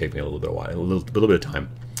going to maybe take me a little bit of time.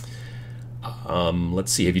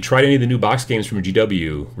 Let's see. Have you tried any of the new box games from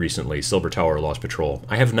GW recently? Silver Tower, Lost Patrol.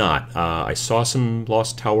 I have not. I saw some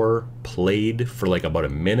Lost Tower played for like about a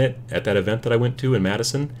minute at that event that I went to in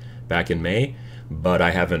Madison back in May, but I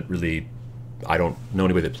haven't really. I don't know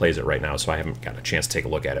anybody that plays it right now, so I haven't got a chance to take a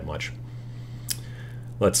look at it much.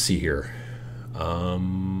 Let's see here.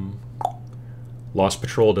 Lost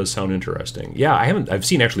Patrol does sound interesting. Yeah, I've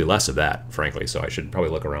seen actually less of that, frankly, so I should probably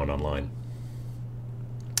look around online.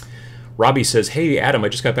 Robbie says, hey, Adam, I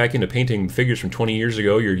just got back into painting figures from 20 years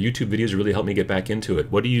ago. Your YouTube videos really helped me get back into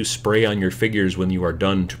it. What do you spray on your figures when you are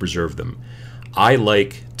done to preserve them? I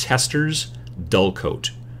like Tester's Dull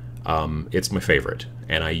Coat. It's my favorite,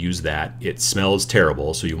 and I use that. It smells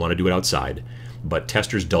terrible, so you want to do it outside, but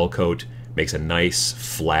Tester's Dull Coat makes a nice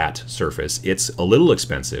flat surface. It's a little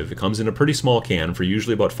expensive. It comes in a pretty small can for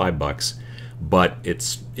usually about $5, but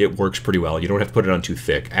it works pretty well. You don't have to put it on too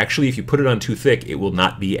thick. Actually, if you put it on too thick, it will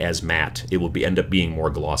not be as matte. It will end up being more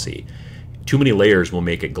glossy. Too many layers will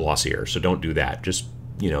make it glossier, so don't do that. Just,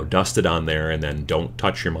 dust it on there, and then don't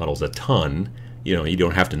touch your models a ton. You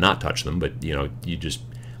don't have to not touch them, but you just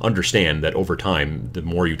understand that over time, the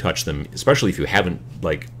more you touch them, especially if you haven't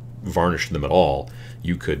like varnished them at all,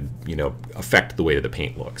 you could affect the way that the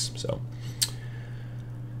paint looks. So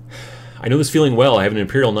I know this feeling well. I have an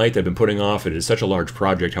Imperial Knight that I've been putting off. It is such a large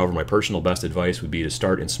project. However, my personal best advice would be to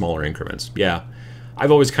start in smaller increments. Yeah,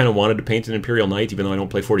 I've always kind of wanted to paint an Imperial Knight, even though I don't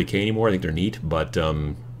play 40k anymore. I think they're neat, but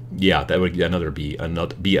yeah, that would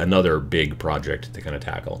be another big project to kind of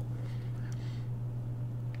tackle.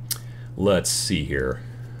 Let's see here.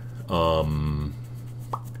 What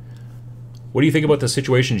do you think about the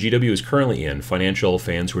situation GW is currently in? Financial,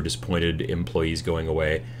 fans who are disappointed, employees going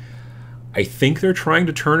away. I think they're trying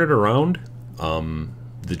to turn it around.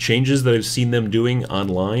 The changes that I've seen them doing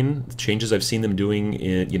online, the changes I've seen them doing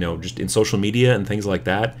in, just in social media and things like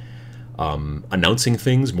that, announcing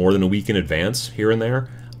things more than a week in advance here and there,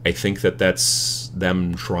 I think that that's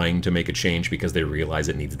them trying to make a change because they realize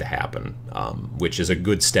it needs to happen, which is a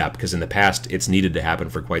good step, because in the past it's needed to happen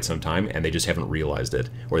for quite some time and they just haven't realized it,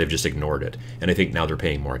 or they've just ignored it. And I think now they're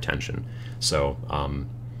paying more attention. So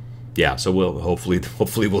yeah, so we'll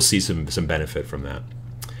hopefully we'll see some benefit from that.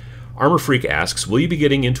 Armor Freak asks, will you be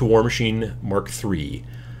getting into War Machine Mark III?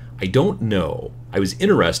 I don't know. I was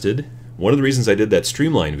interested. One of the reasons I did that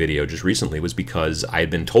streamline video just recently was because I had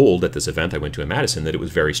been told at this event I went to in Madison that it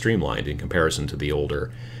was very streamlined in comparison to the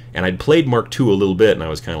older. And I'd played Mark II a little bit, and I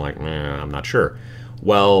was kind of like, I'm not sure.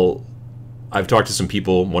 Well, I've talked to some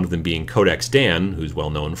people, one of them being Codex Dan, who's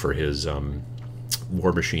well known for his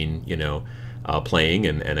War Machine, playing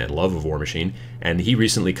and a love of War Machine, and he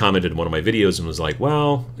recently commented in one of my videos and was like,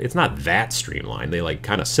 well, it's not that streamlined. They like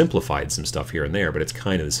kind of simplified some stuff here and there, but it's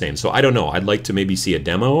kind of the same. So I don't know. I'd like to maybe see a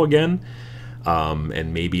demo again,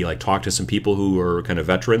 and maybe like talk to some people who are kind of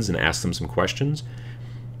veterans and ask them some questions.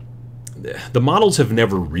 The models have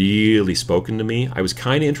never really spoken to me. I was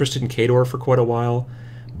kind of interested in Khador for quite a while,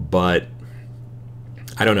 but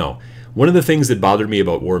I don't know. One of the things that bothered me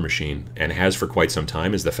about War Machine, and has for quite some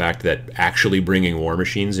time, is the fact that actually bringing War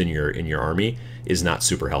Machines in your army is not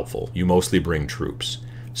super helpful. You mostly bring troops.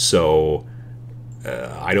 So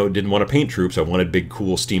I didn't want to paint troops. I wanted big,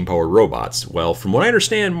 cool, steam-powered robots. Well, from what I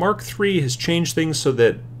understand, Mark III has changed things so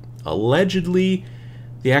that allegedly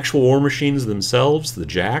the actual War Machines themselves, the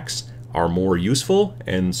jacks, are more useful.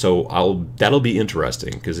 And so that'll be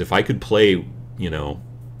interesting, because if I could play,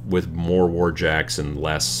 with more warjacks and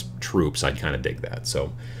less troops, I'd kind of dig that.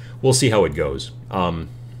 So we'll see how it goes.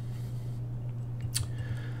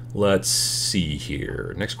 Let's see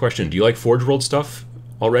here. Next question. Do you like Forge World stuff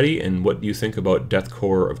already? And what do you think about Death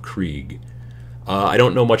Korps of Krieg? I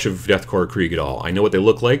don't know much of Death Korps of Krieg at all. I know what they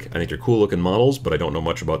look like. I think they're cool looking models, but I don't know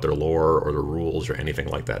much about their lore or their rules or anything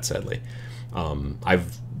like that, sadly.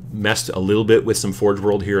 I've messed a little bit with some Forge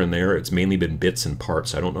World here and there. It's mainly been bits and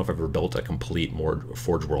parts. I don't know if I've ever built a complete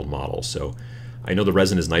Forge World model. So I know the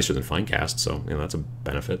resin is nicer than Finecast, so that's a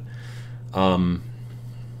benefit.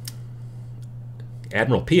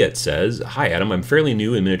 Admiral Piet says, hi Adam, I'm fairly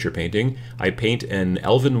new in miniature painting. I paint an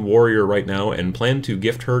elven warrior right now and plan to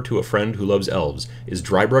gift her to a friend who loves elves. Is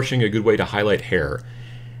dry brushing a good way to highlight hair?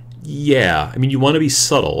 Yeah, I mean, you want to be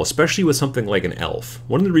subtle, especially with something like an elf.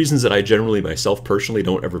 One of the reasons that I generally, myself personally,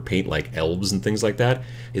 don't ever paint like elves and things like that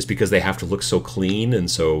is because they have to look so clean and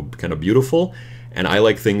so kind of beautiful. And I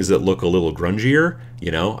like things that look a little grungier,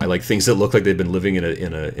 I like things that look like they've been living in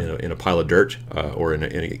a pile of dirt or in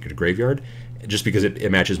a graveyard, just because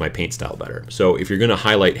it matches my paint style better. So if you're going to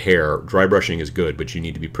highlight hair, dry brushing is good, but you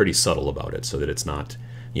need to be pretty subtle about it so that it's not,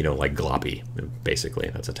 like gloppy, basically.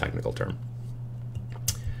 That's a technical term.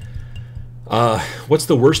 What's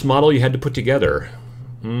the worst model you had to put together?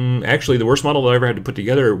 Actually, the worst model that I ever had to put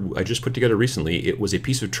together, I just put together recently. It was a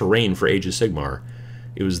piece of terrain for Age of Sigmar.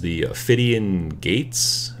 It was the Ophidian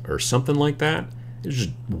Gates or something like that. It was just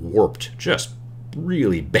warped, just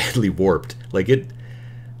really badly warped. Like it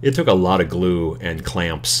took a lot of glue and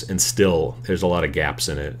clamps, and still there's a lot of gaps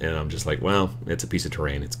in it. And I'm just like, well, it's a piece of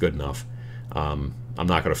terrain. It's good enough. I'm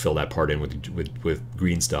not going to fill that part in with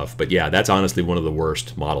green stuff. But yeah, that's honestly one of the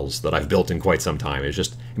worst models that I've built in quite some time. It's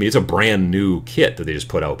just, I mean, it's a brand new kit that they just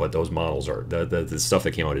put out, but those models are, the stuff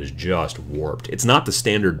that came out is just warped. It's not the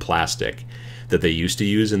standard plastic that they used to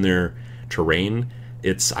use in their terrain.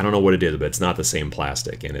 I don't know what it is, but it's not the same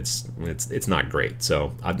plastic, and it's not great.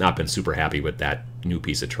 So I've not been super happy with that new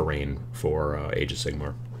piece of terrain for Age of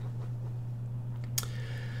Sigmar.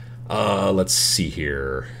 Let's see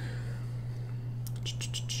here.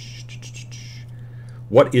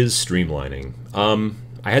 What is streamlining?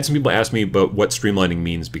 I had some people ask me about what streamlining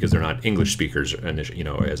means because they're not English speakers, you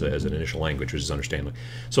know, as an initial language, which is understandable.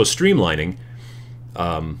 So streamlining,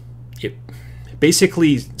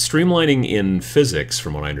 basically streamlining in physics,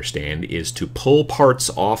 from what I understand, is to pull parts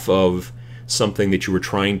off of something that you were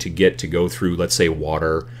trying to get to go through, let's say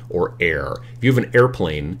water or air. If you have an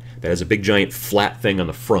airplane that has a big giant flat thing on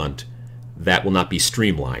the front, that will not be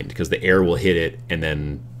streamlined because the air will hit it and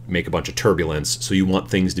then make a bunch of turbulence, so you want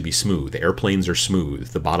things to be smooth. The airplanes are smooth.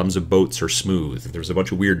 The bottoms of boats are smooth. If there was a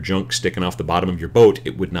bunch of weird junk sticking off the bottom of your boat,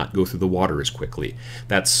 it would not go through the water as quickly.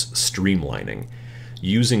 That's streamlining.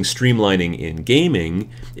 Using streamlining in gaming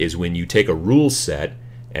is when you take a rule set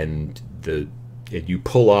and you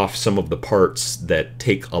pull off some of the parts that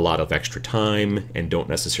take a lot of extra time and don't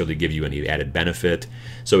necessarily give you any added benefit.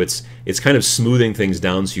 So it's kind of smoothing things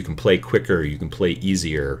down so you can play quicker, you can play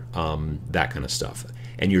easier, that kind of stuff.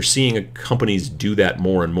 And you're seeing companies do that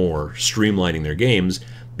more and more, streamlining their games,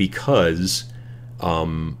 because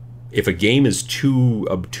if a game is too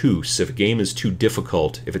obtuse, if a game is too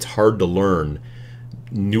difficult, if it's hard to learn,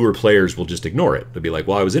 newer players will just ignore it. They'll be like,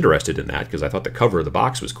 well, I was interested in that because I thought the cover of the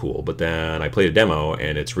box was cool, but then I played a demo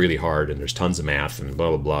and it's really hard and there's tons of math and blah,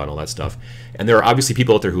 blah, blah, and all that stuff. And there are obviously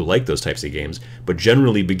people out there who like those types of games, but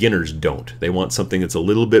generally beginners don't. They want something that's a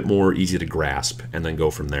little bit more easy to grasp and then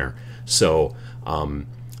go from there. So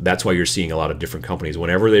that's why you're seeing a lot of different companies.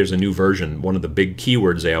 Whenever there's a new version, one of the big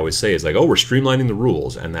keywords they always say is like, oh, we're streamlining the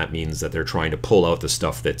rules, and that means that they're trying to pull out the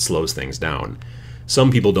stuff that slows things down.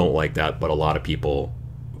 Some people don't like that, but a lot of people,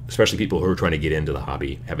 especially people who are trying to get into the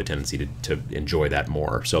hobby, have a tendency to enjoy that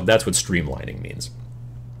more. So that's what streamlining means.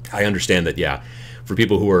 I understand that, yeah, for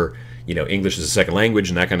people who are, you know, English as a second language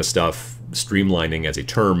and that kind of stuff, streamlining as a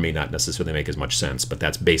term may not necessarily make as much sense, but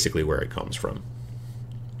that's basically where it comes from.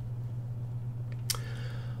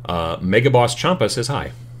 Megaboss Champa says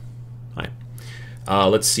hi. Hi.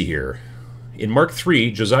 Let's see here. In Mark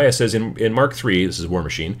III, Josiah says, in Mark III, this is War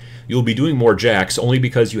Machine, you'll be doing more jacks only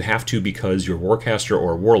because you have to, because your Warcaster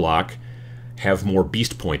or Warlock have more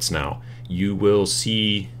beast points now. You will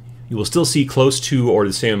still see close to or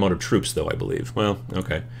the same amount of troops, though, I believe. Well,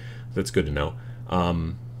 okay. That's good to know.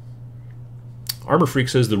 Armor Freak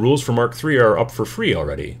says the rules for Mark III are up for free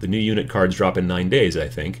already. The new unit cards drop in 9 days, I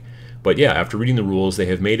think. But yeah, after reading the rules, they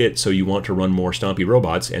have made it so you want to run more stompy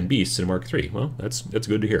robots and beasts in Mark III. Well, that's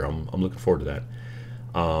good to hear. I'm looking forward to that.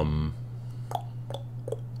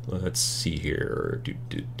 Let's see here.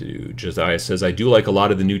 Josiah says, I do like a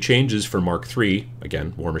lot of the new changes for Mark III.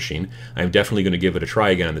 Again, War Machine. I'm definitely going to give it a try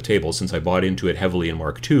again on the table, since I bought into it heavily in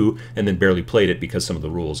Mark II and then barely played it because some of the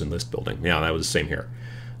rules in list building. Yeah, that was the same here.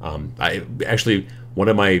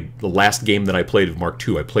 The last game that I played of Mark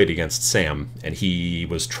II, I played against Sam, and he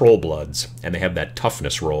was Troll Bloods, and they have that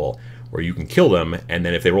toughness roll where you can kill them, and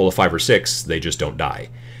then if they roll a 5 or 6, they just don't die.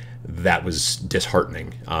 That was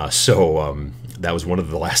disheartening. That was one of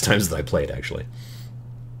the last times that I played, actually.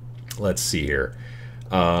 Let's see here.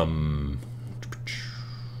 So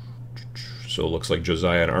it looks like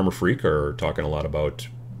Josiah and Armor Freak are talking a lot about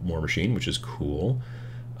War Machine, which is cool.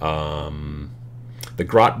 The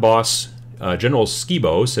Grot Boss, General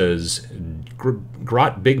Skibo, says,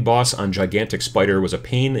 Grot Big Boss on Gigantic Spider was a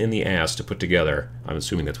pain in the ass to put together. I'm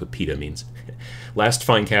assuming that's what PETA means. Last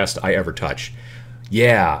Finecast I ever touched.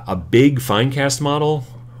 Yeah, a big Finecast model,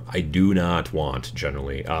 I do not want,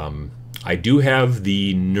 generally. I do have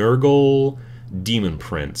the Nurgle Demon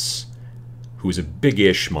Prince, who's a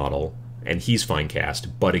big-ish model, and he's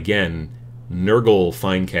Finecast. But again, Nurgle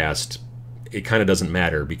Finecast, it kind of doesn't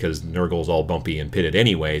matter because Nurgle's all bumpy and pitted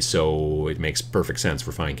anyway, so it makes perfect sense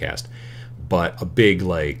for Finecast. But a big,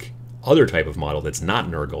 like, other type of model that's not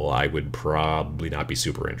Nurgle, I would probably not be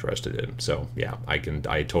super interested in. So, yeah, I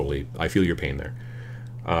feel your pain there.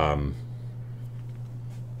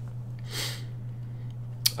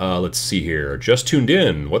 Let's see here. Just tuned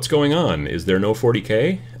in. What's going on? Is there no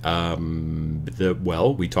 40K?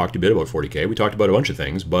 Well, we talked a bit about 40K. We talked about a bunch of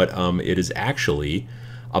things, but it is actually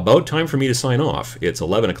about time for me to sign off. It's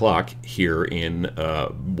 11 o'clock here in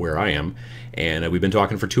where I am, and we've been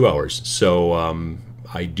talking for 2 hours. So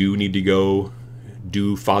I do need to go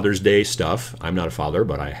do Father's Day stuff. I'm not a father,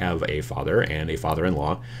 but I have a father and a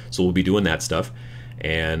father-in-law, so we'll be doing that stuff.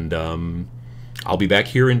 And I'll be back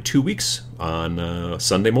here in 2 weeks on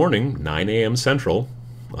Sunday morning, 9 a.m. Central,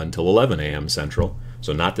 until 11 a.m. Central.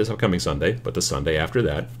 So not this upcoming Sunday, but the Sunday after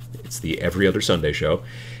that. It's the Every Other Sunday show.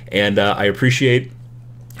 And I appreciate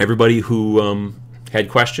everybody who had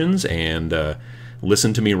questions and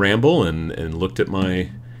listened to me ramble and looked at my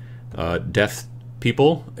death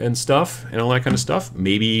people and stuff and all that kind of stuff.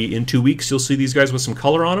 Maybe in 2 weeks you'll see these guys with some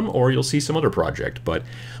color on them, or you'll see some other project. But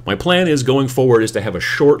my plan is going forward is to have a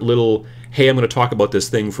short little, hey, I'm going to talk about this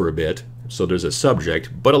thing for a bit. So there's a subject,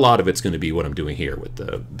 but a lot of it's going to be what I'm doing here with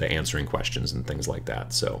the answering questions and things like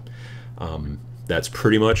that. So that's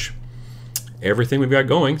pretty much everything we've got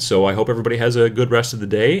going. So I hope everybody has a good rest of the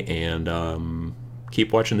day, and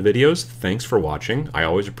keep watching the videos. Thanks for watching. I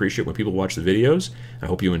always appreciate when people watch the videos. I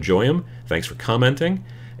hope you enjoy them. Thanks for commenting.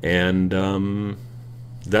 And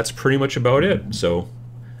that's pretty much about it. So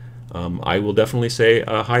I will definitely say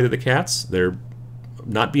hi to the cats. They're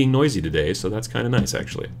not being noisy today, so that's kind of nice,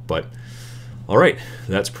 actually. But all right,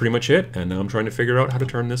 that's pretty much it. And now I'm trying to figure out how to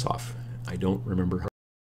turn this off. I don't remember how